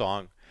right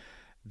song,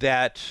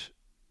 that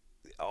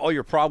all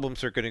your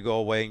problems are going to go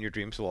away and your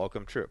dreams will all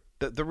come true.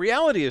 The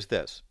reality is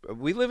this.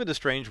 We live in a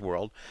strange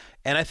world,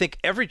 and I think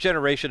every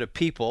generation of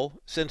people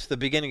since the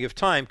beginning of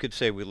time could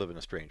say we live in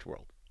a strange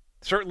world.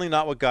 Certainly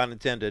not what God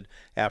intended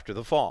after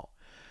the fall.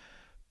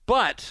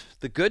 But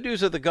the good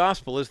news of the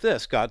gospel is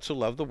this. God so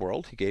loved the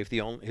world, he gave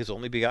his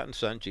only begotten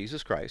Son,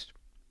 Jesus Christ,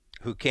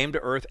 who came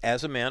to earth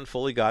as a man,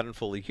 fully God and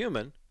fully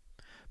human.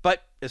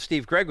 But as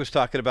Steve Gregg was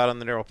talking about on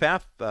the Narrow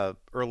Path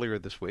earlier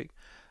this week,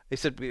 he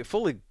said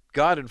fully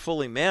God and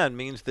fully man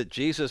means that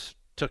Jesus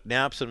took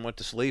naps and went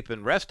to sleep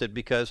and rested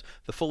because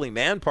the fully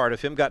man part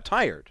of him got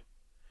tired.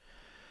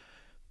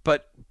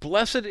 But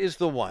blessed is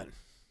the one,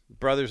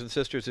 brothers and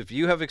sisters, if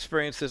you have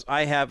experienced this,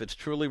 I have, it's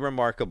truly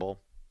remarkable.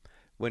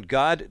 When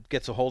God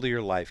gets a hold of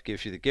your life,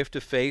 gives you the gift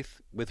of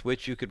faith with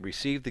which you can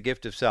receive the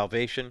gift of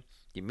salvation,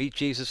 you meet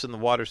Jesus in the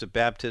waters of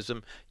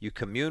baptism, you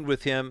commune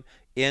with him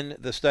in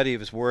the study of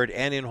his word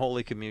and in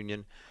Holy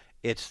Communion,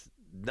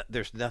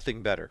 there's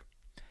nothing better.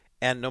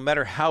 And no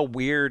matter how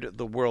weird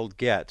the world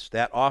gets,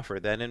 that offer,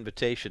 that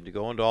invitation to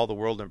go into all the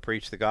world and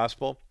preach the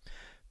gospel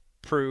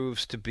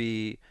proves to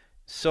be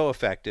so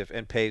effective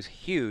and pays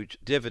huge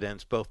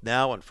dividends both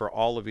now and for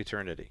all of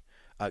eternity.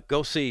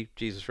 Go see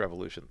Jesus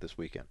Revolution this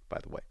weekend, by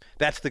the way.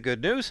 That's the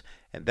good news,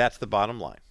 and that's the bottom line.